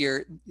put in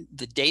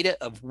the data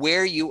of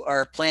where you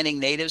are planting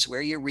natives,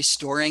 where you're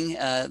restoring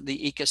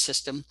the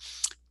ecosystem.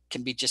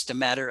 Can be just a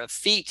matter of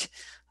feet.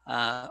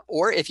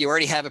 Or if you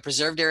already have a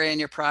preserved area in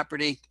your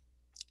property,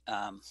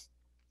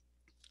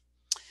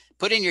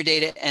 put in your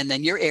data, and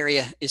then your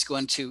area is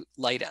going to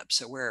light up.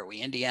 So where are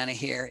we? Indiana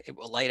here. It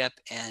will light up,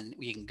 and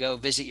you can go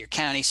visit your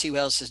county, see who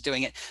else is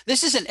doing it.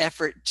 This is an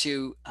effort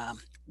to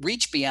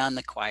reach beyond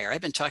the choir.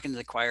 I've been talking to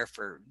the choir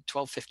for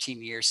 12,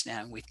 15 years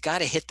now, and we've got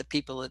to hit the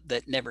people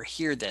that never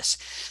hear this.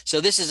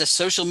 So this is a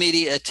social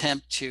media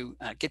attempt to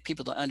get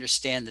people to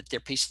understand that their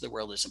piece of the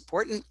world is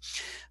important,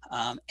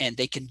 and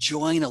they can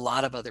join a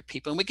lot of other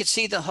people. And we can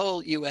see the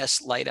whole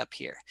US light up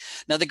here.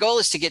 Now, the goal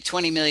is to get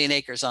 20 million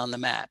acres on the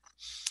map.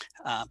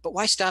 But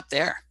why stop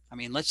there? I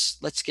mean,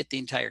 let's get the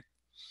entire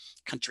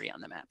country on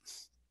the map.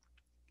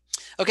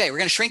 Okay, we're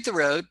going to shrink the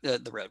road.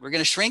 We're going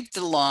to shrink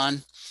the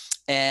lawn.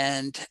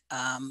 And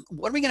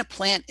what are we going to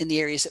plant in the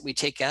areas that we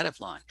take out of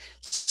lawn?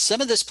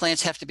 Some of those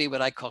plants have to be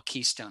what I call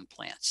keystone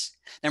plants.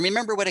 Now,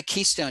 remember what a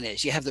keystone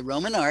is. You have the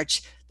Roman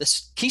arch.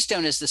 The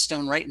keystone is the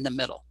stone right in the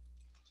middle.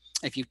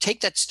 If you take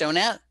that stone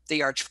out,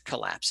 the arch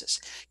collapses.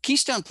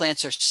 Keystone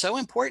plants are so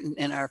important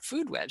in our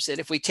food webs that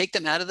if we take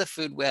them out of the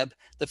food web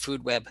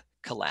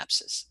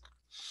collapses.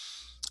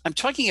 I'm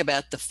talking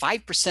about the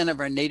 5%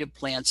 of our native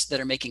plants that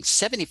are making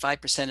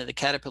 75% of the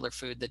caterpillar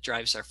food that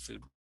drives our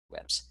food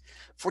webs.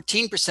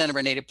 14% of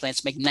our native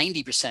plants make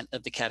 90%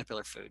 of the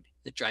caterpillar food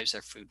that drives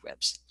our food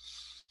webs,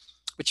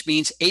 which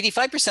means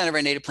 85% of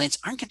our native plants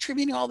aren't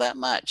contributing all that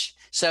much.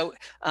 So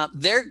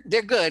they're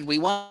good, we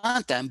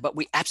want them, but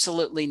we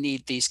absolutely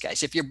need these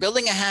guys. If you're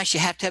building a house,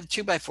 you have to have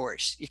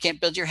 2x4s. You can't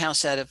build your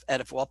house out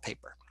of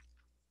wallpaper.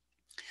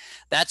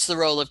 That's the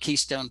role of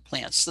keystone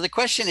plants. So the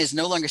question is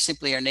no longer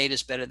simply are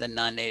natives better than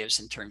non-natives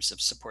in terms of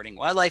supporting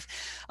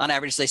wildlife. On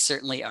average, they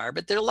certainly are,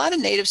 but there are a lot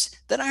of natives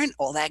that aren't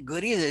all that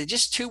good either. They're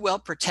just too well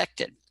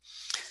protected.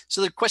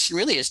 So the question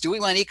really is, do we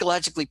want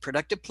ecologically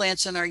productive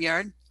plants in our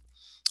yard,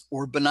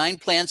 or benign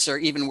plants, or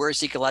even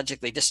worse,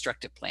 ecologically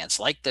destructive plants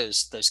like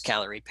those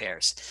calorie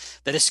pears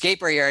that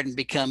escape our yard and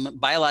become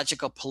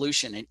biological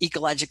pollution and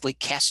ecologically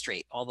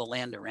castrate all the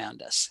land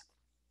around us?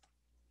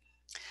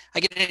 I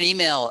get an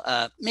email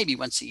maybe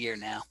once a year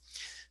now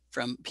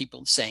from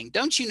people saying,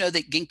 don't you know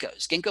that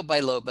ginkgos, Ginkgo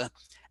biloba,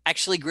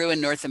 actually grew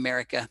in North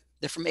America?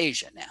 They're from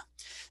Asia now.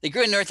 They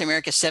grew in North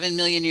America 7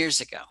 million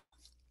years ago.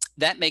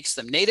 That makes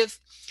them native,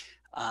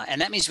 and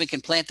that means we can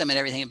plant them and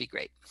everything will be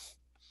great.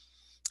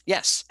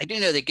 Yes, I do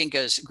know that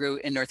ginkgos grew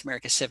in North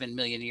America 7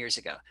 million years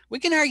ago. We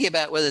can argue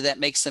about whether that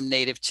makes them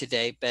native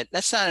today, but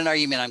that's not an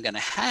argument I'm going to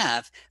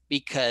have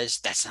because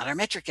that's not our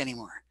metric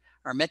anymore.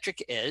 Our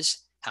metric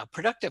is how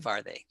productive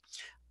are they?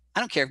 I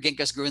don't care if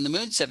ginkgos grew in the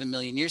moon 7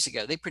 million years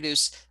ago. They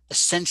produce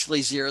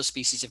essentially 0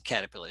 species of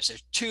caterpillars.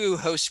 There's 2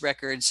 host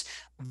records,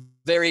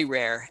 very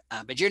rare,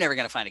 but you're never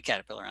going to find a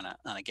caterpillar on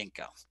a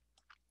ginkgo.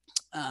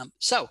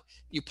 So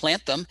you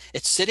plant them,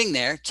 it's sitting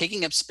there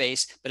taking up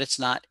space, but it's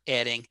not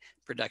adding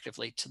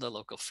productively to the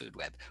local food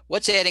web.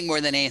 What's adding more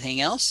than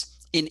anything else?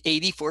 In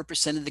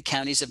 84% of the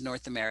counties of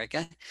North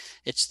America,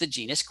 it's the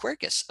genus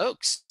Quercus,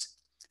 oaks.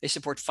 They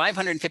support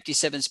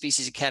 557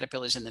 species of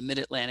caterpillars in the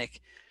mid-Atlantic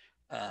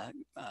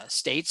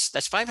states.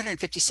 That's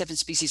 557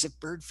 species of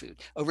bird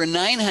food, over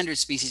 900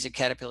 species of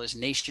caterpillars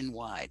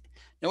nationwide.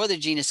 No other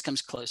genus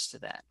comes close to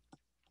that.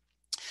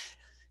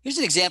 Here's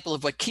an example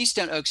of what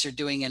keystone oaks are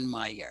doing in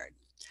my yard.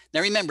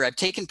 Now remember, I've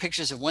taken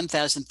pictures of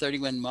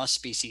 1,031 moss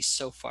species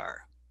so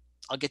far.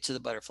 I'll get to the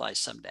butterflies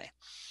someday.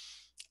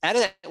 Out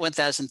of that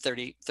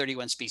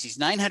 1,031 species,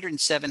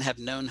 907 have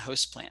known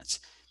host plants.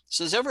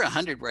 So there's over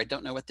 100 where I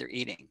don't know what they're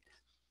eating.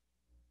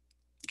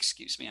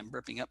 Excuse me, I'm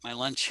burping up my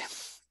lunch.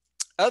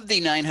 Of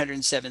the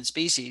 907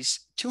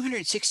 species,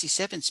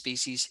 267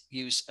 species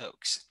use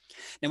oaks.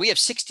 Now we have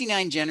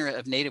 69 genera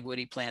of native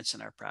woody plants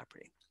in our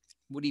property,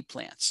 woody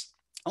plants.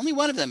 Only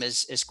one of them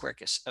is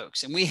Quercus,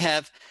 oaks, and we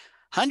have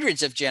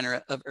hundreds of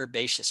genera of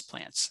herbaceous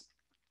plants.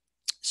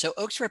 So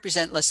oaks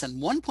represent less than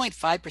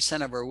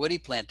 1.5% of our woody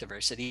plant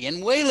diversity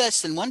and way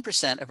less than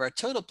 1% of our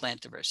total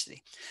plant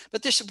diversity,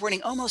 but they're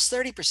supporting almost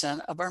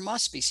 30% of our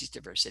moss species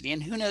diversity,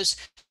 and who knows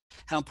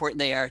how important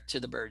they are to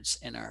the birds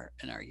in our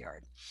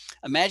yard.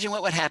 Imagine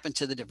what would happen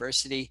to the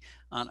diversity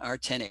on our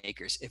 10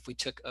 acres if we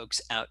took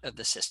oaks out of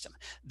the system.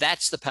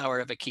 That's the power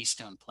of a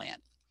keystone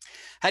plant.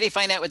 How do you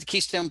find out what the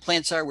keystone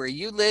plants are where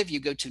you live? You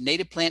go to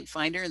Native Plant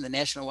Finder in the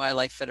National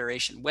Wildlife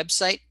Federation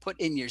website, put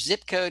in your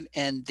zip code,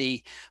 and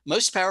the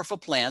most powerful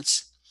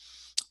plants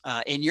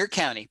in your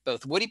county,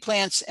 both woody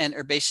plants and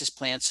herbaceous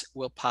plants,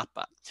 will pop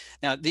up.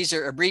 Now, these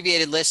are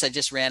abbreviated lists. I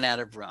just ran out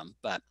of room,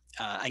 but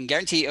I can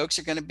guarantee oaks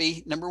are going to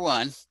be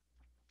 #1.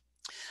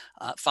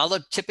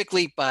 Followed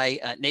typically by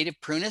native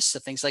prunus, so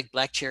things like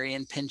black cherry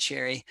and pin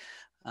cherry,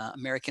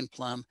 American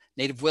plum.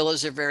 Native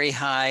willows are very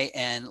high,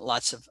 and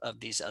lots of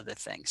these other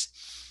things.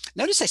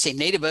 Notice I say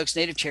native oaks,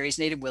 native cherries,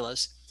 native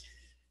willows.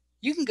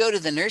 You can go to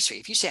the nursery.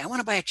 If you say, I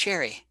want to buy a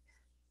cherry,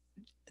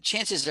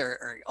 chances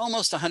are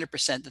almost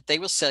 100% that they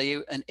will sell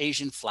you an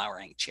Asian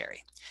flowering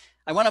cherry.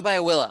 I want to buy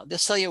a willow. They'll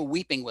sell you a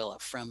weeping willow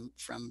from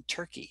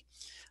Turkey.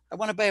 I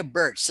want to buy a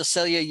birch. They'll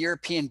sell you a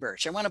European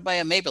birch. I want to buy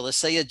a maple. They'll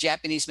sell you a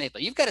Japanese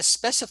maple. You've got to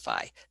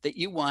specify that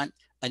you want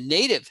a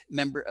native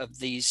member of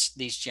these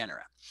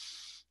genera.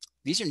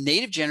 These are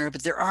native genera,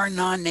 but there are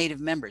non-native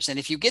members. And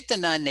if you get the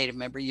non-native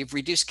member, you've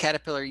reduced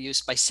caterpillar use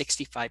by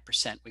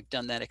 65%. We've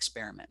done that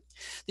experiment.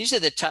 These are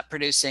the top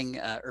producing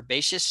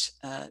herbaceous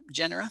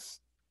genera.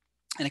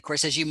 And of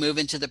course, as you move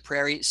into the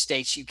prairie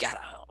states, you've got,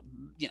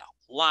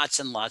 lots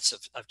and lots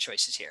of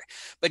choices here.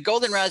 But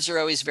goldenrods are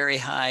always very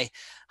high.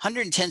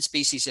 110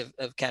 species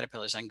of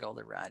caterpillars on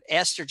goldenrod.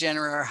 Aster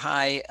genera are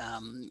high.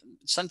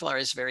 Sunflower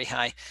is very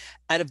high.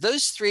 Out of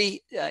those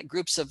three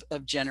groups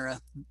of genera,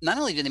 not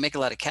only do they make a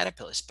lot of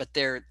caterpillars, but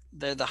they're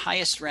the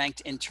highest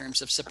ranked in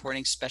terms of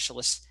supporting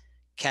specialist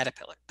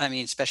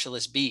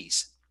specialist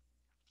bees.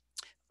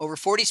 Over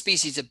 40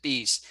 species of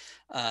bees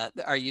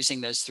are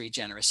using those three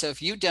genera. So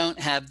if you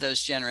don't have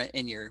those genera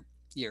in your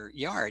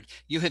yard,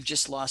 you have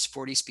just lost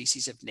 40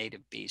 species of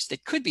native bees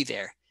that could be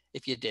there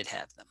if you did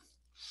have them.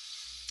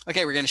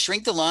 Okay, we're going to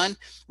shrink the lawn.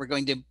 We're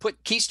going to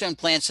put keystone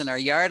plants in our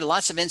yard.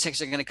 Lots of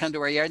insects are going to come to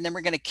our yard, and then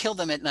we're going to kill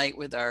them at night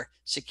with our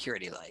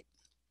security light.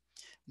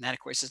 And that, of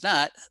course, is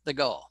not the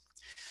goal.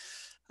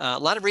 A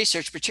lot of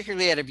research,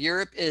 particularly out of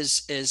Europe,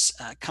 is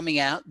coming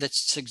out that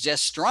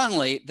suggests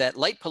strongly that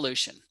light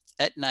pollution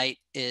at night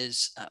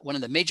is one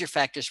of the major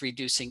factors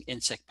reducing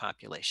insect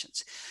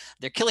populations.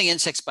 They're killing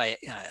insects by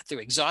through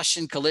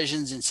exhaustion,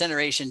 collisions,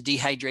 incineration,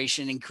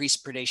 dehydration,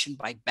 increased predation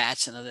by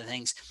bats and other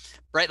things.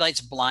 Bright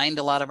lights blind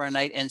a lot of our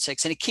night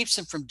insects, and it keeps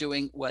them from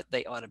doing what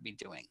they ought to be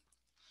doing.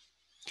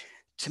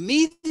 To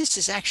me, this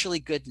is actually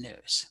good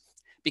news,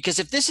 because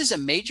if this is a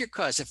major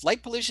cause, if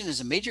light pollution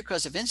is a major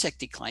cause of insect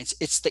declines,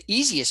 it's the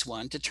easiest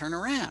one to turn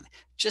around.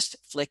 Just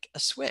flick a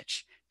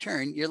switch,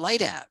 turn your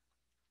light out.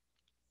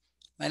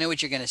 I know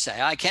what you're going to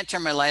say. I can't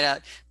turn my light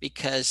out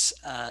because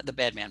the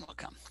bad man will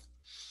come.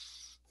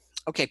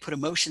 Okay, put a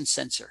motion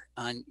sensor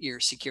on your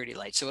security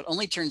light so it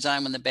only turns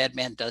on when the bad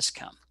man does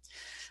come.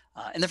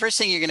 And the first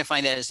thing you're going to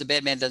find out is the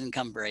bad man doesn't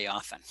come very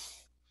often.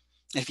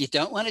 If you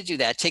don't want to do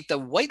that, take the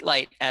white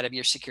light out of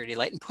your security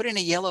light and put in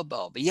a yellow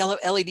bulb. A yellow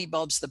LED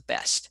bulb's the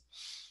best,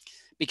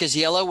 because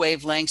yellow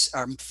wavelengths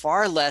are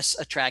far less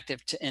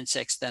attractive to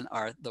insects than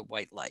are the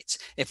white lights.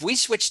 If we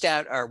switched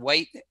out our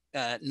white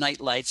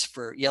night lights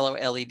for yellow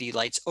LED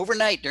lights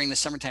overnight during the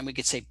summertime, we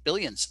could save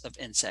billions of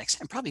insects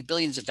and probably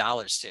billions of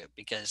dollars too,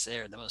 because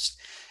they're the most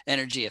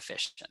energy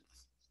efficient.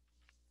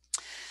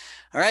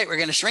 All right, we're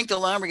going to shrink the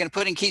lawn. We're going to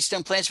put in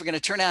keystone plants. We're going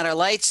to turn out our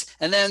lights,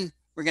 and then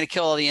we're going to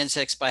kill all the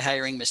insects by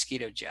hiring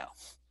Mosquito Joe.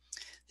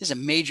 This is a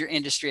major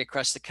industry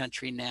across the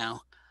country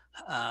now,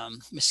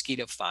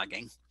 mosquito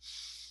fogging.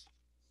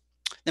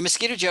 The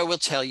Mosquito Joe will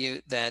tell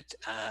you that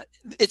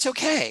it's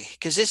okay,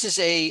 because this is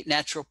a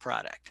natural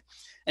product.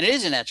 And it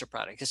is a natural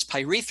product. It's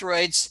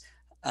pyrethroids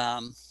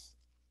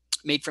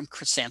made from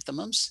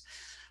chrysanthemums.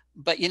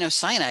 But, you know,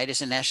 cyanide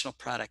is a natural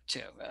product too.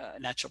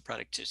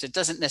 So it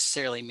doesn't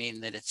necessarily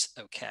mean that it's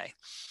okay.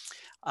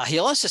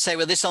 He'll also say,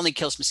 well, this only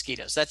kills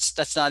mosquitoes.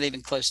 That's not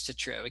even close to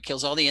true. It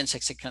kills all the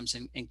insects it comes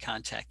in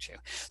contact to.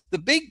 The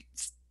big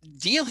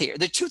deal here,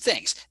 there are two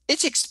things.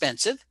 It's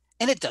expensive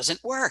and it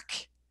doesn't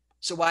work.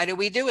 So why do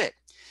we do it?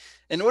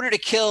 In order to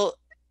kill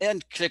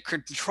and to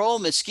control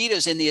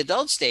mosquitoes in the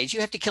adult stage,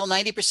 you have to kill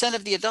 90%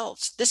 of the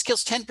adults. This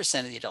kills 10%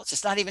 of the adults.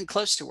 It's not even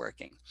close to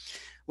working.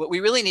 What we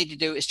really need to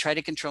do is try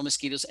to control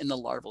mosquitoes in the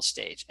larval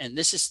stage. And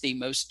this is the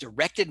most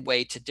directed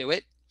way to do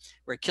it,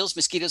 where it kills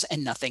mosquitoes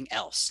and nothing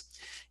else.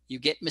 You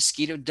get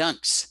mosquito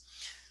dunks.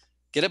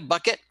 Get a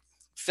bucket,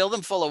 fill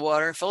them full of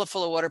water,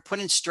 put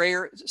in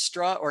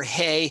straw or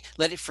hay,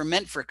 let it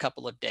ferment for a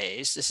couple of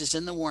days. This is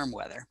in the warm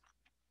weather.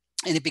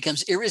 And it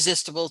becomes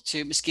irresistible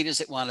to mosquitoes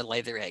that want to lay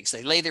their eggs.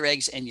 They lay their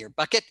eggs in your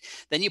bucket.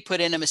 Then you put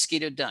in a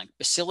mosquito dunk,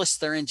 Bacillus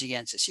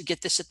thuringiensis. You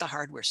get this at the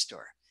hardware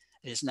store.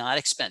 It is not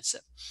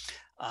expensive.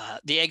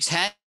 The eggs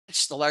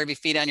hatch, the larvae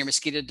feed on your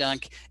mosquito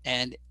dunk,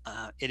 and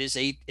it is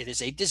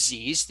a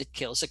disease that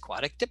kills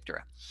aquatic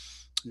diptera.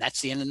 And that's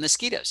the end of the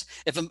mosquitoes.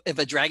 If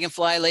a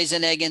dragonfly lays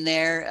an egg in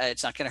there,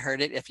 it's not going to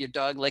hurt it. If your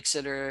dog licks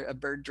it or a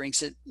bird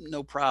drinks it,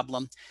 no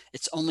problem.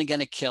 It's only going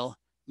to kill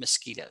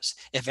mosquitoes.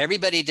 If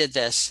everybody did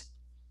this,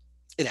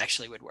 it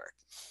actually would work.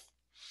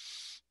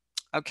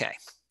 Okay,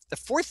 the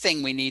fourth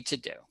thing we need to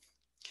do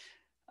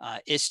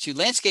is to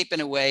landscape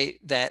in a way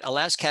that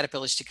allows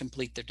caterpillars to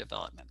complete their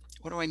development.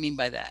 What do I mean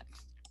by that?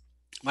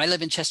 I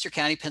live in Chester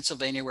County,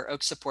 Pennsylvania, where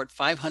oaks support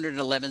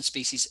 511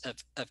 species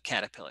of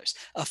caterpillars.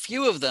 A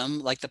few of them,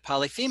 like the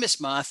polyphemus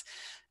moth,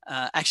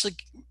 actually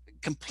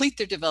complete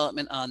their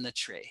development on the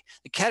tree.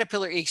 The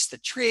caterpillar eats the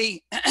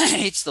tree,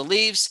 eats the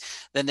leaves,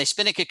 then they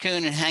spin a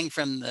cocoon and hang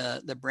from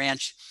the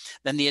branch.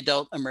 Then the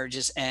adult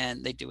emerges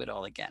and they do it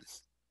all again.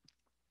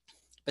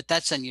 but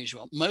that's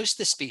unusual. Most of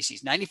the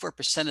species,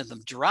 94% of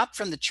them, drop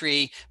from the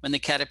tree when the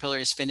caterpillar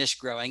is finished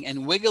growing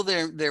and wiggle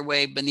their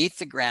way beneath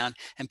the ground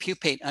and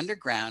pupate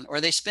underground, or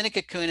they spin a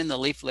cocoon in the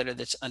leaf litter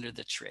that's under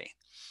the tree.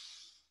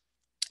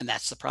 And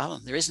that's the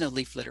problem. There is no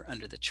leaf litter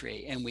under the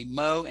tree, and we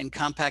mow and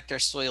compact our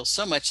soil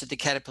so much that the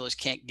caterpillars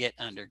can't get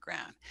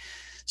underground.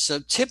 So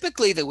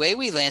typically the way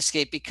we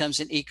landscape becomes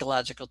an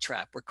ecological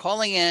trap. We're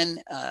calling in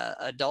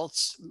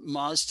adults,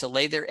 moths, to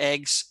lay their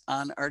eggs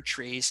on our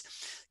trees.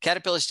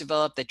 Caterpillars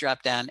develop, they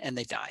drop down, and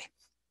they die.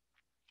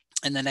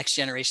 And the next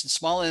generation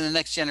smaller, and the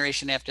next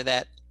generation after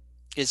that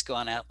is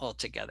gone out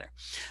altogether.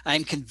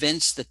 I'm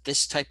convinced that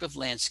this type of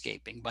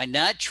landscaping, by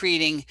not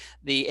treating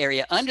the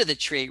area under the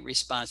tree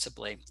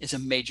responsibly, is a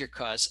major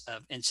cause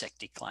of insect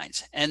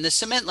declines. And the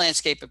cement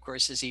landscape, of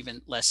course, is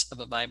even less of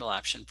a viable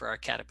option for our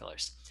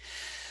caterpillars.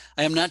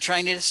 I am not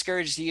trying to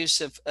discourage the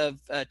use of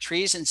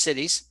trees in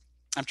cities.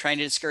 I'm trying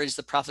to discourage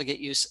the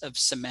profligate use of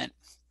cement.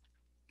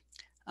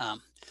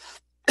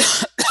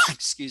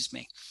 Excuse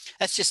me.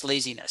 That's just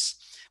laziness.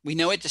 We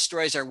know it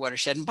destroys our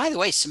watershed. And by the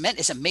way, cement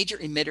is a major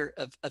emitter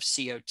of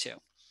CO2,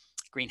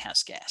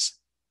 greenhouse gas.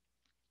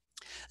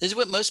 This is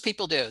what most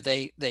people do.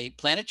 They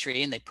plant a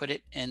tree and they put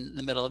it in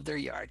the middle of their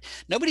yard.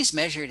 Nobody's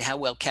measured how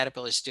well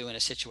caterpillars do in a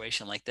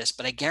situation like this,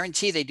 but I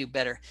guarantee they do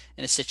better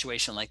in a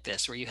situation like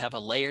this, where you have a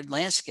layered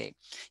landscape.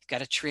 You've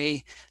got a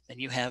tree, then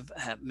you have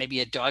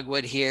maybe a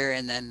dogwood here,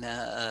 and then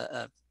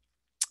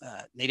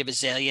native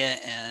azalea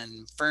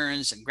and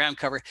ferns and ground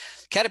cover.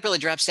 Caterpillar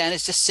drops down.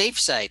 It's a safe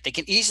site. They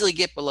can easily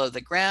get below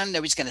the ground.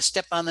 Nobody's going to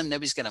step on them.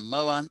 Nobody's going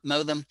to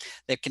mow them.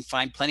 They can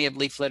find plenty of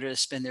leaf litter to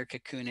spin their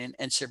cocoon in,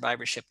 and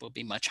survivorship will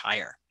be much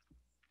higher.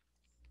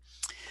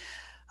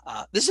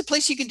 This is a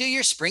place you can do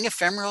your spring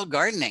ephemeral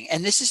gardening,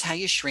 and this is how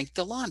you shrink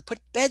the lawn. Put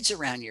beds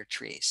around your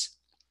trees.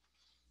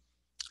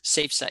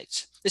 Safe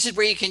sites. This is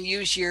where you can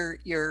use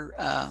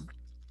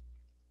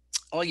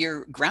all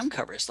your ground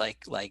covers,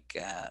 like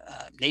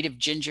native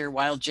ginger,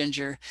 wild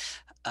ginger,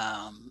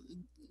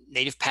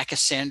 native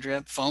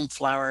pachysandra, foam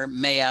flower,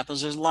 May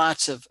apples. There's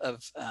lots of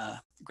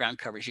ground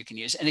covers you can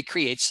use, and it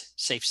creates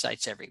safe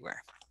sites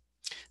everywhere.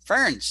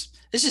 Ferns.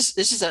 This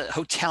is a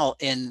hotel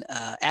in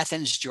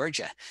Athens,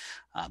 Georgia.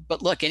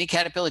 But look, any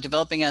caterpillar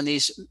developing on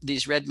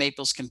these red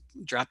maples can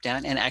drop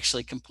down and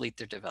actually complete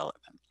their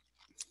development.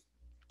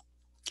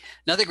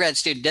 Another grad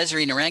student,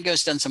 Desiree Narango,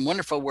 has done some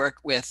wonderful work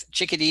with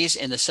chickadees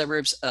in the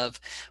suburbs of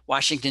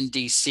Washington,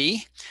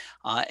 D.C.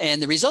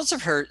 And the results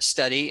of her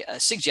study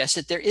suggest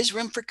that there is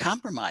room for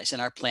compromise in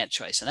our plant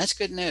choice, and that's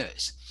good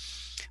news.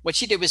 What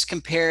she did was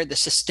compare the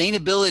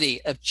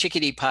sustainability of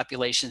chickadee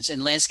populations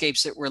in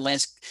landscapes that were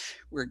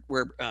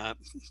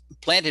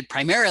planted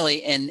primarily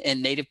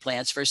in native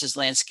plants versus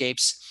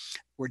landscapes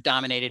were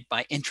dominated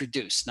by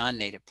introduced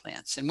non-native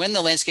plants. And when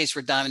the landscapes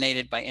were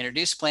dominated by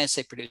introduced plants,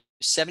 they produced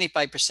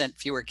 75%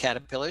 fewer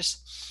caterpillars.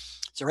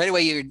 So right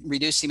away, you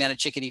reduce the amount of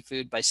chickadee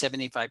food by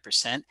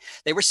 75%.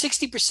 They were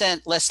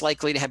 60% less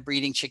likely to have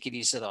breeding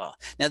chickadees at all.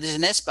 Now there's a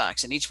nest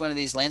box in each one of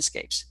these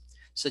landscapes.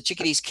 So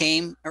chickadees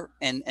came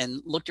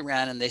and looked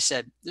around and they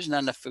said, there's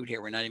not enough food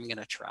here. We're not even going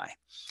to try.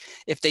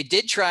 If they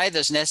did try,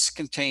 those nests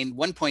contained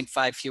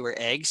 1.5 fewer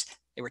eggs.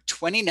 They were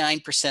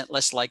 29%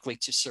 less likely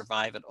to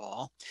survive at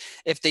all.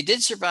 If they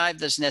did survive,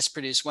 those nests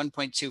produced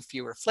 1.2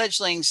 fewer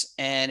fledglings,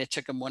 and it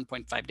took them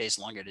 1.5 days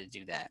longer to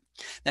do that.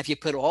 Now, if you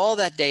put all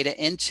that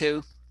data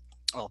into,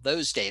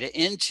 those data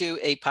into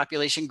a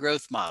population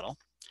growth model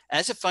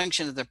as a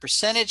function of the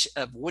percentage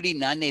of woody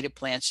non-native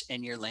plants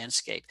in your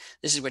landscape,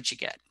 this is what you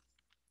get.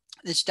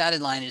 This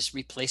dotted line is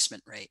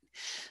replacement rate.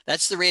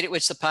 That's the rate at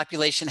which the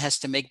population has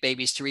to make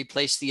babies to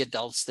replace the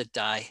adults that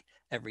die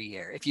every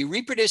year. If you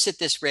reproduce at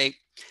this rate,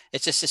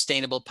 it's a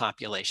sustainable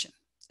population.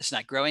 It's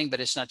not growing, but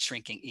it's not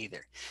shrinking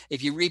either.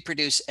 If you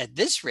reproduce at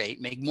this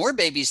rate, make more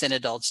babies than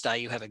adults die,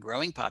 you have a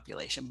growing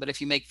population. But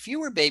if you make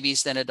fewer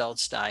babies than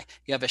adults die,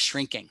 you have a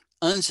shrinking,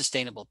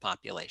 unsustainable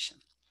population.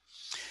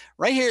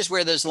 Right here is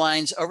where those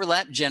lines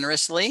overlap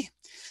generously,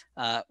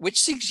 which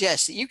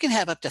suggests that you can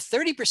have up to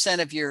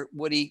 30% of your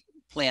woody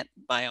plant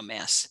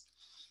biomass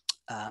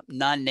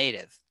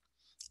non-native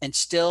and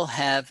still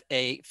have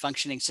a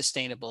functioning,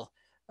 sustainable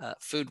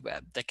food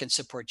web that can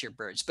support your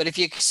birds. But if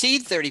you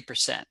exceed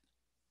 30%,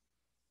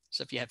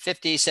 so if you have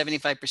 50,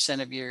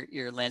 75% of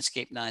your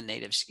landscape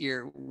non-natives,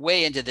 you're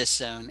way into this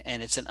zone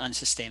and it's an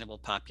unsustainable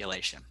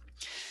population.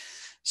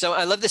 So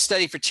I love this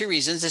study for two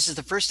reasons. This is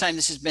the first time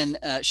this has been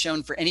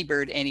shown for any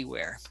bird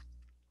anywhere,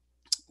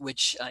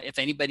 which if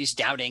anybody's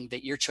doubting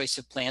that your choice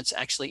of plants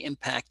actually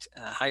impact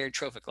higher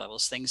trophic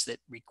levels, things that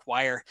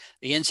require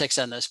the insects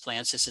on those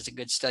plants, this is a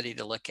good study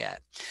to look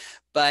at.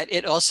 But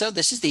it also,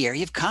 this is the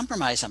area of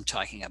compromise I'm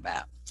talking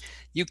about.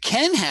 You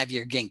can have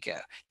your ginkgo,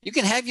 you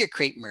can have your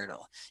crepe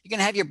myrtle, you can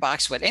have your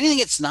boxwood, anything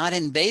that's not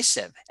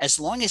invasive,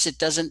 as long as it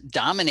doesn't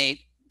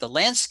dominate the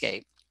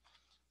landscape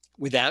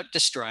without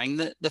destroying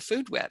the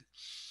food web.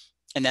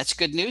 And that's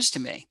good news to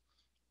me,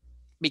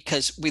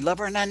 because we love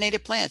our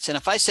non-native plants. And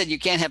if I said you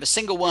can't have a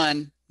single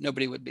one,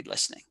 nobody would be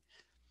listening.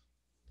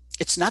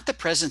 It's not the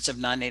presence of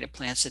non-native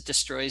plants that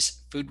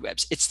destroys food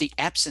webs. It's the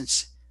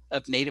absence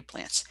of native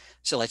plants.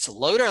 So let's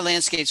load our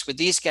landscapes with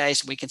these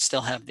guys. We can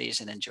still have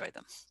these and enjoy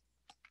them.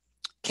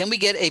 Can we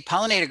get a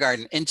pollinator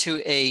garden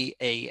into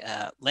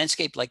a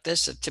landscape like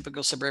this, a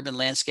typical suburban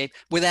landscape,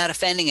 without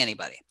offending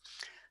anybody?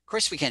 Of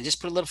course we can. Just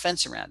put a little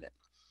fence around it.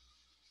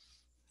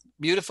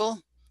 Beautiful.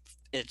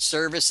 It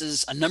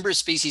services a number of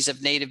species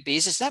of native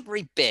bees. It's not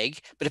very big,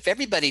 but if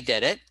everybody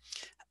did it,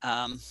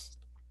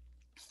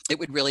 it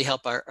would really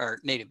help our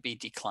native bee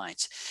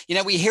declines. You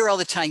know, we hear all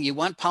the time, you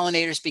want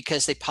pollinators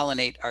because they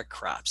pollinate our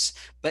crops.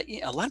 But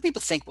you know, a lot of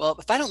people think, well,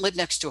 if I don't live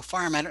next to a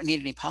farm, I don't need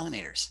any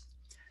pollinators.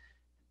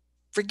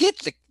 Forget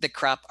the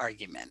crop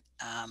argument.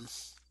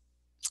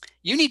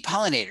 You need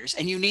pollinators,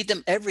 and you need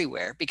them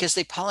everywhere because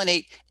they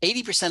pollinate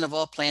 80% of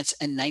all plants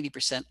and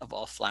 90% of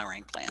all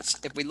flowering plants.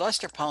 If we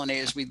lost our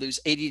pollinators, we'd lose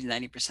 80 to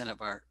 90% of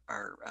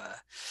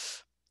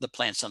the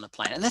plants on the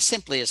planet, and that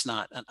simply is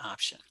not an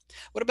option.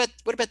 What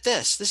about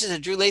this? This is a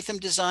Drew Latham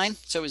design.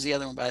 So is the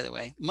other one, by the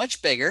way.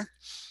 Much bigger.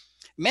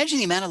 Imagine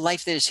the amount of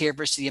life that is here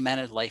versus the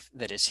amount of life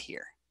that is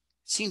here.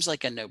 Seems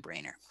like a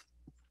no-brainer.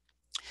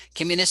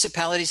 Can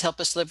municipalities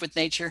help us live with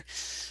nature?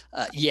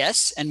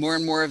 Yes, and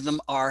more of them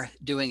are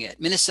doing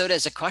it. Minnesota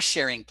has a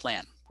cost-sharing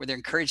plan where they're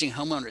encouraging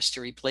homeowners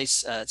to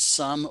replace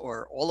some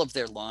or all of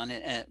their lawn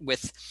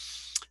with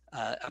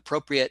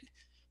appropriate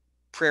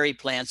prairie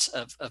plants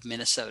of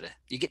Minnesota.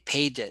 You get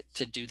paid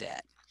to do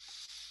that.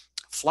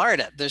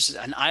 Florida, there's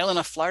an island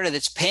of Florida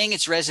that's paying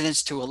its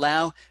residents to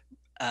allow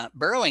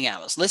burrowing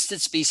owls,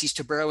 listed species,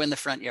 to burrow in the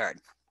front yard.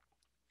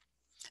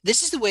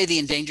 This is the way the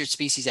Endangered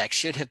Species Act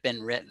should have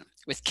been written,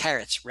 with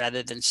carrots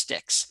rather than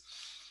sticks.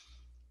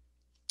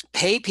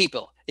 Pay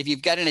people. If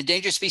you've got an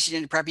endangered species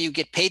in your property, you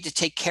get paid to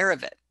take care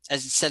of it,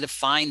 as instead of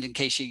fined in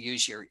case you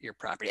use your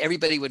property.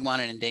 Everybody would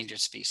want an endangered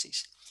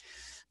species.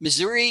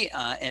 Missouri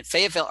and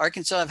Fayetteville,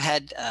 Arkansas have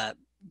had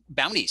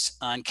bounties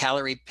on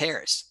calorie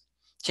pears.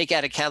 Take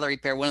out a calorie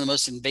pear, one of the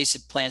most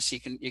invasive plants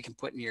you can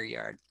put in your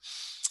yard,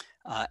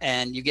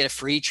 and you get a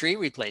free tree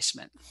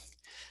replacement.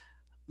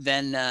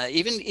 Then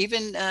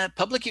even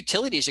public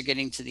utilities are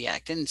getting to the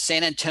act. In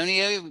San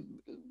Antonio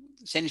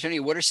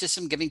water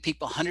system giving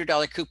people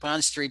 $100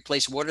 coupons to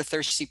replace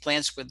water-thirsty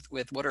plants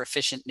with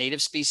water-efficient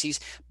native species.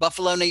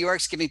 Buffalo, New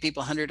York's giving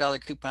people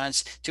 $100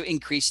 coupons to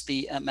increase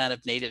the amount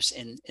of natives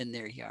in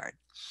their yard.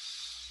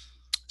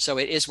 So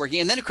it is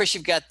working. And then of course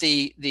you've got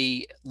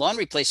the lawn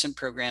replacement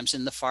programs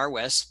in the far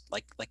west,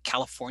 like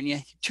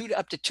California,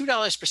 up to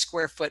 $2 per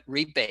square foot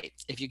rebate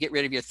if you get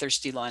rid of your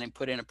thirsty lawn and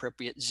put in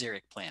appropriate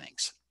xeric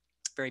plantings.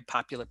 Very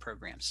popular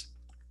programs.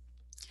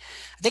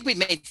 I think we've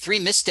made 3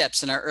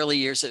 missteps in our early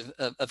years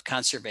of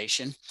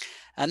conservation.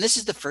 And this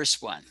is the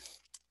first one.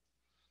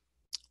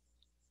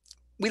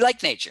 We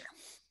like nature.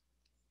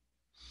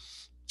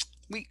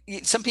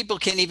 Some people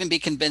can even be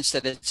convinced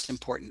that it's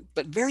important,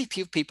 but very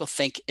few people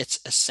think it's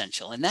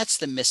essential. And that's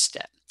the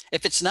misstep.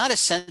 If it's not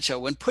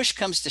essential, when push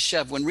comes to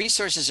shove, when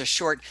resources are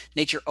short,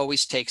 nature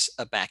always takes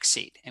a back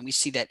seat. And we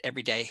see that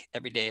every day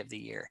of the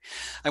year.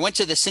 I went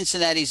to the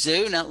Cincinnati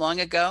Zoo not long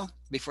ago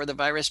before the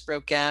virus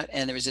broke out.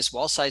 And there was this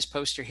wall-size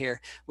poster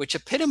here, which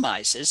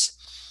epitomizes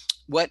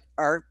what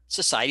our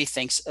society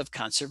thinks of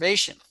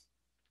conservation.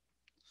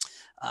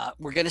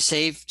 We're going to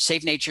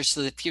save nature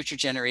so that future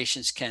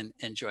generations can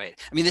enjoy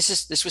it. I mean,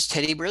 this was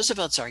Teddy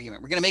Roosevelt's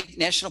argument. We're going to make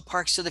national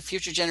parks so that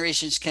future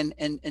generations can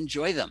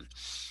enjoy them.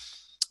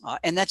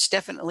 And that's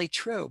definitely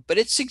true, but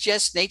it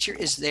suggests nature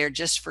is there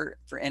just for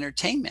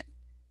entertainment,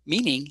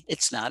 meaning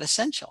it's not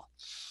essential.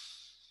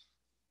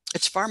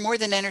 It's far more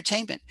than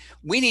entertainment.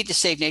 We need to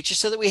save nature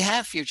so that we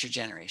have future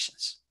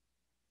generations.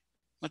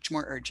 Much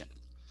more urgent.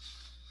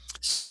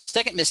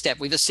 Second misstep,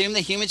 we've assumed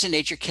that humans and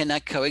nature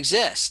cannot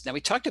coexist. Now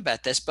we talked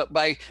about this, but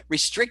by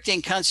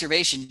restricting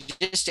conservation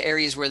just to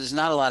areas where there's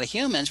not a lot of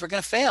humans, we're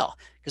going to fail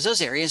because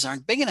those areas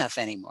aren't big enough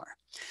anymore.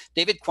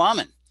 David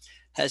Quammen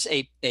has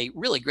a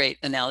really great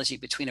analogy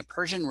between a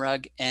Persian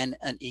rug and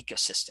an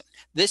ecosystem.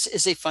 This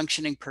is a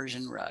functioning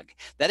Persian rug.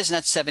 That is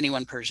not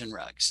 71 Persian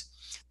rugs.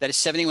 That is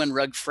 71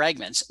 rug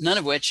fragments, none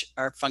of which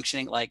are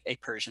functioning like a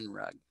Persian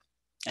rug.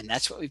 And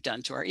that's what we've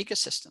done to our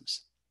ecosystems.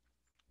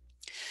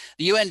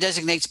 The UN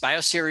designates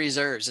biosphere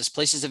reserves as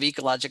places of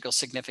ecological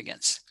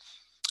significance.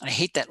 I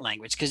hate that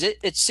language because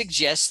it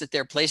suggests that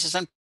there are places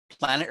on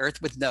planet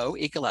Earth with no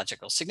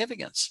ecological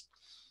significance.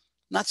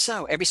 Not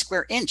so. Every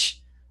square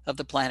inch of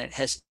the planet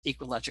has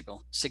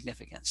ecological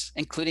significance,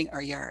 including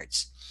our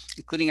yards,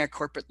 including our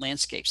corporate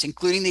landscapes,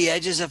 including the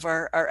edges of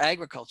our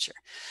agriculture.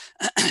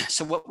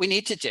 So what we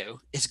need to do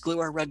is glue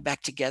our rug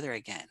back together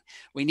again.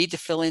 We need to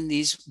fill in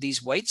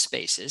these white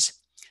spaces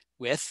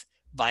with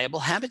viable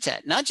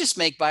habitat, not just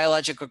make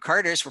biological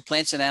corridors where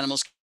plants and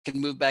animals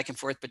can move back and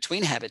forth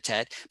between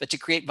habitat, but to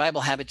create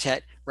viable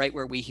habitat right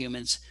where we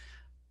humans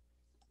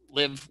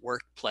live,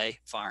 work, play,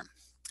 farm.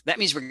 That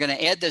means we're going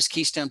to add those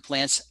keystone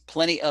plants,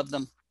 plenty of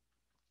them.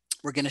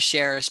 We're going to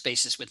share our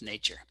spaces with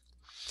nature.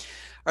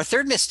 Our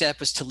third misstep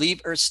was to leave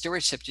Earth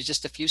stewardship to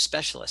just a few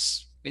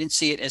specialists. We didn't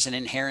see it as an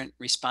inherent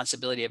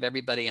responsibility of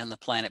everybody on the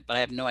planet, but I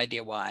have no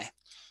idea why.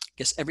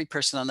 Because every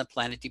person on the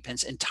planet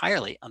depends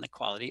entirely on the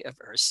quality of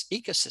Earth's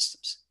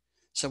ecosystems.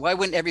 So why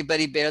wouldn't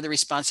everybody bear the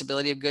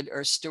responsibility of good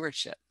earth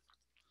stewardship?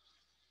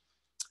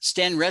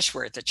 Stan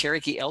Rushworth, a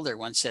Cherokee elder,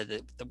 once said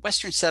that the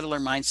Western settler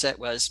mindset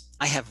was,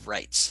 I have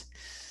rights.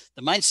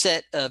 The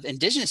mindset of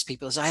indigenous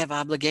people is, I have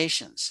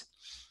obligations.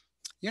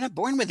 You're not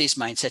born with these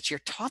mindsets, you're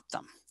taught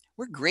them.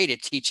 We're great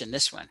at teaching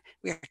this one.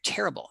 We are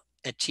terrible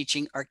at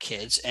teaching our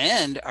kids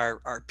and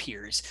our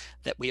peers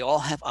that we all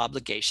have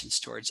obligations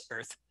towards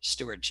earth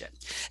stewardship.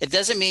 It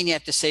doesn't mean you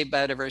have to save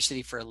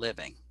biodiversity for a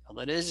living,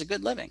 although it is a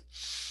good living,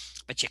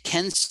 but you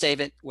can save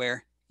it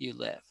where you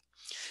live.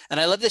 And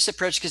I love this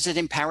approach because it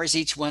empowers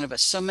each one of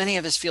us. So many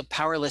of us feel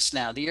powerless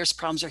now. The Earth's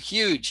problems are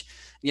huge.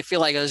 You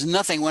feel like there's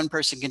nothing one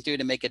person can do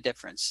to make a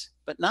difference,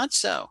 but not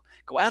so.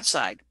 Go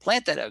outside,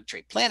 plant that oak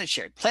tree, plant a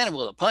cherry, plant a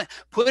willow, put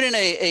in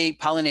a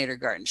pollinator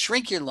garden,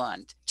 shrink your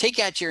lawn, take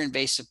out your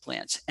invasive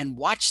plants, and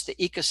watch the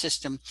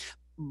ecosystem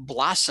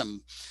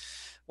blossom.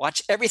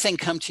 Watch everything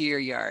come to your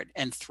yard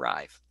and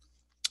thrive.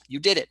 You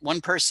did it,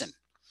 one person.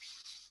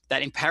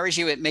 That empowers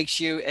you. It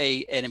makes you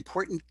an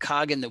important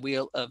cog in the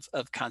wheel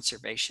of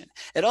conservation.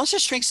 It also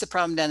shrinks the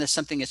problem down to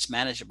something that's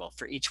manageable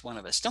for each one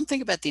of us. Don't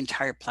think about the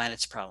entire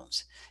planet's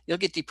problems. You'll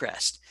get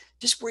depressed.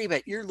 Just worry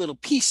about your little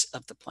piece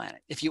of the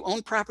planet. If you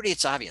own property,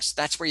 it's obvious.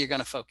 That's where you're going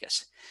to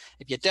focus.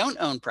 If you don't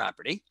own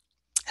property,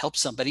 help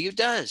somebody who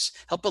does.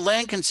 Help a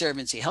land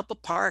conservancy, help a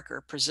park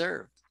or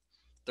preserve.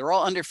 They're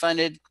all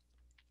underfunded,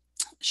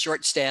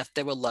 short-staffed.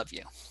 They will love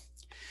you.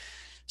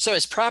 So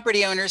as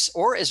property owners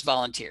or as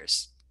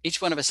volunteers, each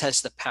one of us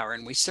has the power,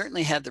 and we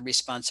certainly have the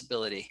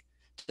responsibility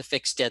to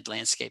fix dead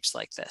landscapes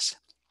like this.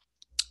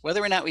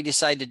 Whether or not we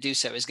decide to do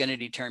so is going to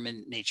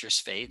determine nature's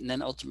fate and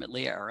then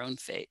ultimately our own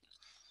fate.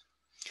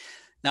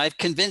 Now, I've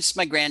convinced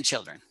my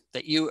grandchildren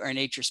that you are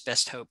nature's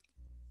best hope.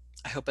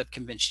 I hope I've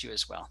convinced you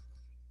as well.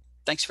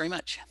 Thanks very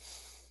much.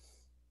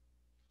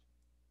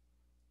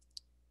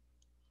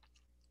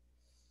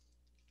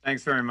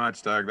 Thanks very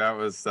much, Doug. That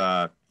was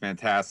a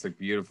fantastic,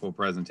 beautiful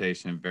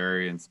presentation,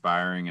 very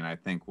inspiring, and I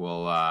think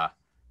we'll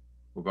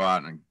go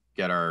out and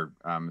get our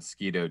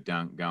mosquito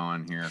dunk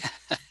going here.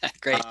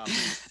 Great.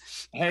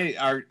 Hey,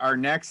 our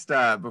next,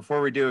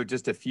 before we do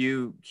just a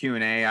few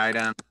Q&A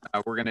items,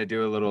 we're going to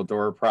do a little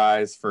door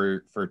prize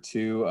for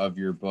 2 of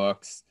your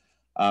books.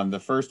 The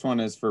first one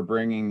is for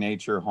Bringing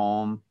Nature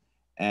Home.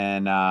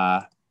 And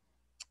let's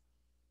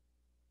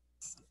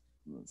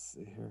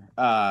see here.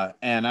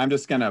 And I'm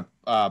just going to,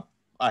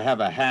 I have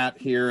a hat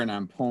here and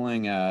I'm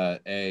pulling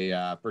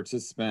a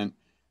participant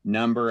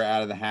number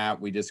out of the hat.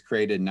 We just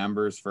created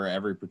numbers for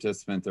every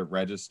participant that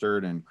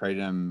registered and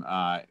created them,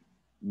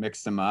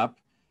 mixed them up.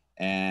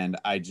 And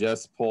I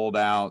just pulled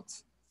out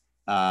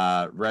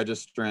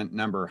registrant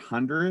number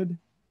 100.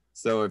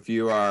 So if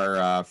you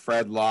are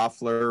Fred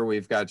Loeffler,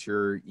 we've got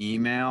your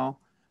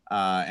email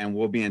and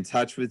we'll be in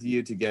touch with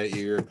you to get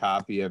you your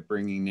copy of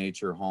Bringing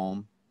Nature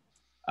Home.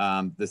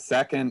 The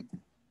second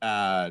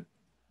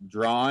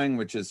drawing,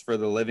 which is for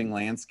the Living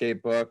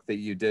Landscape book that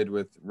you did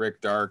with Rick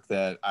Dark,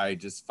 that I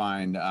just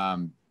find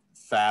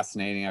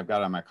fascinating. I've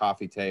got it on my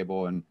coffee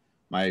table, and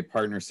my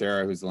partner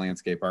Sarah, who's a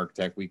landscape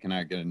architect, we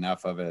cannot get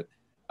enough of it.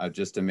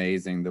 Just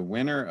amazing. The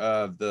winner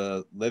of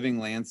the Living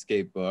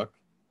Landscape book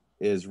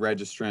is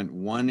registrant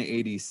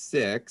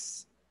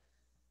 186,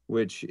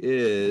 which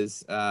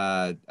is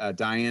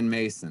Diane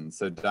Mason.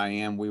 So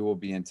Diane, we will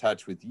be in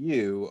touch with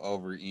you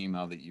over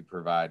email that you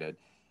provided.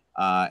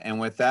 And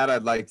with that,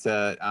 I'd like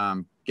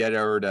to get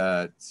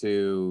over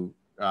to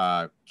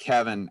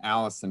Kevin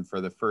Allison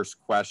for the first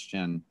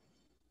question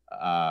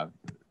of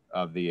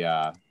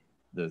the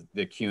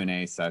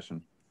Q&A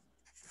session.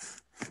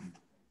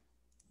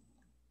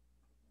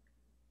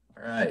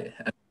 All right.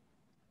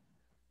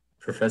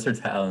 Professor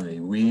Tallamy,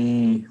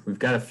 we've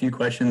got a few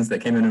questions that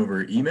came in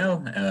over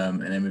email,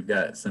 and then we've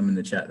got some in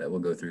the chat that we'll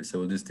go through. So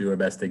we'll just do our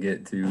best to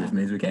get to as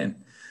many as we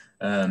can.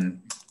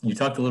 You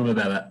talked a little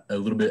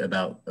bit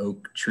about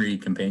oak tree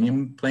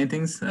companion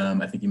plantings.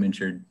 I think you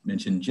mentioned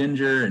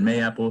ginger and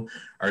mayapple.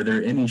 Are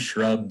there any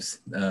shrubs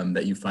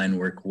that you find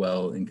work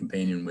well in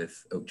companion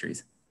with oak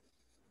trees?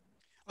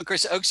 Of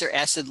course, oaks are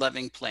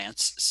acid-loving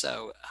plants,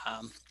 so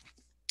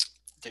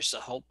there's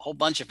a whole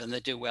bunch of them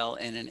that do well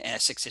in an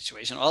acid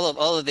situation.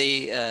 All of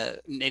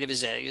the native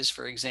azaleas,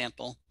 for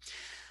example.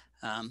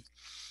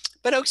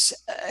 But oaks,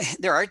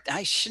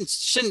 I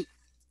shouldn't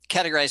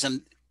categorize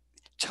them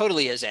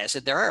totally as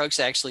acid. There are oaks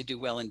that actually do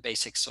well in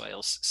basic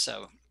soils.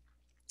 So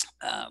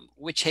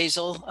witch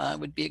hazel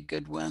would be a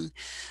good one.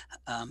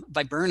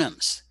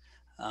 Viburnums,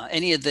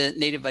 any of the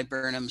native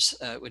viburnums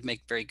would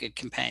make very good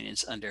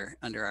companions under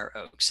our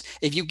oaks.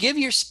 If you give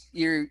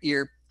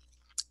your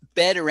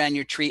bed around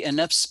your tree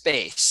enough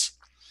space,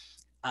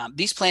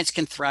 these plants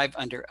can thrive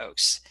under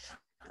oaks.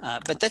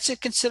 But that's a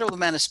considerable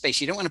amount of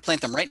space. You don't want to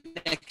plant them right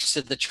next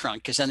to the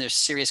trunk, because then there's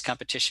serious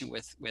competition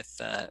with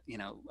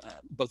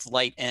both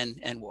light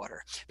and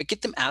water. But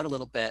get them out a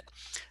little bit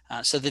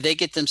so that they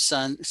get some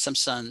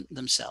sun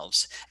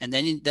themselves. And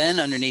then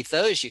underneath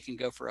those, you can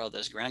go for all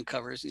those ground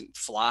covers and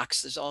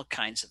phlox. There's all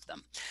kinds of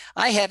them.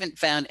 I haven't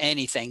found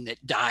anything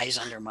that dies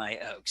under my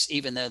oaks,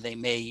 even though they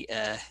may,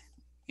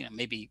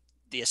 maybe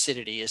the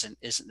acidity isn't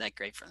that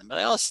great for them. But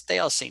they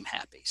all seem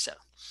happy. So.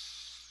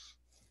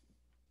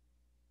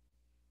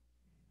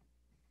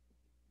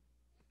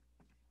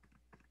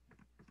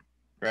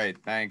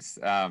 Great, thanks.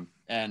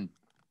 And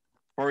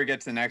before we get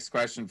to the next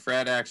question,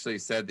 Fred actually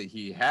said that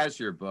he has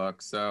your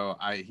book. So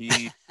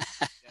he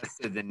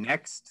suggested the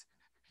next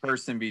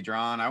person be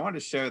drawn. I wanted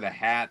to show the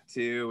hat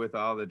too with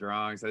all the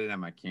drawings. I didn't have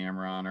my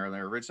camera on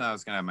earlier. Originally, I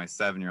was going to have my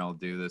 7-year-old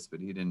do this,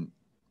 but he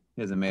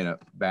hasn't made it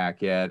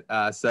back yet.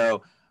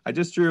 So I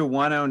just drew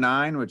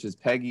 109, which is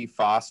Peggy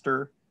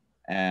Foster.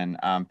 And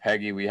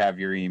Peggy, we have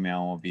your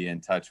email. We'll be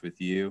in touch with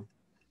you.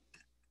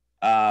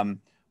 Doug,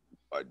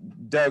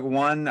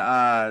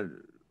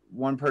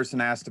 one person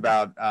asked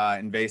about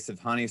invasive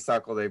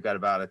honeysuckle. They've got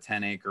about a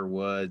 10-acre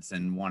woods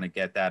and want to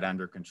get that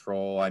under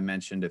control. I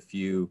mentioned a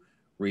few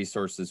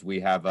resources we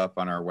have up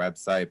on our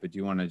website, but do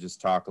you want to just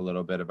talk a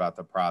little bit about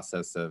the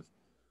process of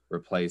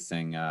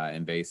replacing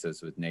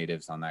invasives with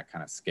natives on that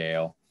kind of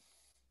scale?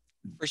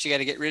 First, you got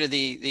to get rid of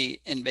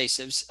the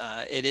invasives.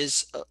 It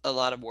is a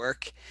lot of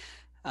work.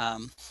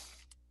 You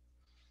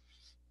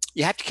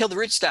have to kill the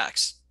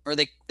rootstocks or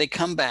they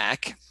come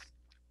back.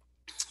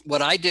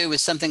 What I do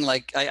is something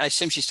like, I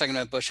assume she's talking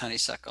about bush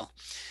honeysuckle.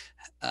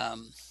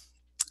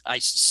 I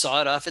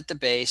saw it off at the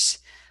base.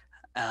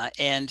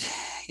 And,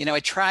 I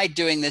tried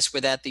doing this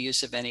without the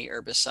use of any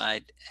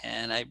herbicide,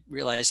 and I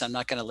realized I'm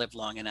not going to live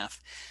long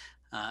enough.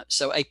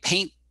 So I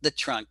paint the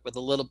trunk with a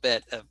little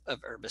bit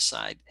of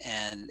herbicide,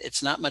 and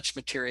it's not much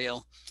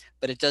material,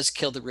 but it does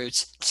kill the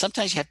roots.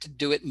 Sometimes you have to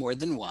do it more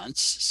than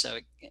once. So,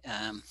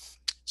 can't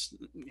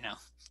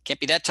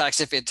be that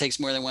toxic if it takes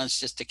more than once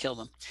just to kill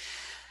them.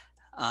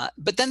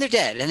 But then they're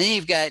dead. And then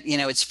you've got,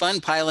 it's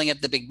fun piling up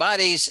the big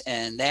bodies,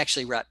 and they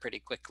actually rot pretty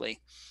quickly.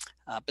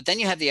 But then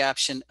you have the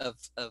option of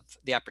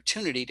the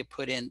opportunity to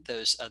put in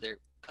those other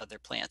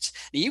plants.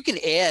 Now you can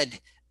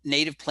add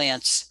native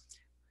plants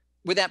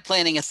without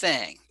planting a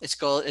thing. It's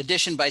called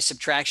addition by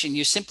subtraction.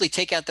 You simply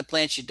take out the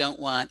plants you don't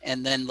want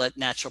and then let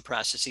natural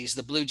processes,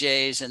 the blue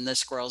jays and the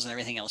squirrels and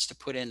everything else, to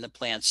put in the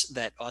plants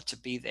that ought to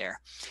be there.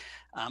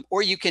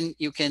 Or you can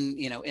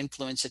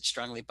influence it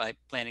strongly by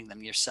planting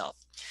them yourself.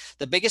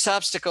 The biggest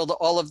obstacle to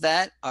all of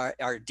that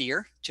are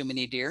deer, too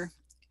many deer.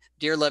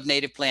 Deer love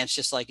native plants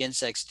just like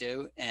insects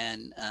do.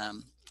 And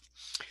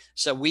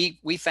so we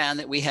found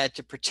that we had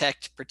to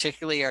protect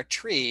particularly our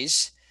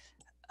trees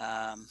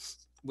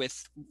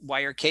with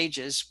wire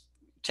cages.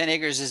 10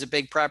 acres is a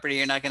big property.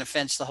 You're not going to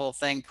fence the whole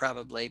thing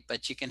probably,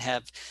 but you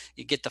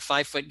get the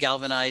 5-foot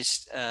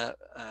galvanized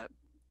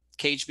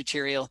cage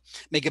material,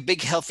 make a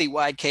big, healthy,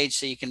 wide cage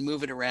so you can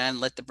move it around,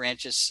 let the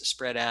branches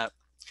spread out.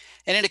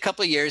 And in a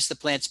couple of years, the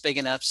plant's big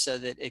enough so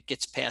that it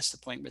gets past the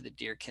point where the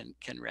deer can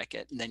wreck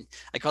it. And then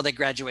I call that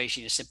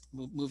graduation. You just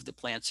move the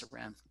plants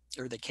around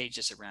or the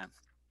cages around.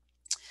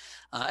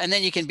 And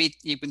then you can beat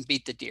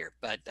the deer,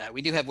 but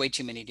we do have way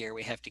too many deer.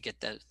 We have to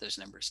get those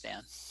numbers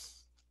down.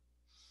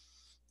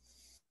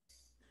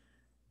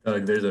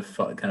 Doug, there's a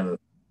kind of a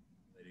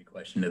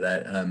question to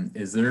that.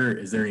 Is there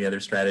any other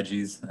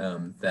strategies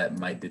that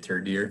might deter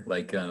deer?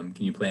 Like, can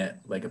you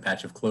plant like a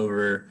patch of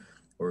clover,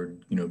 or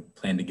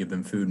plan to give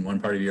them food in one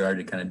part of your yard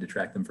to kind of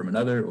detract them from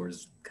another, or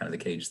is kind of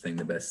the cage thing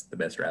the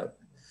best route?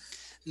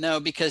 No,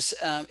 because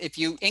if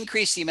you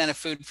increase the amount of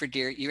food for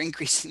deer, you're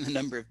increasing the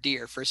number of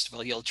deer. First of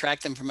all, you'll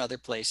attract them from other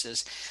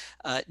places.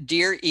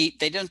 Deer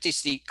they don't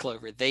just eat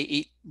clover, they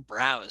eat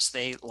browse.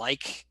 They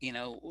like,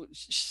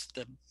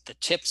 the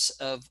tips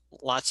of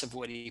lots of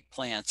woody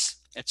plants.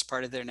 It's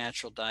part of their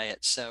natural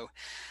diet. So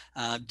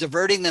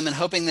diverting them and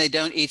hoping they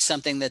don't eat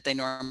something that they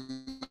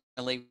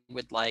normally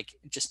would like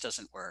just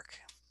doesn't work.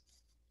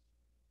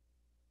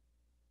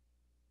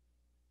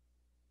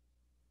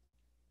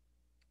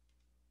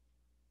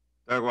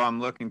 Doug, while I'm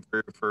looking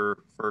through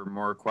for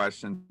more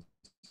questions,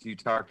 you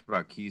talked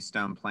about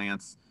keystone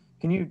plants.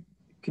 Can you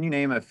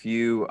name a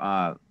few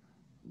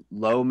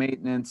low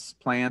maintenance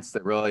plants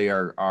that really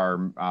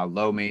are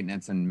low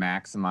maintenance and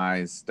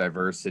maximize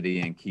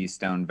diversity and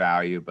keystone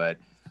value? But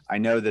I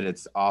know that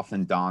it's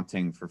often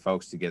daunting for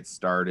folks to get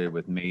started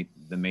with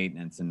the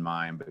maintenance in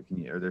mind. But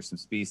are there some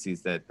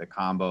species that the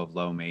combo of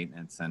low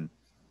maintenance and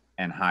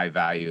high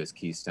value as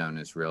keystone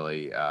is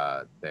really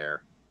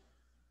there?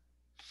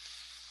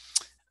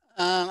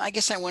 I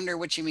guess I wonder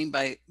what you mean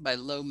by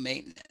low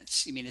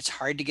maintenance. You mean it's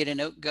hard to get an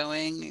oak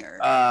going, or?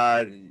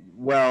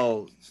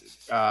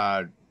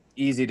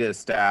 Easy to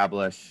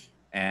establish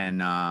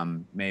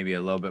and maybe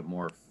a little bit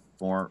more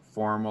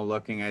formal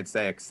looking, I'd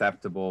say,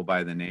 acceptable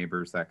by the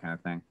neighbors, that kind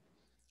of thing.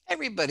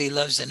 Everybody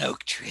loves an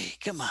oak tree.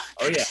 Come on.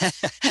 Oh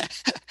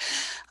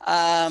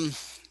yeah.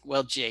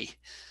 Well, gee.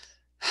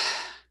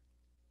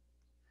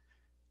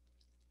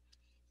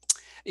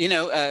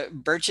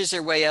 Birches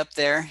are way up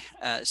there.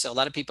 So a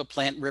lot of people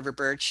plant river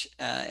birch,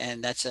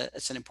 and that's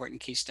an important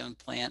keystone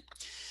plant.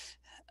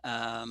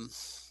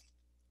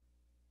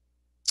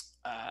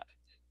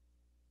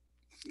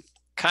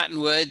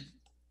 Cottonwood,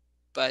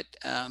 but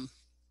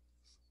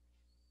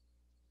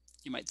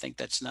you might think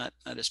that's not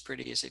as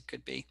pretty as it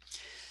could be.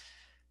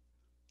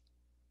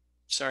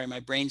 Sorry, my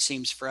brain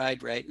seems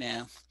fried right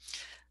now.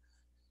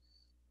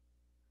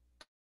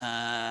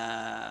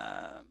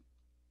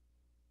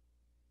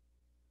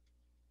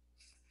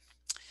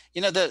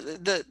 you know,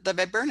 the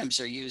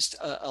viburnums are used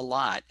a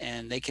lot,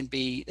 and they can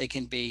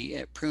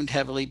be pruned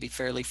heavily, be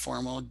fairly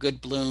formal, good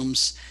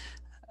blooms,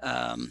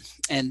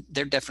 and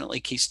they're definitely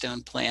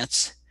keystone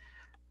plants.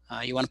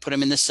 You want to put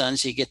them in the sun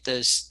so you get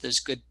those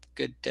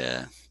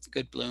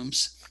good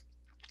blooms.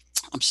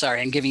 I'm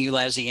sorry, I'm giving you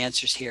lousy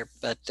answers here,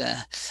 but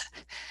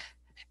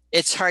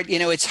it's hard. You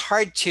know, it's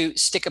hard to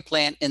stick a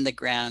plant in the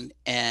ground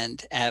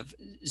and have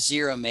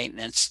zero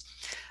maintenance.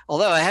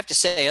 Although I have to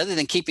say, other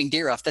than keeping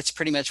deer off, that's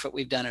pretty much what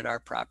we've done at our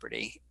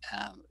property.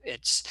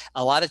 It's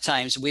a lot of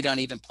times we don't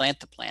even plant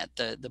the plant.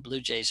 The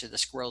blue jays or the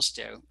squirrels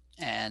do,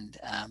 and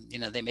you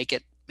know, they make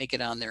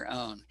it on their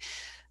own.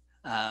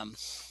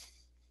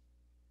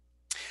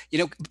 You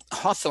know,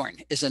 hawthorn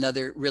is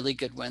another really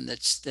good one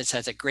that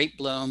has a great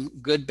bloom,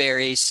 good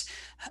berries,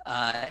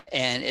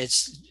 and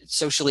it's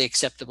socially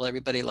acceptable.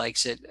 Everybody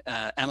likes it.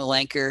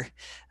 Amelanchier,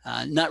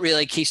 not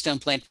really a keystone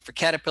plant for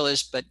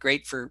caterpillars, but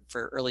great for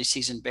early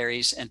season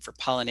berries and for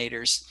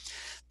pollinators.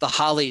 The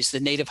hollies,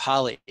 the native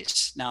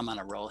hollies. Now I'm on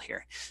a roll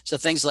here. So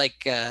things like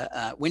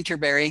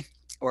winterberry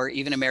or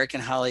even American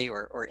holly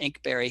or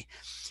inkberry.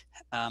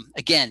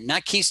 Again,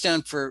 not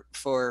keystone for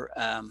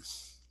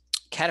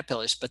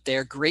caterpillars, but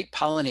they're great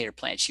pollinator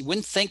plants. You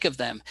wouldn't think of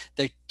them.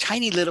 They're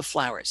tiny little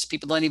flowers.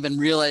 People don't even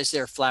realize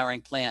they're a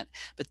flowering plant,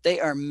 but they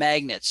are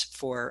magnets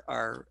for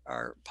our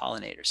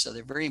pollinators. So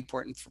they're very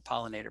important for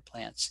pollinator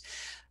plants.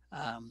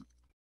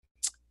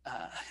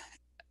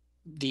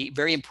 The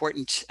very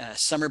important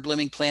summer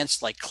blooming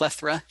plants like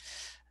clethra,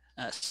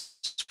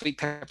 sweet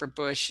pepper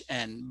bush,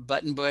 and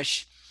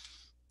buttonbush.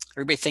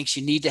 Everybody thinks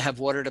you need to have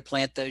water to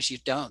plant those. You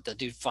don't. They'll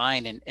do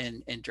fine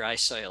in dry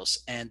soils.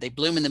 And they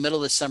bloom in the middle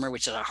of the summer,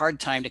 which is a hard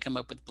time to come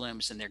up with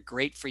blooms. And they're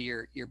great for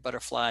your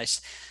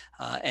butterflies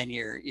and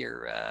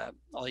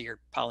all your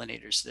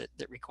pollinators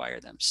that require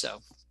them.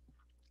 So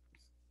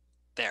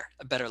there,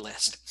 a better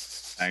list.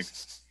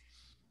 Thanks.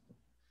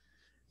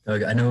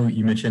 Doug, I know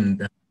you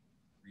mentioned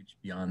reach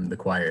beyond the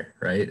choir,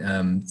 right?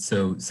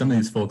 So some of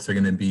these folks are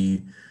going to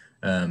be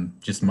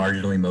just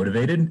marginally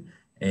motivated.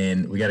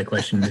 And we got a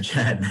question in the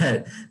chat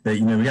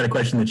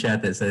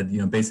that said, you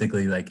know,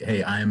 basically like,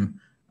 hey, I'm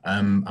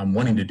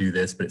wanting to do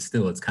this, but it's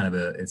kind of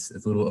it's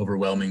a little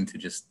overwhelming to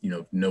just,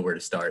 you know where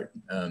to start.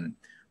 How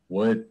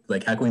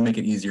can we make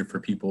it easier for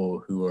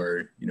people who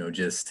are, you know,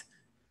 just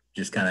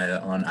kind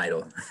of on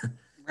idle?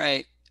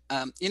 Right.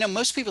 You know,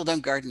 most people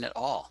don't garden at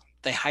all.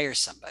 They hire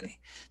somebody.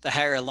 They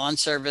hire a lawn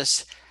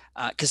service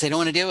because they don't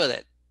want to deal with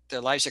it.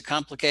 Their lives are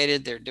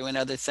complicated. They're doing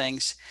other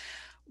things.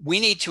 We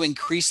need to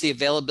increase the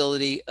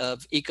availability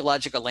of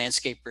ecological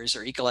landscapers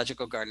or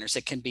ecological gardeners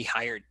that can be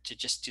hired to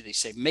just do these.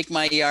 Say, make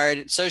my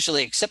yard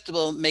socially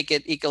acceptable, make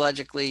it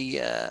ecologically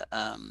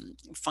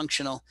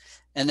functional,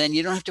 and then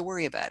you don't have to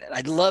worry about it.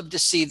 I'd love to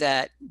see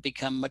that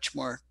become much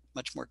more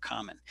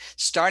common.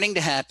 Starting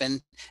to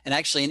happen, and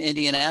actually in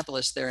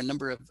Indianapolis, there are a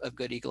number of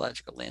good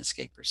ecological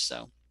landscapers.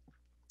 So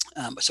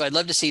I'd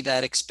love to see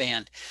that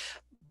expand.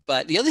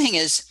 But the other thing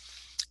is,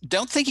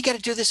 don't think you got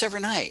to do this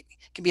overnight.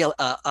 It can be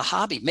a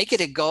hobby. Make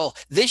it a goal.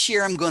 This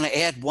year, I'm going to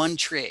add 1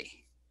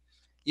 tree.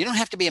 You don't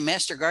have to be a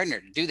master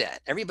gardener to do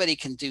that. Everybody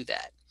can do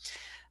that.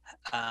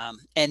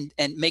 And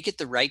make it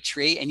the right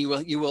tree, and you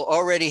will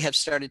already have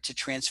started to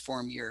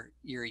transform your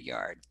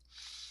yard.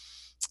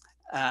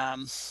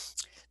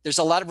 There's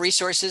a lot of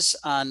resources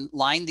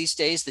online these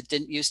days that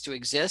didn't used to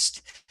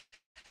exist.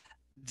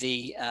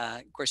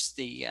 Of course,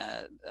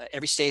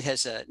 every state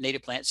has a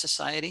native plant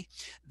society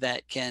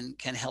that can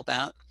help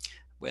out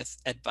with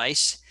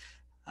advice.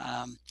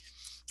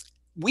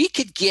 We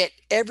could get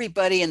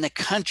everybody in the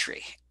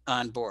country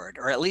on board,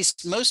 or at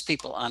least most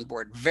people on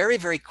board very,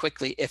 very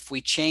quickly if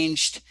we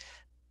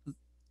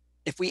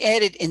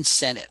added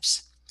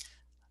incentives.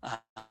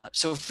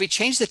 So if we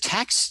change the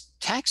tax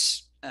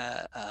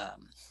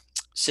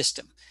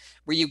system,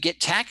 where you get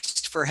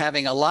taxed for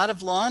having a lot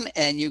of lawn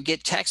and you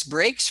get tax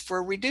breaks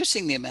for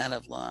reducing the amount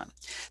of lawn.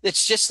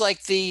 It's just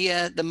like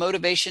the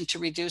motivation to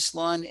reduce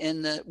lawn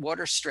in the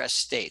water stress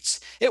states.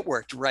 It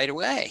worked right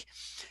away.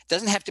 It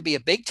doesn't have to be a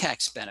big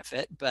tax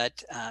benefit,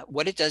 but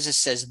what it does is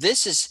says,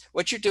 this is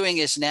what you're doing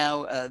is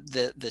now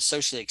the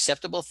socially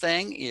acceptable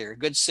thing. You're a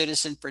good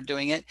citizen for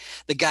doing it.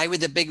 The guy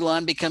with the big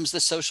lawn becomes the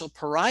social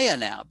pariah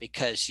now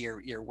because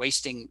you're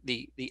wasting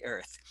the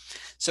earth.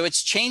 So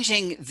it's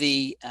changing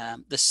the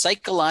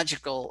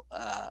psychological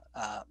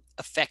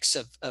effects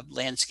of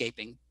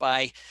landscaping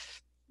by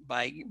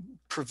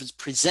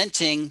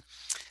presenting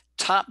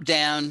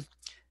top-down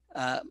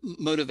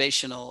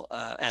motivational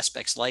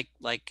aspects like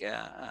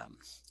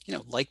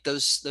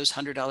those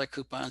 $100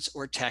 coupons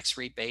or tax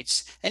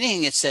rebates.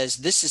 Anything that says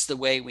this is the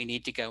way we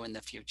need to go in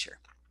the future.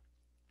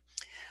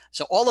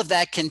 So all of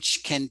that can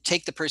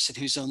take the person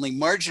who's only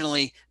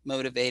marginally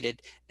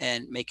motivated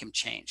and make them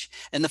change.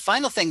 And the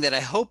final thing that I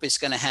hope is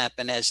going to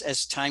happen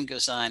as time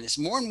goes on is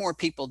more and more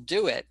people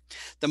do it.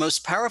 The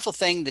most powerful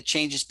thing that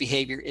changes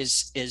behavior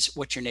is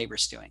what your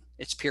neighbor's doing.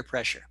 It's peer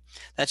pressure.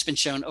 That's been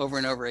shown over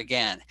and over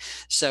again.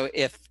 So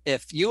if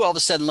you all of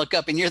a sudden look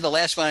up and you're the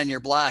last one on your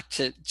block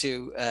to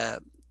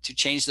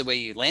change the way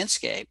you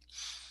landscape,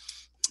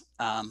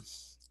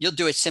 you'll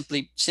do it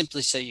simply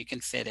so you can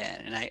fit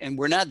in. And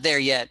we're not there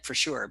yet for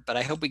sure, but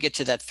I hope we get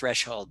to that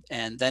threshold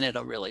and then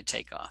it'll really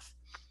take off.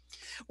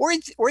 Or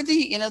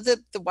the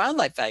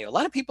wildlife value. A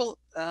lot of people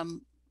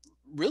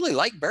really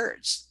like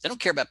birds. They don't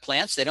care about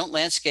plants. They don't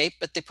landscape,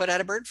 but they put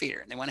out a bird feeder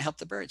and they want to help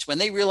the birds. When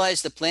they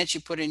realize the plants you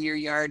put in your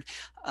yard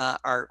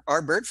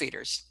are bird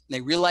feeders,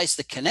 they realize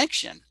the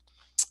connection,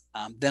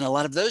 then a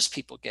lot of those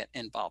people get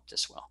involved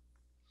as well.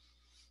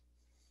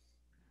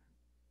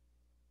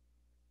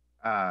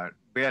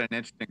 We had an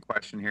interesting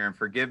question here, and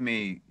forgive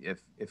me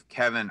if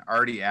Kevin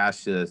already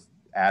asked you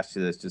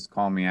this, just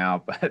call me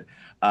out, but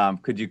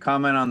could you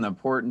comment on the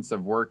importance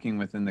of working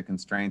within the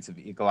constraints of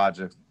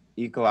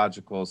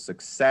ecological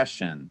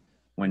succession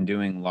when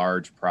doing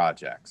large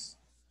projects?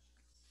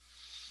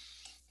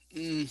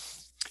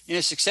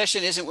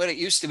 Succession isn't what it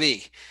used to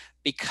be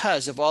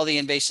because of all the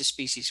invasive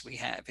species we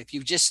have. If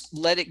you just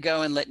let it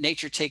go and let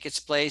nature take its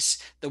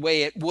place the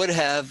way it would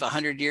have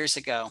 100 years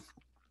ago,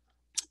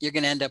 you're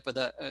going to end up with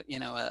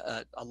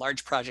a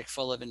large project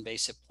full of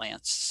invasive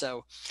plants.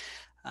 So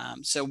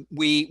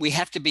we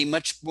have to be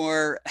much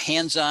more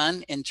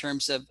hands-on in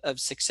terms of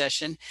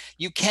succession.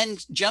 You can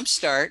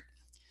jumpstart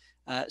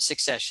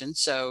succession.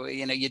 So,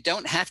 you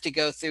don't have to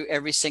go through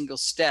every single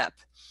step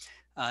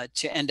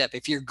to end up.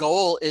 If your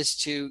goal is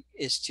to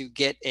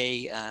get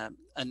an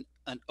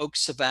oak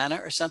savanna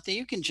or something,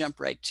 you can jump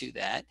right to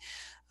that.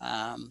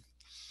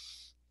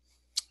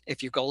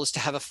 If your goal is to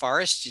have a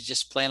forest, you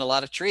just plant a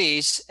lot of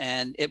trees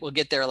and it will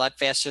get there a lot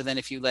faster than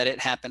if you let it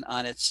happen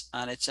on its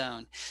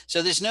own.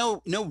 So there's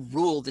no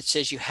rule that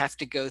says you have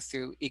to go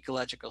through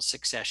ecological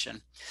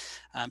succession.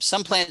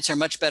 Some plants are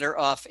much better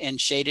off in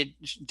shaded,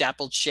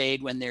 dappled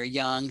shade when they're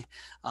young.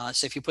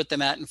 So if you put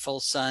them out in full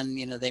sun,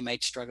 they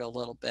might struggle a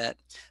little bit,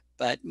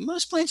 but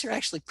most plants are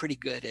actually pretty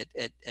good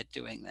at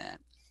doing that.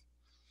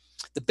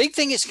 The big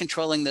thing is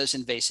controlling those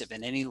invasive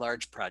in any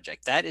large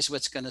project. That is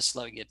what's going to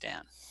slow you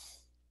down.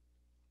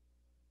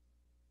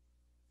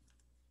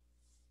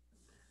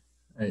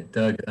 All right,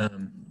 Doug,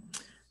 when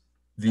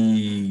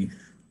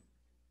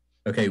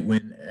all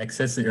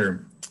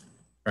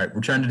right,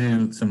 we're trying to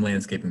do some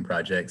landscaping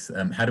projects.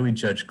 How do we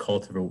judge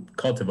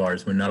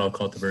cultivars when not all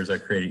cultivars are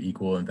created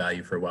equal in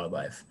value for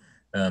wildlife?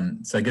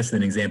 So I guess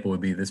an example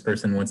would be this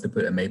person wants to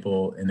put a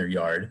maple in their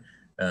yard.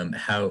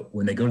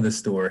 When they go to the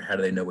store, how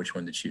do they know which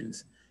one to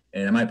choose?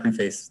 And I might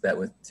preface that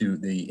with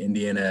the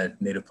Indiana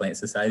Native Plant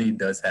Society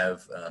does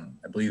have,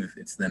 I believe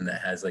it's them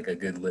that has like a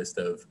good list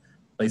of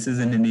places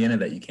in Indiana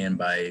that you can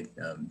buy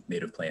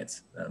native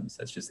plants. So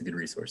that's just a good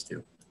resource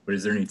too. But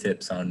is there any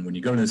tips on when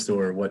you go to the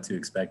store, what to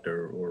expect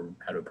or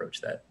how to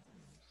approach that?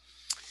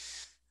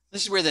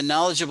 This is where the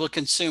knowledgeable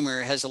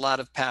consumer has a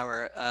lot of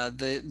power.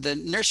 The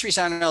nurseries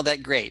aren't all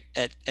that great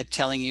at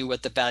telling you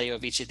what the value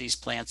of each of these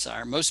plants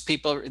are. Most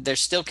people, they're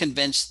still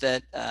convinced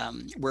that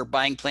we're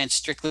buying plants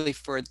strictly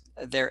for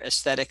their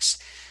aesthetics.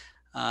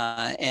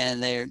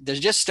 And they're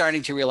just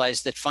starting to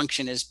realize that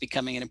function is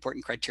becoming an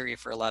important criteria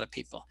for a lot of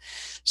people.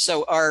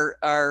 So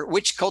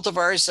which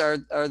cultivars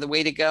are the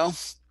way to go?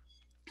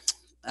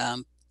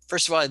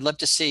 First of all, I'd love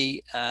to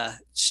see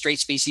straight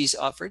species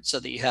offered so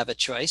that you have a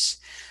choice.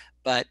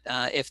 But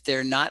if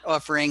they're not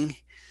offering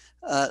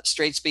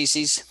straight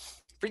species,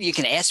 you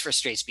can ask for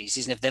straight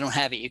species. And if they don't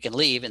have it, you can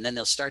leave and then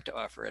they'll start to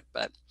offer it.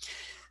 But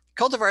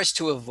cultivars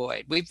to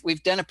avoid.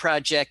 We've done a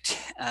project.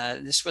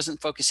 This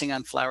wasn't focusing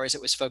on flowers.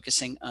 It was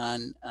focusing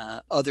on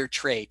other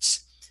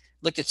traits.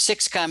 Looked at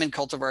 6 common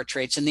cultivar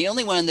traits. And the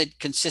only one that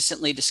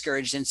consistently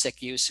discouraged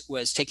insect use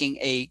was taking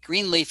a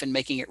green leaf and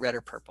making it red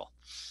or purple.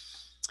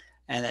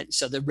 And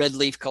so the red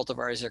leaf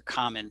cultivars are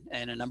common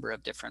in a number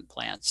of different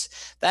plants.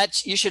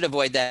 You should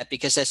avoid that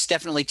because that's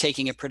definitely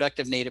taking a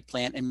productive native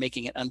plant and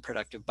making it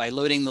unproductive by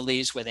loading the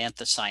leaves with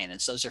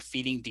anthocyanins. Those are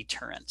feeding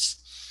deterrents.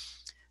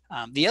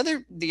 The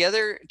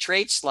other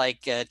traits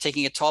like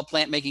taking a tall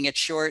plant, making it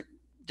short,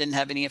 didn't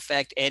have any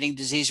effect. Adding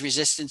disease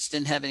resistance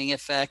didn't have any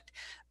effect.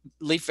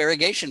 Leaf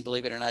variegation,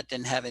 believe it or not,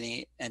 didn't have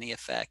any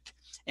effect.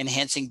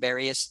 Enhancing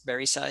berry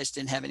size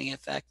didn't have any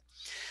effect.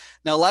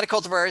 Now, a lot of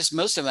cultivars,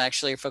 most of them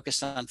actually are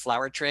focused on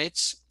flower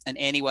traits. And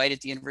Annie White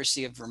at the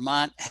University of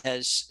Vermont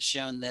has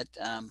shown that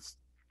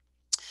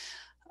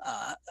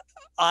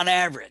on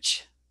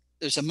average,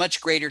 there's a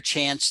much greater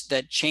chance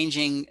that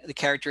changing the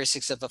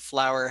characteristics of a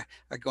flower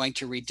are going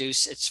to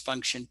reduce its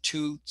function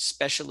to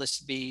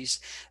specialist bees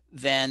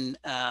than,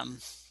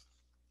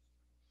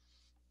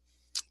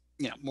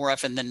 more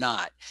often than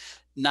not.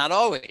 Not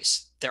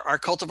always. There are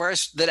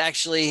cultivars that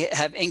actually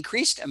have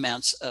increased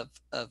amounts of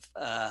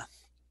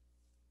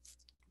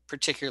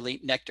particularly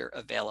nectar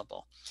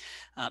available.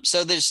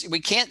 So we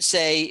can't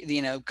say,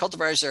 you know,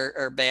 cultivars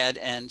are bad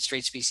and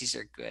straight species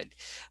are good.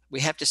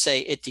 We have to say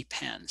it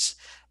depends.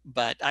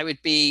 But I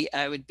would be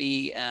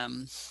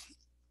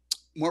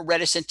more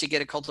reticent to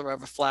get a cultivar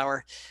of a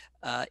flower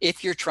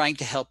if you're trying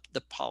to help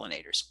the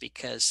pollinators,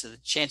 because the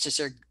chances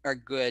are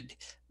good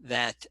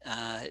that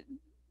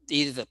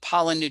either the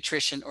pollen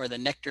nutrition or the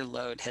nectar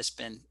load has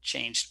been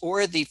changed,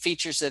 or the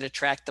features that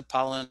attract the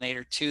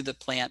pollinator to the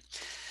plant.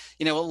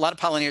 You know, a lot of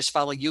pollinators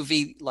follow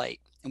UV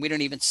light, and we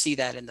don't even see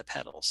that in the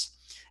petals.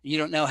 You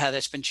don't know how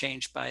that's been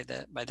changed by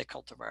the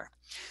cultivar.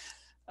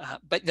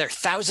 But there are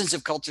thousands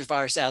of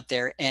cultivars out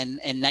there, and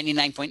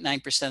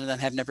 99.9% of them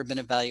have never been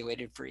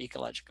evaluated for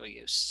ecological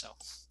use. So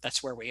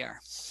that's where we are.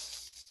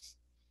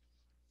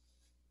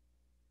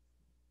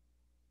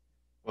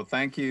 Well,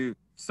 thank you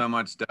so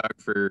much, Doug,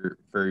 for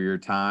your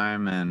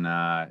time, and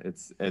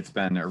it's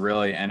been a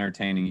really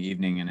entertaining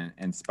evening and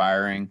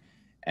inspiring.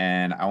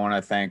 And I want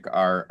to thank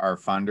our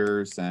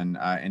funders and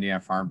Indiana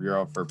Farm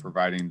Bureau for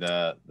providing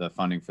the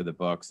funding for the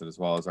books, as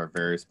well as our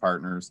various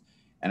partners.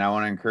 And I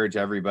want to encourage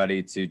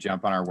everybody to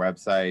jump on our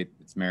website.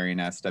 It's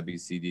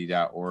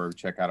marionswcd.org.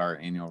 Check out our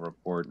annual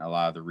report and a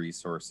lot of the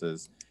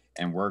resources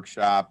and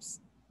workshops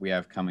we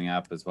have coming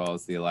up, as well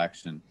as the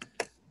election.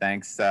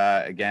 Thanks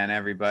again,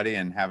 everybody,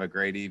 and have a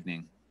great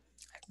evening.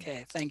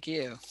 Okay, thank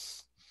you.